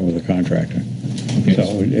arrangement with a contractor. Okay.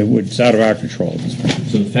 So it's out of our control at this point.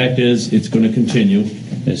 So the fact is, it's going to continue.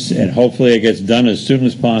 And hopefully it gets done as soon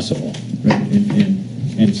as possible. Right.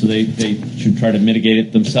 And so they should try to mitigate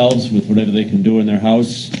it themselves with whatever they can do in their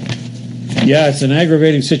house. Yeah, it's an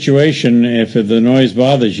aggravating situation if the noise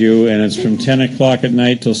bothers you, and it's from 10 o'clock at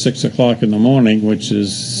night till 6 o'clock in the morning, which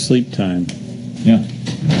is sleep time. Yeah.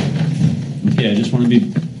 Okay, I just want to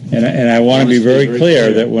be... And I want to be very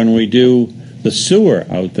clear that when we do the sewer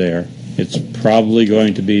out there, it's probably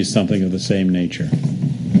going to be something of the same nature.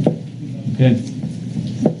 Okay.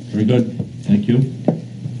 Very good. Thank you.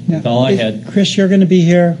 That's all I had. Chris, you're going to be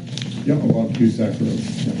here? Yeah, about Cusack Road.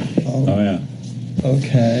 Oh, yeah.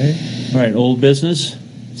 Okay. All right, old business.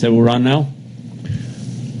 Is that what we're on now?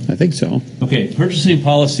 I think so. Okay, purchasing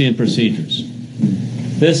policy and procedures.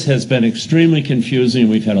 This has been extremely confusing.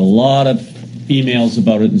 We've had a lot of emails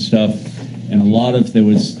about it and stuff, and there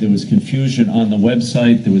was confusion on the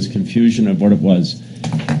website. There was confusion of what it was,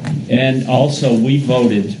 and also we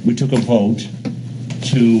took a vote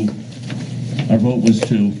to. Our vote was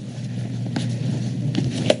to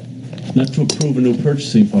not to approve a new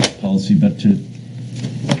purchasing policy, but to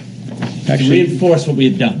reinforce what we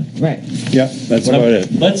had done. Right. Yeah, that's about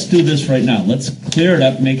it. Let's do this right now. Let's clear it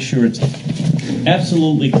up, make sure it's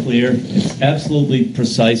absolutely clear, it's absolutely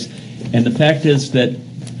precise, and the fact is that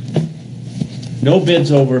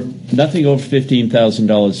nothing over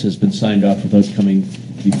 $15,000 has been signed off without coming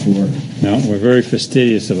before. No, we're very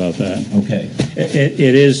fastidious about that. Okay. It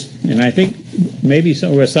is, and I think maybe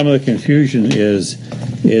where some of the confusion is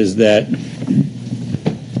that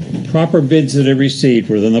proper bids that are received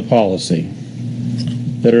within the policy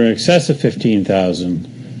that are in excess of $15,000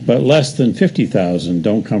 but less than $50,000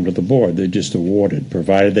 don't come to the board. They're just awarded,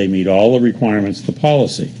 provided they meet all the requirements of the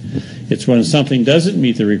policy. It's when something doesn't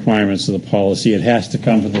meet the requirements of the policy, it has to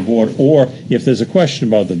come to the board, or if there's a question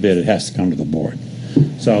about the bid, it has to come to the board.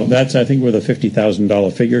 So that's, I think, where the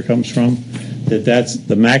 $50,000 figure comes from, that's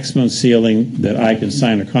the maximum ceiling that I can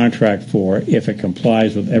sign a contract for if it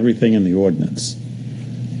complies with everything in the ordinance.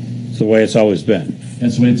 It's the way it's always been.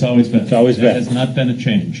 That's the way it's always been. It's always been. That has not been a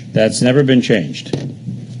change. That's never been changed.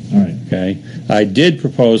 All right. Okay. I did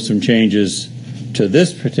propose some changes to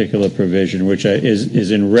this particular provision, which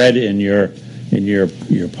is in red in your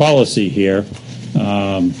policy here.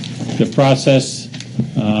 The process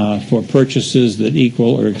for purchases that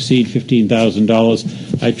equal or exceed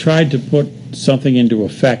 $15,000. I tried to put something into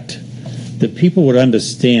effect that people would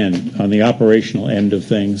understand on the operational end of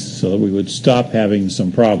things, so that we would stop having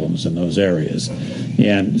some problems in those areas.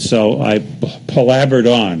 And so I palavered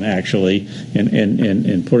on, actually,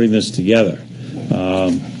 in putting this together.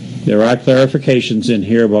 There are clarifications in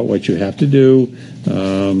here about what you have to do.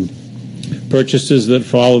 Purchases that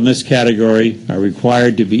fall in this category are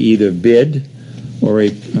required to be either bid or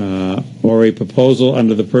a proposal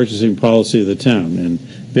under the purchasing policy of the town. And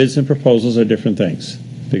bids and proposals are different things,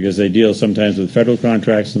 because they deal sometimes with federal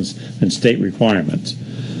contracts and state requirements.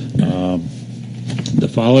 The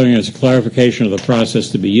following is a clarification of the process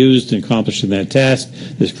to be used in accomplishing that task.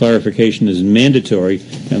 This clarification is mandatory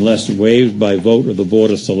unless waived by vote of the Board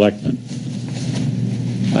of Selectmen.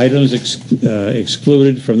 Items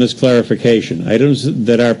excluded from this clarification. Items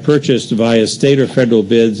that are purchased via state or federal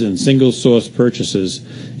bids and single-source purchases,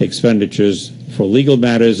 expenditures for legal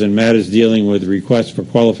matters and matters dealing with requests for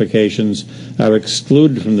qualifications are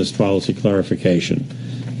excluded from this policy clarification,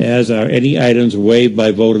 as are any items waived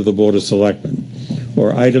by vote of the Board of Selectmen,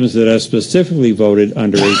 or items that are specifically voted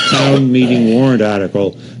under a town meeting warrant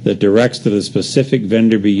article that directs that a specific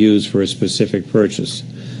vendor be used for a specific purchase.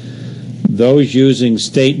 Those using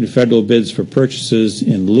state and federal bids for purchases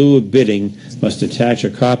in lieu of bidding must attach a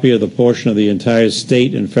copy of the portion of the entire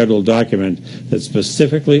state and federal document that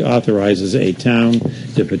specifically authorizes a town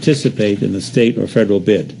to participate in the state or federal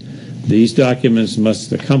bid. These documents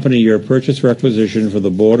must accompany your purchase requisition for the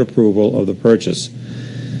board approval of the purchase.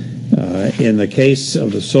 In the case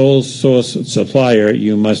of the sole source supplier,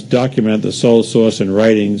 you must document the sole source in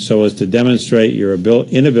writing so as to demonstrate your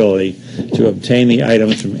inability to obtain the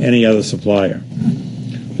items from any other supplier.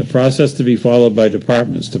 The process to be followed by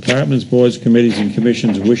departments, boards, committees, and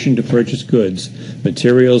commissions wishing to purchase goods,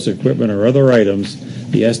 materials, equipment, or other items,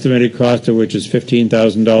 the estimated cost of which is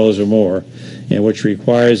 $15,000 or more, and which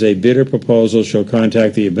requires a bid or proposal, shall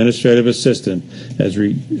contact the administrative assistant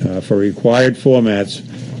for required formats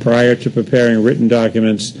prior to preparing written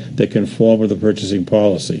documents that conform with the purchasing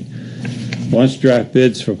policy. Once draft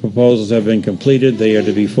bids for proposals have been completed, they are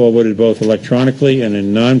to be forwarded both electronically and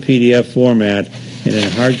in non-PDF format and in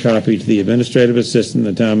hard copy to the administrative assistant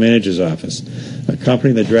in the town manager's office.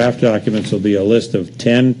 Accompanying the draft documents will be a list of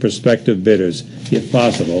 10 prospective bidders, if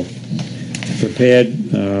possible,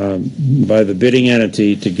 prepared by the bidding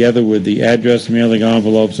entity, together with the address, mailing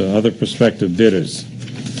envelopes, and other prospective bidders.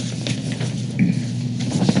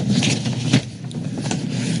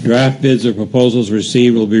 Draft bids or proposals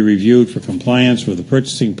received will be reviewed for compliance with the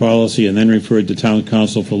purchasing policy and then referred to town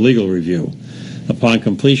council for legal review. Upon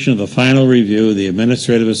completion of the final review, the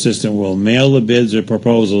administrative assistant will mail the bids or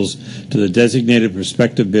proposals to the designated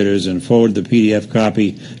prospective bidders and forward the PDF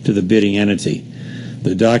copy to the bidding entity.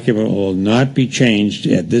 The document will not be changed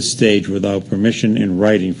at this stage without permission in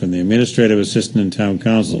writing from the administrative assistant and town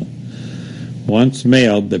council. Once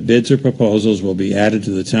mailed, the bids or proposals will be added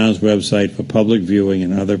to the town's website for public viewing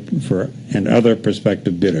and other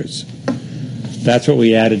prospective bidders. That's what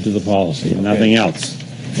we added to the policy, and nothing else.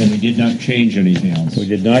 And we did not change anything else. We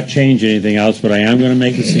did not change anything else, but I am going to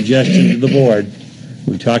make a suggestion to the board.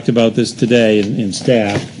 We talked about this today in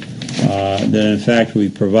staff, that in fact we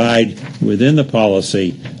provide within the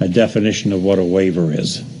policy a definition of what a waiver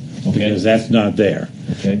is. Because that's not there.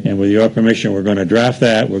 Okay. And with your permission, we're going to draft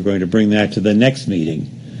that. We're going to bring that to the next meeting.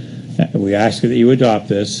 We ask that you adopt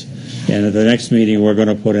this, and at the next meeting, we're going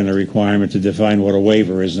to put in a requirement to define what a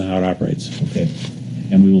waiver is and how it operates. Okay.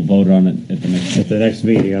 And we will vote on it at the next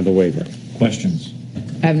meeting on the waiver. Questions?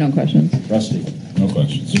 I have no questions. Rusty? No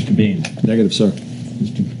questions. Mr. Bean? Negative, sir.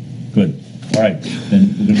 Good. All right.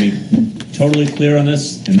 Then we're going to be totally clear on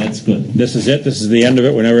this, and that's good. This is it. This is the end of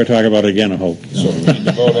it. We're never going to talk about it again, I hope. So we need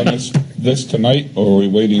to vote on this tonight, or are we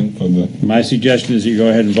waiting for the... My suggestion is you go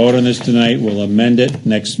ahead and vote on this tonight. We'll amend it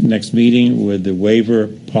next meeting with the waiver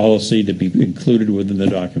policy to be included within the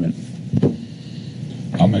document.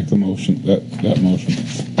 I'll make the motion, that motion.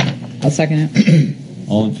 I'll second it.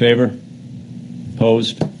 All in favor?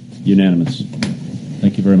 Opposed? Unanimous.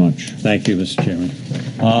 Thank you very much. Thank you, Mr. Chairman.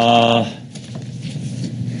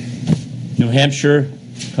 New Hampshire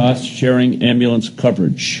cost-sharing ambulance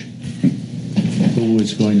coverage. Who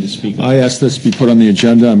is going to speak? I asked this to be put on the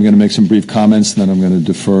agenda. I'm going to make some brief comments, and then I'm going to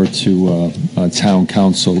defer to town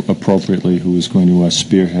council appropriately, who is going to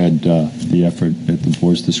spearhead the effort at the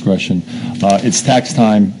board's discretion. It's tax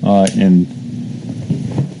time in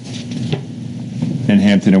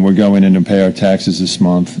Hampton, and we're going in to pay our taxes this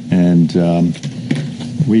month, and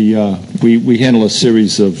we handle a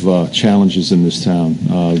series of challenges in this town.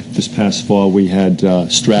 This past fall, we had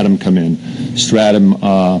Stratham come in. Stratham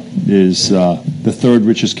is the third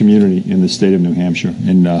richest community in the state of New Hampshire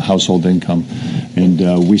in household income,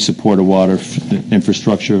 and we support a water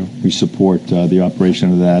infrastructure. We support the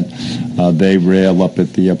operation of that. They rail up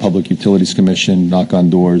at the Public Utilities Commission, knock on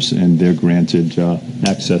doors, and they're granted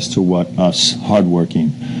access to what us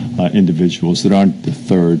hardworking individuals that aren't the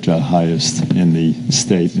third highest in the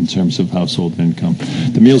state in terms of household income.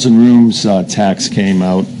 The Meals and Rooms tax came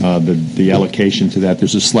out, the allocation to that.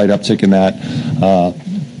 There's a slight uptick in that.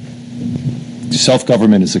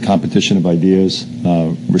 Self-government is a competition of ideas,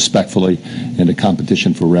 respectfully, and a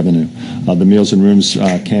competition for revenue. The Meals and Rooms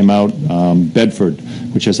came out. Bedford,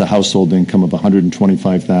 which has a household income of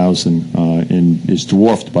 $125,000, and is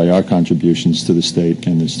dwarfed by our contributions to the state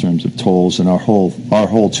in terms of tolls, and our whole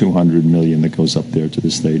 $200 million that goes up there to the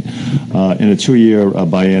state. In a 2-year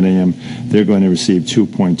biennium, they're going to receive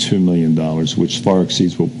 $2.2 million, which far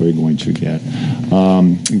exceeds what we're going to get.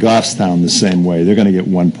 Goffstown, the same way. They're going to get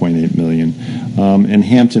 $1.8 million. In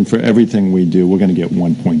Hampton, for everything we do, we're going to get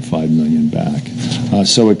 $1.5 million back.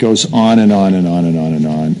 So it goes on and on and on and on and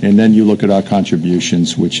on. And then you look at our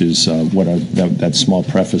contributions, which is what that small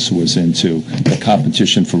preface was into, the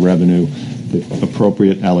competition for revenue, the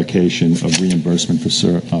appropriate allocation of reimbursement for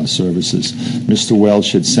services. Mr.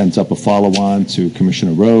 Welch had sent up a follow-on to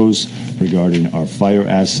Commissioner Rose regarding our fire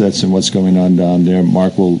assets and what's going on down there.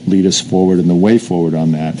 Mark will lead us forward in the way forward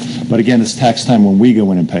on that. But again, it's tax time when we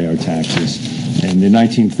go in and pay our taxes. And the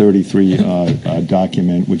 1933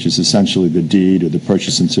 document, which is essentially the deed or the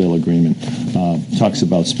purchase and sale agreement, talks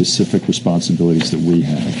about specific responsibilities that we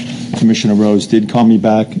have. Commissioner Rose did call me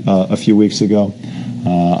back a few weeks ago.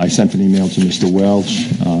 I sent an email to Mr. Welch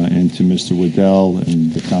and to Mr. Waddell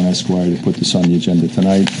and the town esquire to put this on the agenda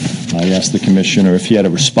tonight. I asked the commissioner if he had a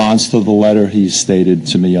response to the letter. He stated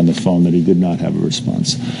to me on the phone that he did not have a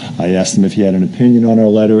response. I asked him if he had an opinion on our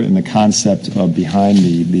letter and the concept behind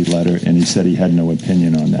the letter, and he said he had no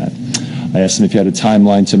opinion on that. I asked him if he had a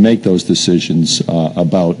timeline to make those decisions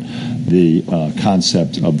about the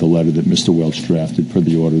concept of the letter that Mr. Welch drafted per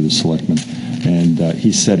the order of the selectmen, and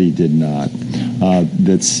he said he did not.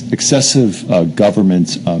 That's excessive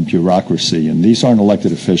government bureaucracy, and these aren't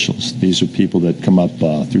elected officials. These are people that come up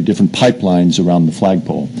through different pipelines around the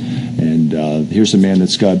flagpole. And here's a man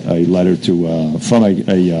that's got a letter from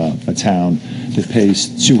a town that pays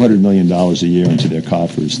 $200 million a year into their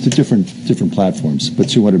coffers to different platforms, but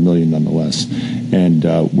 $200 million nonetheless. And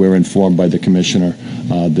we're informed by the commissioner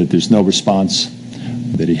that there's no response.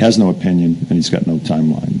 that he has no opinion and he's got no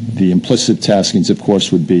timeline. The implicit taskings, of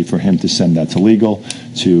course, would be for him to send that to legal,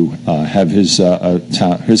 to have his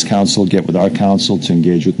counsel get with our counsel to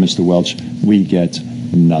engage with Mr. Welch. We get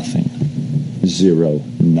nothing. Zero,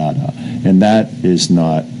 nada. And that is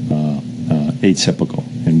not atypical.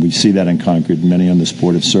 And we see that in Concord. Many on this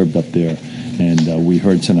board have served up there. And we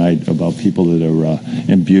heard tonight about people that are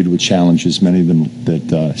imbued with challenges, many of them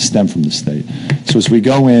that stem from the state. So as we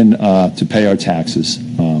go in to pay our taxes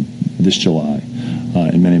this July,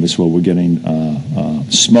 and many of us will, we're getting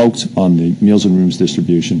smoked on the Meals and Rooms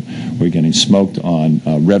distribution. We're getting smoked on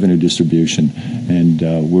revenue distribution. And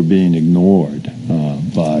we're being ignored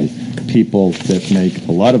by people that make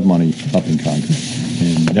a lot of money up in Concord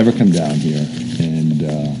and never come down here. And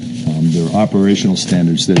there are operational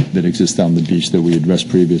standards that exist on the beach that we addressed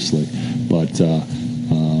previously. But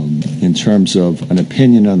in terms of an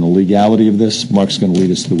opinion on the legality of this, Mark's going to lead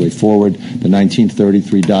us the way forward. The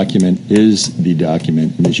 1933 document is the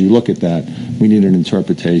document. And as you look at that, we need an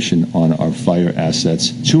interpretation on our fire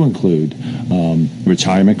assets to include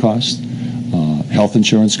retirement costs, health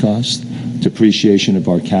insurance costs, depreciation of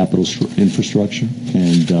our capital infrastructure,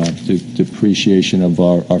 and depreciation of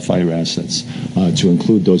our fire assets, to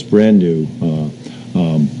include those brand new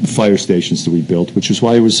fire stations that we built, which is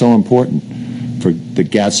why it was so important for the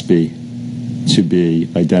Gatsby to be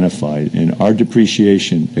identified. And our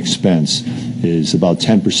depreciation expense is about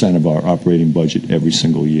 10% of our operating budget every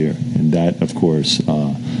single year. And that, of course,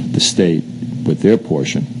 the state, with their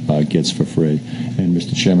portion, gets for free. And,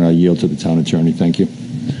 Mr. Chairman, I yield to the town attorney. Thank you.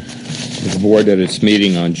 The board at its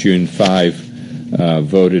meeting on June 5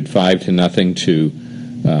 voted 5-0 to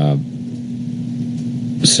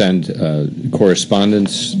send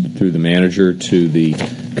correspondence through the manager to the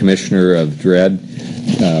Commissioner of DRED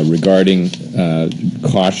regarding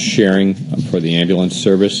cost sharing for the ambulance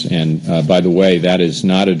service. And by the way, that is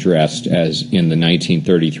not addressed as in the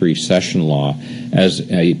 1933 session law as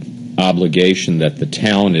a obligation that the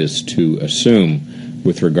town is to assume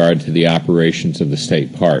with regard to the operations of the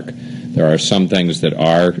state park. There are some things that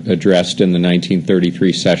are addressed in the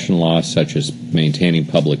 1933 session law, such as maintaining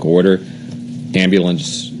public order.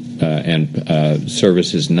 Ambulance and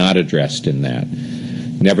service is not addressed in that.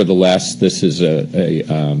 Nevertheless, this is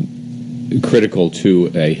critical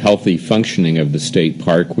to a healthy functioning of the state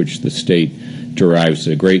park, which the state derives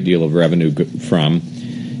a great deal of revenue from.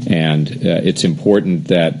 And it's important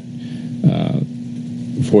that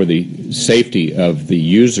for the safety of the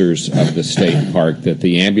users of the state park, that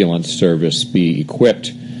the ambulance service be equipped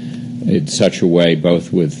in such a way,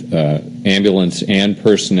 both with ambulance and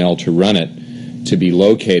personnel to run it, to be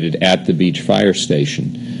located at the beach fire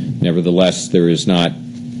station. Nevertheless, there is not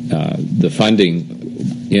the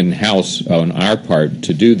funding in-house on our part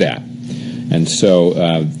to do that. And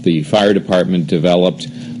so the fire department developed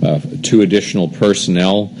 2 additional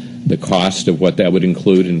personnel, the cost of what that would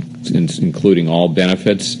include, including all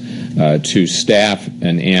benefits, to staff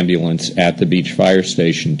an ambulance at the beach fire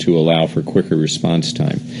station to allow for quicker response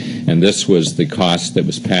time. And this was the cost that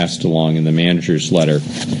was passed along in the manager's letter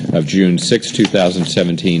of June 6,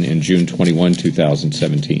 2017 and June 21,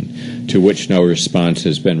 2017, to which no response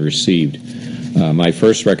has been received. My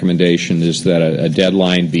first recommendation is that a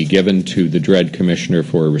deadline be given to the DRED Commissioner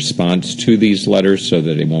for a response to these letters so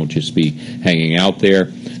that it won't just be hanging out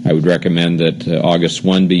there. I would recommend that August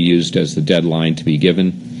 1 be used as the deadline to be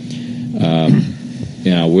given.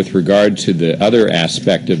 Now, with regard to the other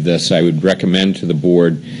aspect of this, I would recommend to the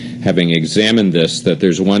board, having examined this, that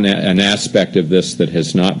there's an aspect of this that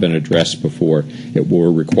has not been addressed before. It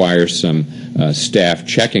will require some staff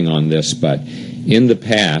checking on this, but in the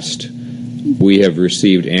past, we have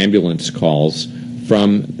received ambulance calls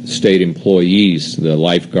from state employees, the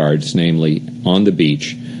lifeguards, namely, on the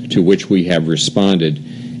beach, to which we have responded,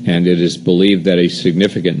 and it is believed that a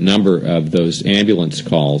significant number of those ambulance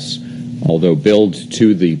calls, although billed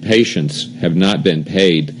to the patients, have not been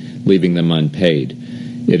paid, leaving them unpaid.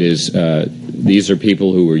 It is these are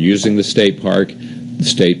people who were using the state park. The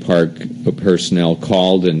state park personnel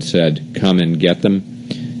called and said, "Come and get them."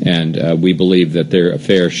 And we believe that a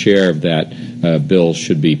fair share of that bill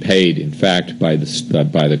should be paid, in fact, by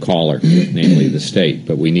the caller, namely the state.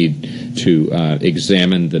 But we need to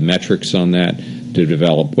examine the metrics on that to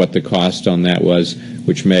develop what the cost on that was,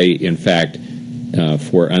 which may, in fact,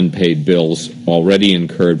 for unpaid bills already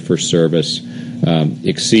incurred for service,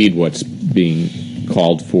 exceed what's being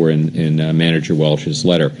called for in Manager Welch's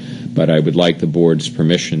letter. But I would like the board's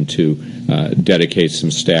permission to dedicate some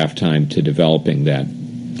staff time to developing that.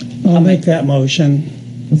 I'll make that motion.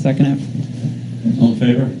 I'll second it. All in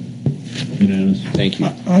favor? Unanimous. Thank you.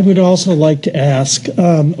 I would also like to ask,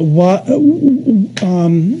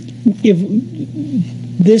 if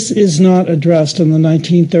this is not addressed in the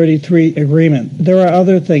 1933 agreement, there are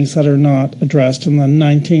other things that are not addressed in the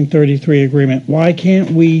 1933 agreement. Why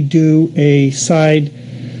can't we do a side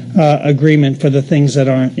agreement for the things that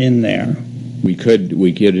aren't in there? We could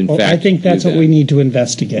in fact. I think that's what we need to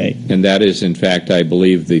investigate. And that is, in fact, I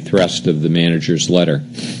believe, the thrust of the manager's letter,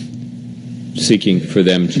 seeking for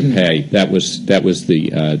them to pay. That was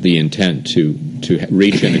the intent, to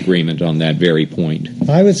reach an agreement on that very point.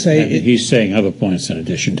 I would say he's saying other points in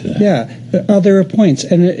addition to that. Yeah, other points,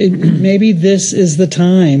 and maybe this is the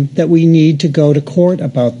time that we need to go to court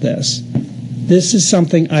about this. This is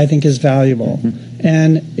something I think is valuable.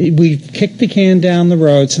 And we've kicked the can down the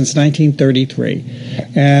road since 1933.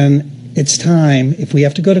 And it's time, if we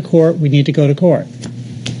have to go to court, we need to go to court.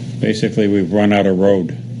 Basically, we've run out of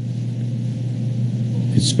road.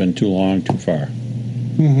 It's been too long, too far.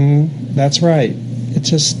 That's right.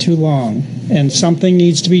 It's just too long. And something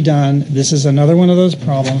needs to be done. This is another one of those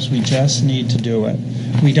problems. We just need to do it.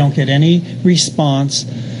 We don't get any response.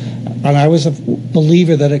 And I was a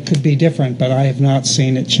believer that it could be different, but I have not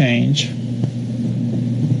seen it change.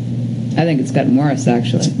 I think it's gotten worse,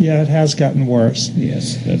 actually. Yeah, it has gotten worse.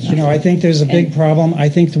 Yes, that's true. I think there's a big problem. I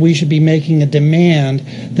think that we should be making a demand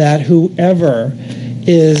that whoever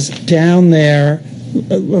is down there,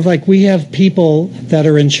 like we have people that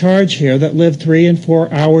are in charge here that live 3 and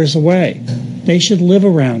 4 hours away. They should live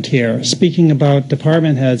around here. Speaking about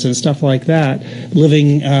department heads and stuff like that,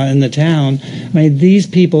 living in the town, I mean, these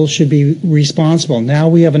people should be responsible. Now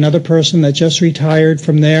we have another person that just retired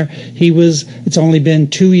from there. It's only been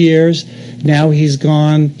 2 years. Now he's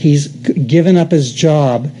gone. He's given up his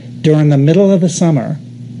job during the middle of the summer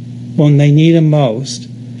when they need him most.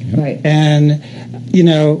 Right. And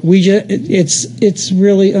it's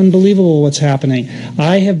really unbelievable what's happening.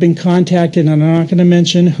 I have been contacted, and I'm not going to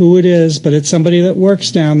mention who it is, but it's somebody that works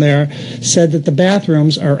down there, said that the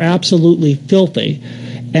bathrooms are absolutely filthy.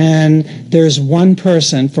 And there's one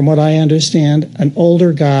person, from what I understand, an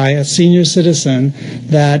older guy, a senior citizen,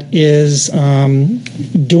 that is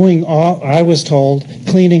doing all, I was told,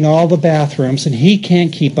 cleaning all the bathrooms, and he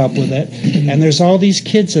can't keep up with it. And there's all these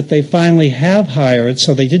kids that they finally have hired,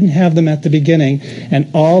 so they didn't have them at the beginning, and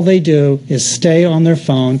all they do is stay on their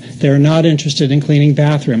phone. They're not interested in cleaning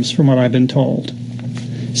bathrooms, from what I've been told.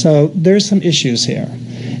 So there's some issues here.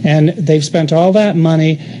 And they've spent all that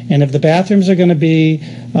money, and if the bathrooms are going to be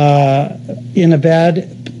in a bad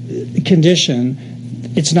condition,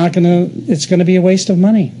 it's going to be a waste of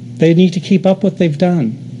money. They need to keep up what they've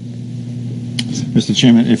done. Mr.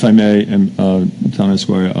 Chairman, if I may, Town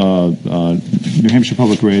Esquire, New Hampshire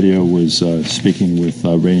Public Radio was speaking with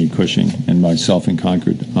Rainey Cushing and myself in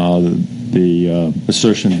Concord. The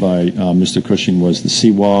assertion by Mr. Cushing was the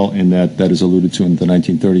seawall, and that is alluded to in the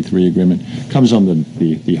 1933 agreement, comes on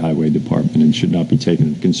the Highway Department and should not be taken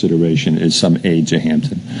into consideration as some aid to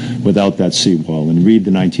Hampton. Without that seawall, and read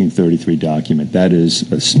the 1933 document, that is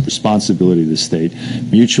a responsibility of the state,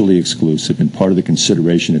 mutually exclusive, and part of the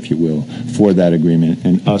consideration, if you will, for that agreement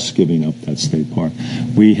and us giving up that state park.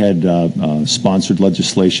 We had sponsored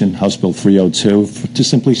legislation, House Bill 302, to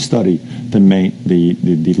simply study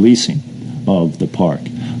the leasing of the park.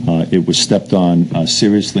 It was stepped on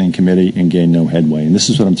seriously in committee and gained no headway. And this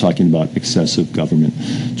is what I'm talking about, excessive government.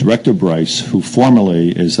 Director Bryce, who formerly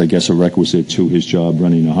is, I guess, a requisite to his job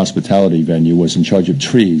running a hospitality venue, was in charge of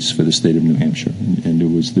trees for the state of New Hampshire, and it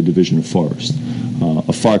was the Division of Forest.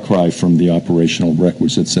 A far cry from the operational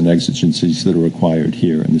requisites and exigencies that are required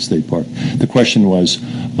here in the state park. The question was,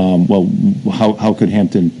 how could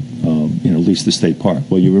Hampton lease the state park?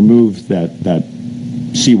 Well, you remove that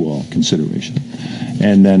seawall consideration.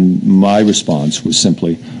 And then my response was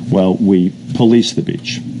simply, well, we police the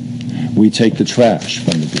beach. We take the trash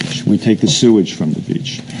from the beach. We take the sewage from the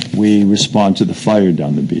beach. We respond to the fire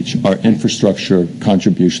down the beach. Our infrastructure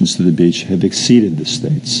contributions to the beach have exceeded the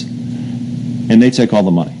state's. And they take all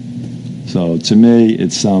the money. So to me,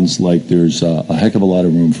 it sounds like there's a heck of a lot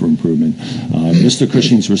of room for improvement. Mr.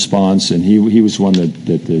 Cushing's response, and he was one that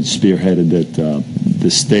spearheaded that the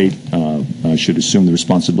state should assume the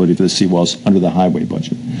responsibility for the seawalls under the highway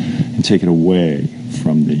budget and take it away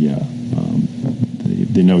from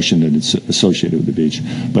the notion that it's associated with the beach.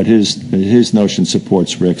 But his notion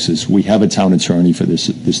supports Rick's. Is we have a town attorney for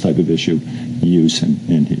this type of issue use,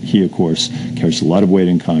 and he, of course, carries a lot of weight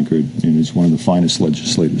in Concord and is one of the finest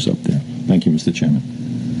legislators up there. Thank you, Mr. Chairman.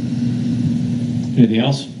 Anything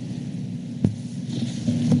else?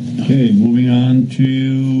 Okay, moving on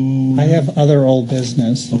to... I have other old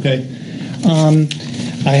business. Okay.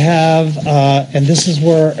 I have, and this is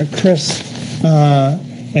where Chris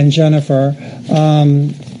and Jennifer,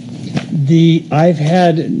 I've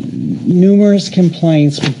had numerous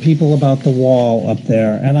complaints with people about the wall up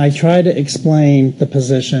there, and I try to explain the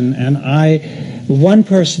position, and one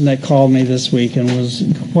person that called me this week and was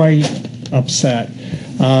quite upset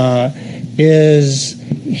is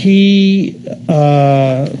he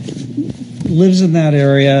lives in that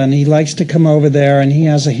area, and he likes to come over there, and he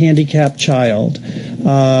has a handicapped child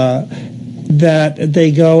that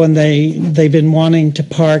they go and they've been wanting to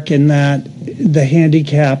park in the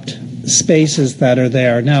handicapped spaces that are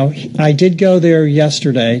there. Now, I did go there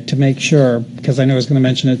yesterday to make sure, because I know I was going to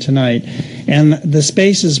mention it tonight, and the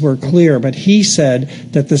spaces were clear, but he said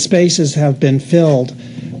that the spaces have been filled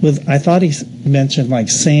with, I thought he mentioned like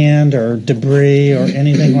sand or debris or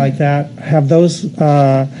anything like that. Have those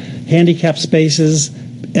handicapped spaces,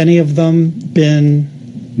 any of them been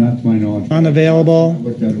not to my knowledge, unavailable? I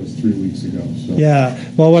looked at it, was 3 weeks ago. So. Yeah.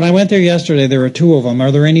 Well, when I went there yesterday, there were 2 of them. Are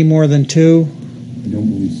there any more than 2? I don't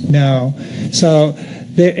believe so. No. So,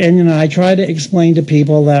 I try to explain to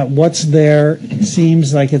people that what's there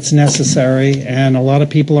seems like it's necessary, and a lot of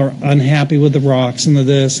people are unhappy with the rocks and the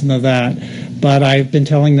this and the that. But I've been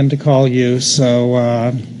telling them to call you,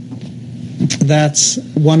 so that's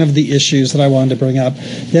one of the issues that I wanted to bring up.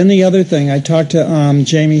 Then the other thing, I talked to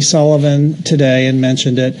Jamie Sullivan today and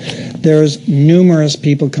mentioned it. There's numerous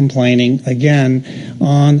people complaining, again,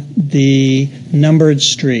 on the numbered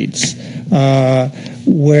streets,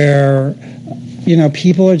 where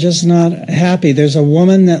people are just not happy. There's a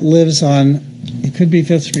woman that lives on, it could be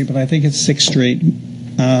 5th Street, but I think it's 6th Street,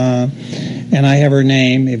 and I have her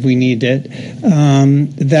name if we need it,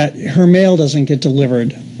 that her mail doesn't get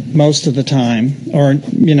delivered most of the time, or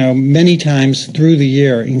many times through the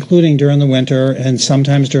year, including during the winter and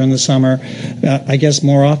sometimes during the summer. I guess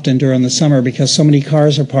more often during the summer, because so many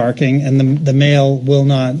cars are parking, and the mail will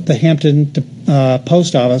not, the Hampton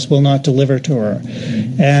post office will not deliver to her,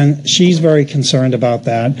 and she's very concerned about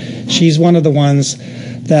that. She's one of the ones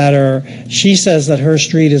she says that her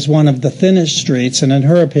street is one of the thinnest streets, and in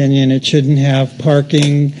her opinion it shouldn't have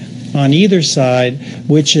parking on either side,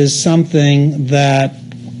 which is something that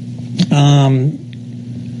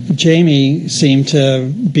Jamie seemed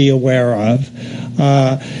to be aware of.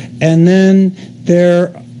 And then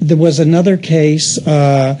there was another case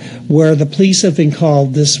where the police have been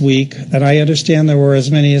called this week, and I understand there were as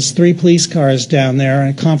many as 3 police cars down there,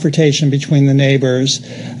 and a confrontation between the neighbors.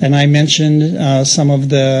 And I mentioned some of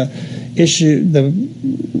the issue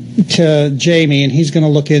to Jamie, and he's going to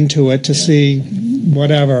look into it to see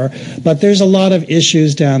whatever. But there's a lot of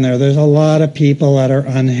issues down there. There's a lot of people that are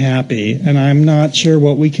unhappy, and I'm not sure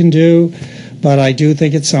what we can do, but I do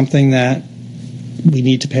think it's something that we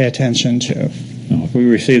need to pay attention to. No, if we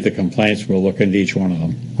receive the complaints, we'll look into each one of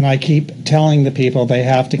them. And I keep telling the people they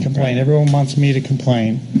have to complain. Everyone wants me to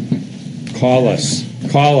complain. Call us.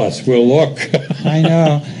 We'll look. I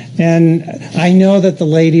know. And I know that the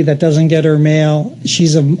lady that doesn't get her mail,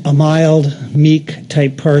 she's a mild, meek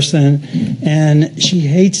type person, and she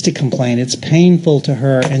hates to complain. It's painful to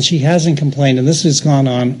her, and she hasn't complained, and this has gone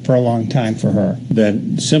on for a long time for her.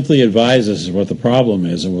 Then simply advise us what the problem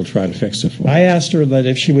is, and we'll try to fix it for her. I asked her that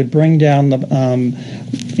if she would bring down the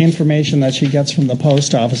information that she gets from the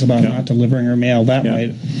post office about not delivering her mail, that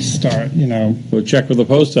might start, We'll check with the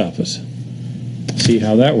post office. See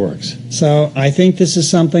how that works. So I think this is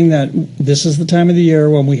something this is the time of the year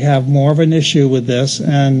when we have more of an issue with this,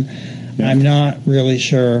 and I'm not really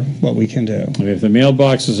sure what we can do. If the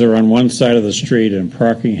mailboxes are on one side of the street and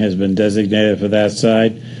parking has been designated for that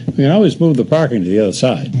side, we can always move the parking to the other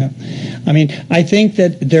side. Yeah. I mean, I think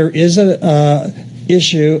that there is a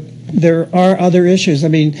issue. There are other issues. I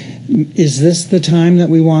mean, is this the time that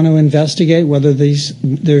we want to investigate whether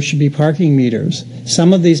there should be parking meters?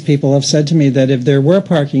 Some of these people have said to me that if there were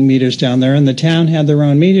parking meters down there and the town had their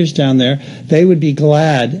own meters down there, they would be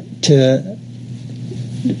glad to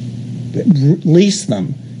lease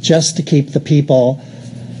them just to keep the people,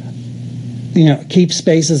 keep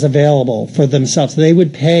spaces available for themselves. They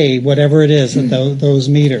would pay whatever it is that those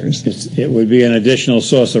meters. It would be an additional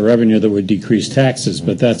source of revenue that would decrease taxes,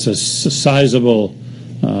 but that's a sizable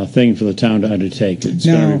thing for the town to undertake. It's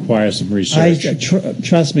going to require some research.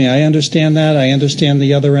 Trust me, I understand that. I understand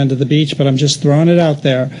the other end of the beach, but I'm just throwing it out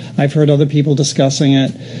there. I've heard other people discussing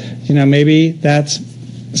it. Maybe that's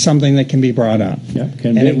something that can be brought up. Yeah,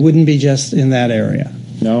 it wouldn't be just in that area.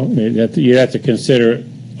 No, you'd have to consider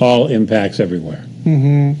all impacts everywhere.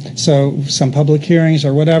 Mm-hmm. So some public hearings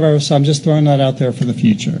or whatever. So I'm just throwing that out there for the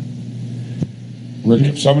future. Rick,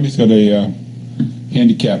 if somebody's got a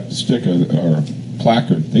handicap sticker or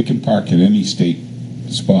placard, they can park at any state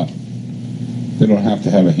spot. They don't have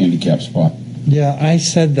to have a handicap spot. Yeah, I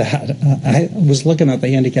said that. I was looking at the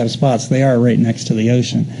handicap spots. They are right next to the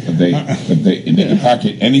ocean. But they can park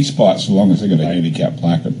at any spot so long as they got a handicap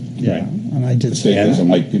placard. Yeah, and I did The state say doesn't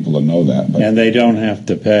that. like people to know that. But And they don't have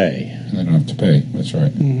to pay. they don't have to pay. That's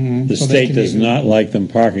right. The So they state can does even- not like them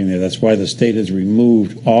parking there. That's why the state has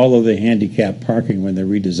removed all of the handicap parking when they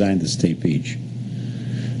redesigned the state beach.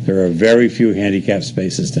 There are very few handicap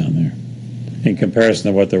spaces down there in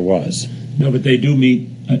comparison to what there was. No, but they do meet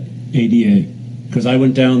ADA. Because I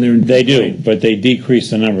went down there and They do, but they decrease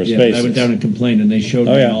the number of Yeah, spaces. I went down and complained, and they showed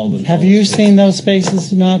Oh, me yeah. all the. Have you seen those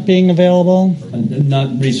spaces not being available?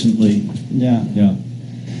 Not recently. Yeah. Yeah.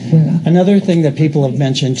 Another thing that people have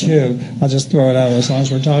mentioned too, I'll just throw it out as long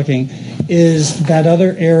as we're talking, is that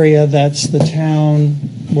other area that's the town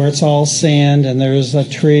where it's all sand and there's a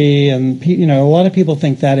tree and, a lot of people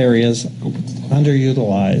think that area is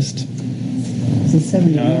underutilized. It's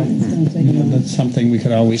 79. It's gonna take a while. That's something we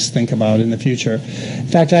could always think about in the future. In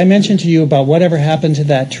fact, I mentioned to you about whatever happened to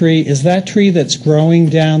that tree. Is that tree that's growing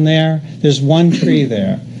down there? There's one tree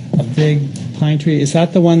there, a big pine tree. Is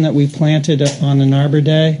that the one that we planted on an Arbor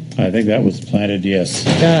Day? I think that was planted, yes.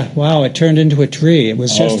 Yeah, wow, it turned into a tree. It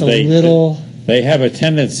was just Oh, a little... They have a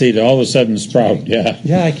tendency to all of a sudden sprout, yeah.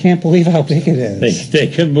 Yeah, I can't believe how big it is. They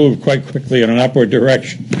can move quite quickly in an upward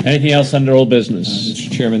direction. Anything else under old business?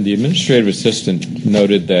 Mr. Chairman, the administrative assistant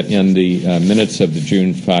noted that in the minutes of the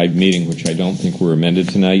June 5 meeting, which I don't think were amended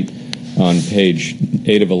tonight, on page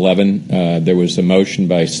 8 of 11, there was a motion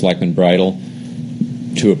by Selectman Bridle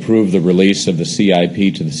to approve the release of the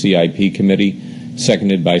CIP to the CIP committee,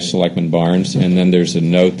 seconded by Selectman Barnes, and then there's a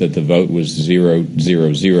note that the vote was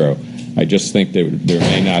 0-0-0. I just think that there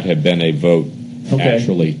may not have been a vote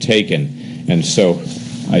actually taken, and so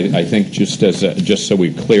I think just so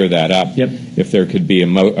we clear that up, if there could be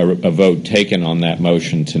a vote taken on that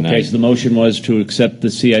motion tonight. Okay, so the motion was to accept the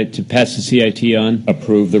to pass the CIT on?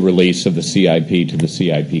 Approve the release of the CIP to the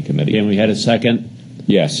CIP committee. And we had a second?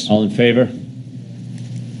 Yes. All in favor?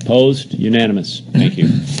 Opposed? Unanimous. Thank you.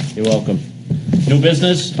 You're welcome. New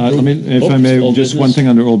business? If I may, old just business? one thing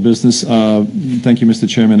under old business. Thank you, Mr.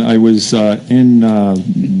 Chairman. I was in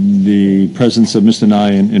the presence of Mr.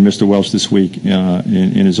 Nye and Mr. Welch this week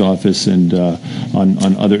in his office and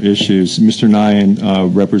on other issues. Mr. Nye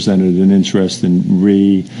represented an interest in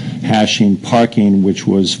rehashing parking, which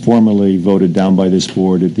was formerly voted down by this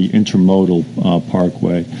board at the Intermodal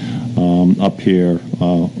Parkway. Up here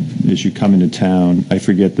as you come into town. I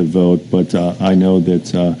forget the vote, but I know that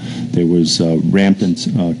there was rampant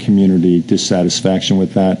community dissatisfaction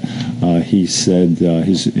with that. He said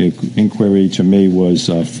his inquiry to me was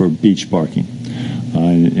for beach parking.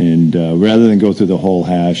 And rather than go through the whole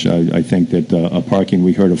hash, I think that parking,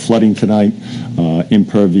 we heard of flooding tonight,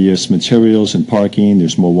 impervious materials and parking,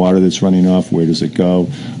 there's more water that's running off, where does it go?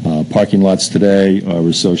 Parking lots today are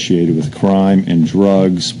associated with crime and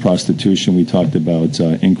drugs, prostitution. We talked about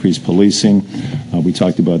increased policing. We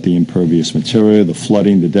talked about the impervious material, the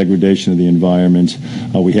flooding, the degradation of the environment.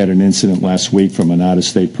 We had an incident last week from an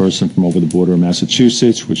out-of-state person from over the border of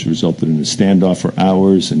Massachusetts, which resulted in a standoff for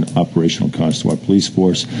hours and operational costs to our police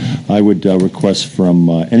force. I would request from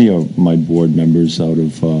any of my board members out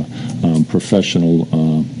of professional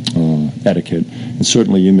etiquette, and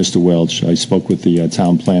certainly you, Mr. Welch, I spoke with the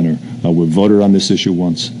town planner. We voted on this issue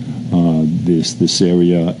once. This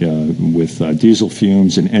area with diesel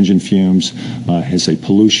fumes and engine fumes has a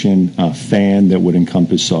pollution fan that would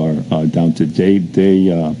encompass our down to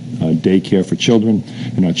daycare for children,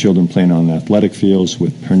 and our children playing on athletic fields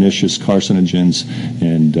with pernicious carcinogens,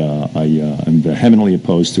 and I am vehemently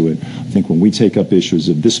opposed to it. I think when we take up issues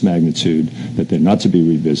of this magnitude, that they're not to be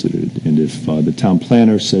revisited, and if the town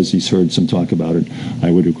planner says he's heard some talk about it,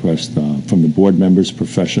 I would request from the board members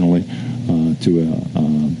professionally to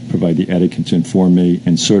provide the etiquette to inform me,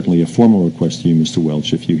 and certainly a formal request to you, Mr.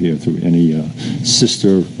 Welch, if you hear through any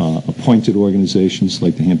sister appointed organizations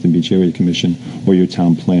like the Hampton Beach Area Commission or your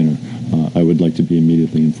town planner, I would like to be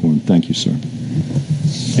immediately informed. Thank you, sir.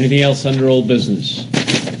 Anything else under old business?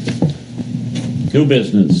 New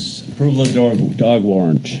business. Approval of dog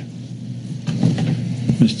warrant.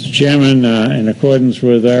 Mr. Chairman, in accordance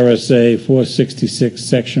with RSA 466,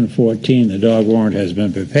 Section 14, the dog warrant has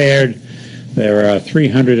been prepared. There are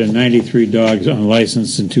 393 dogs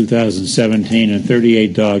unlicensed in 2017 and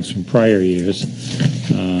 38 dogs from prior years,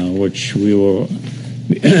 which we will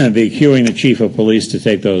be cueing the chief of police to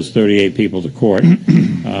take those 38 people to court,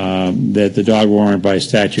 that the dog warrant by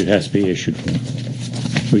statute has to be issued.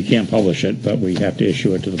 We can't publish it, but we have to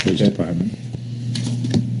issue it to the police department.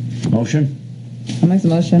 Motion? I'll make the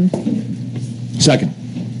motion. Second.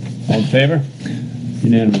 All in favor?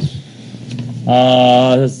 Unanimous.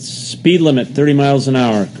 Speed limit, 30 miles an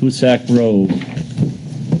hour, Cusack Road.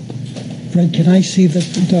 Fred, can I see the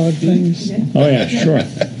dog things? Oh, yeah, sure.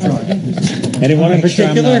 Anyone in Make sure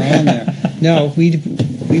I'm particular? not on there. No, we've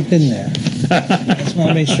been there. Just want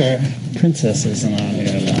to make sure Princess isn't on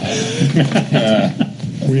here.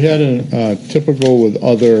 We had a typical with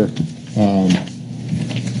other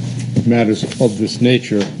matters of this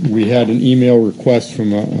nature. We had an email request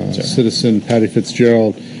from a citizen, Patty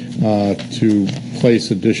Fitzgerald, to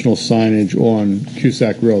place additional signage on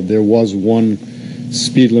Cusack Road. There was one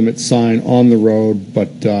speed limit sign on the road,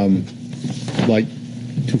 but like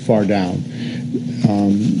too far down.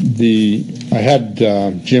 I had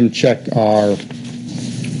Jim check our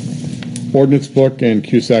ordinance book, and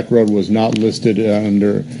Cusack Road was not listed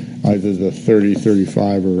under either the 30,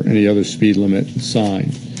 35, or any other speed limit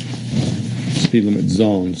sign, speed limit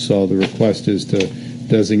zone. So the request is to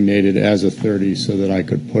designate it as a 30 so that I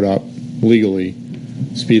could put up legally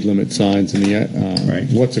speed limit signs. And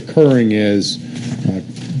what's occurring is,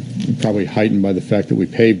 probably heightened by the fact that we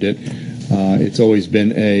paved it, it's always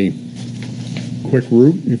been a quick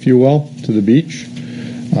route, if you will, to the beach.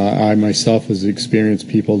 I myself has experienced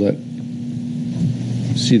people that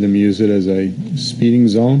see them use it as a speeding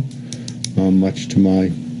zone, much to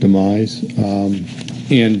my demise.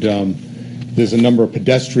 There's a number of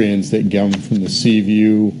pedestrians that come from the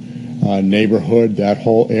Seaview neighborhood, that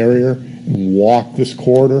whole area, and walk this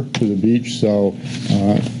corridor to the beach. So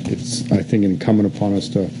it's, I think, incumbent upon us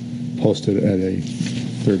to post it at a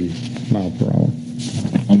 30 mile per hour.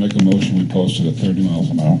 I'll make a motion we post it at 30 miles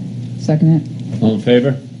an hour. Second it. All in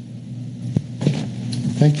favor?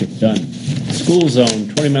 Thank you. Done. School zone,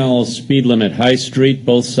 20 miles speed limit, High Street,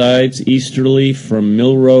 both sides, easterly from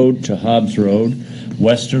Mill Road to Hobbs Road,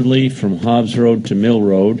 westerly from Hobbs Road to Mill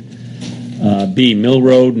Road. B, Mill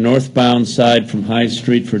Road, northbound side from High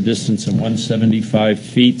Street for a distance of 175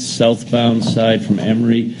 feet, southbound side from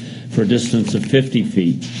Emery for a distance of 50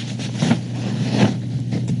 feet.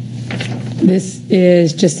 This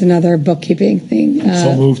is just another bookkeeping thing.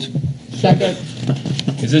 So moved. Second.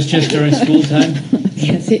 Is this just during school time?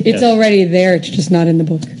 Yes, it's Yes. already there. It's just not in the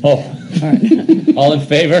book. Oh, all in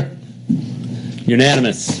favor?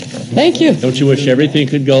 Unanimous. Thank you. Don't you wish everything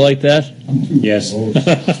could go like that? Yes.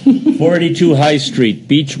 482 High Street,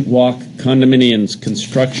 Beach Walk condominiums,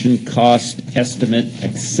 construction cost estimate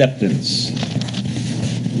acceptance.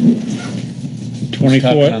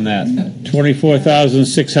 Comment on that.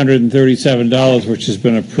 $24,637, which has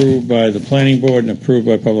been approved by the Planning Board and approved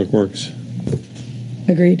by Public Works.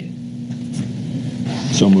 Agreed.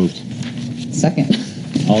 So moved. Second.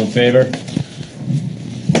 All in favor?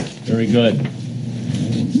 Very good.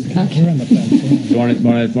 Okay. You want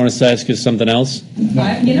to ask us something else?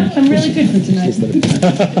 I'm really good for tonight.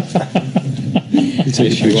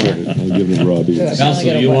 I'll give it to Robbie.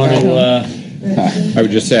 Council, you want to... I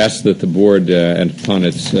would just ask that the board, and upon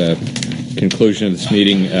its conclusion of this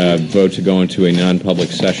meeting, vote to go into a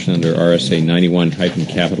non-public session under RSA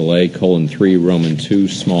 91-A:3, Roman 2,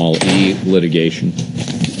 small e, litigation.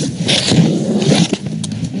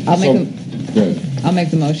 I'll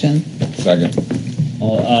make the motion. Second.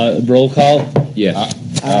 Roll call? Yes.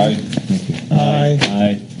 Aye.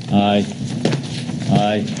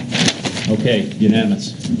 Aye. Okay,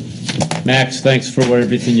 unanimous. Max, thanks for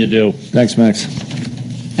everything you do. Thanks, Max.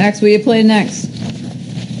 Max, will you play next?